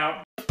 Bye. Get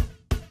out.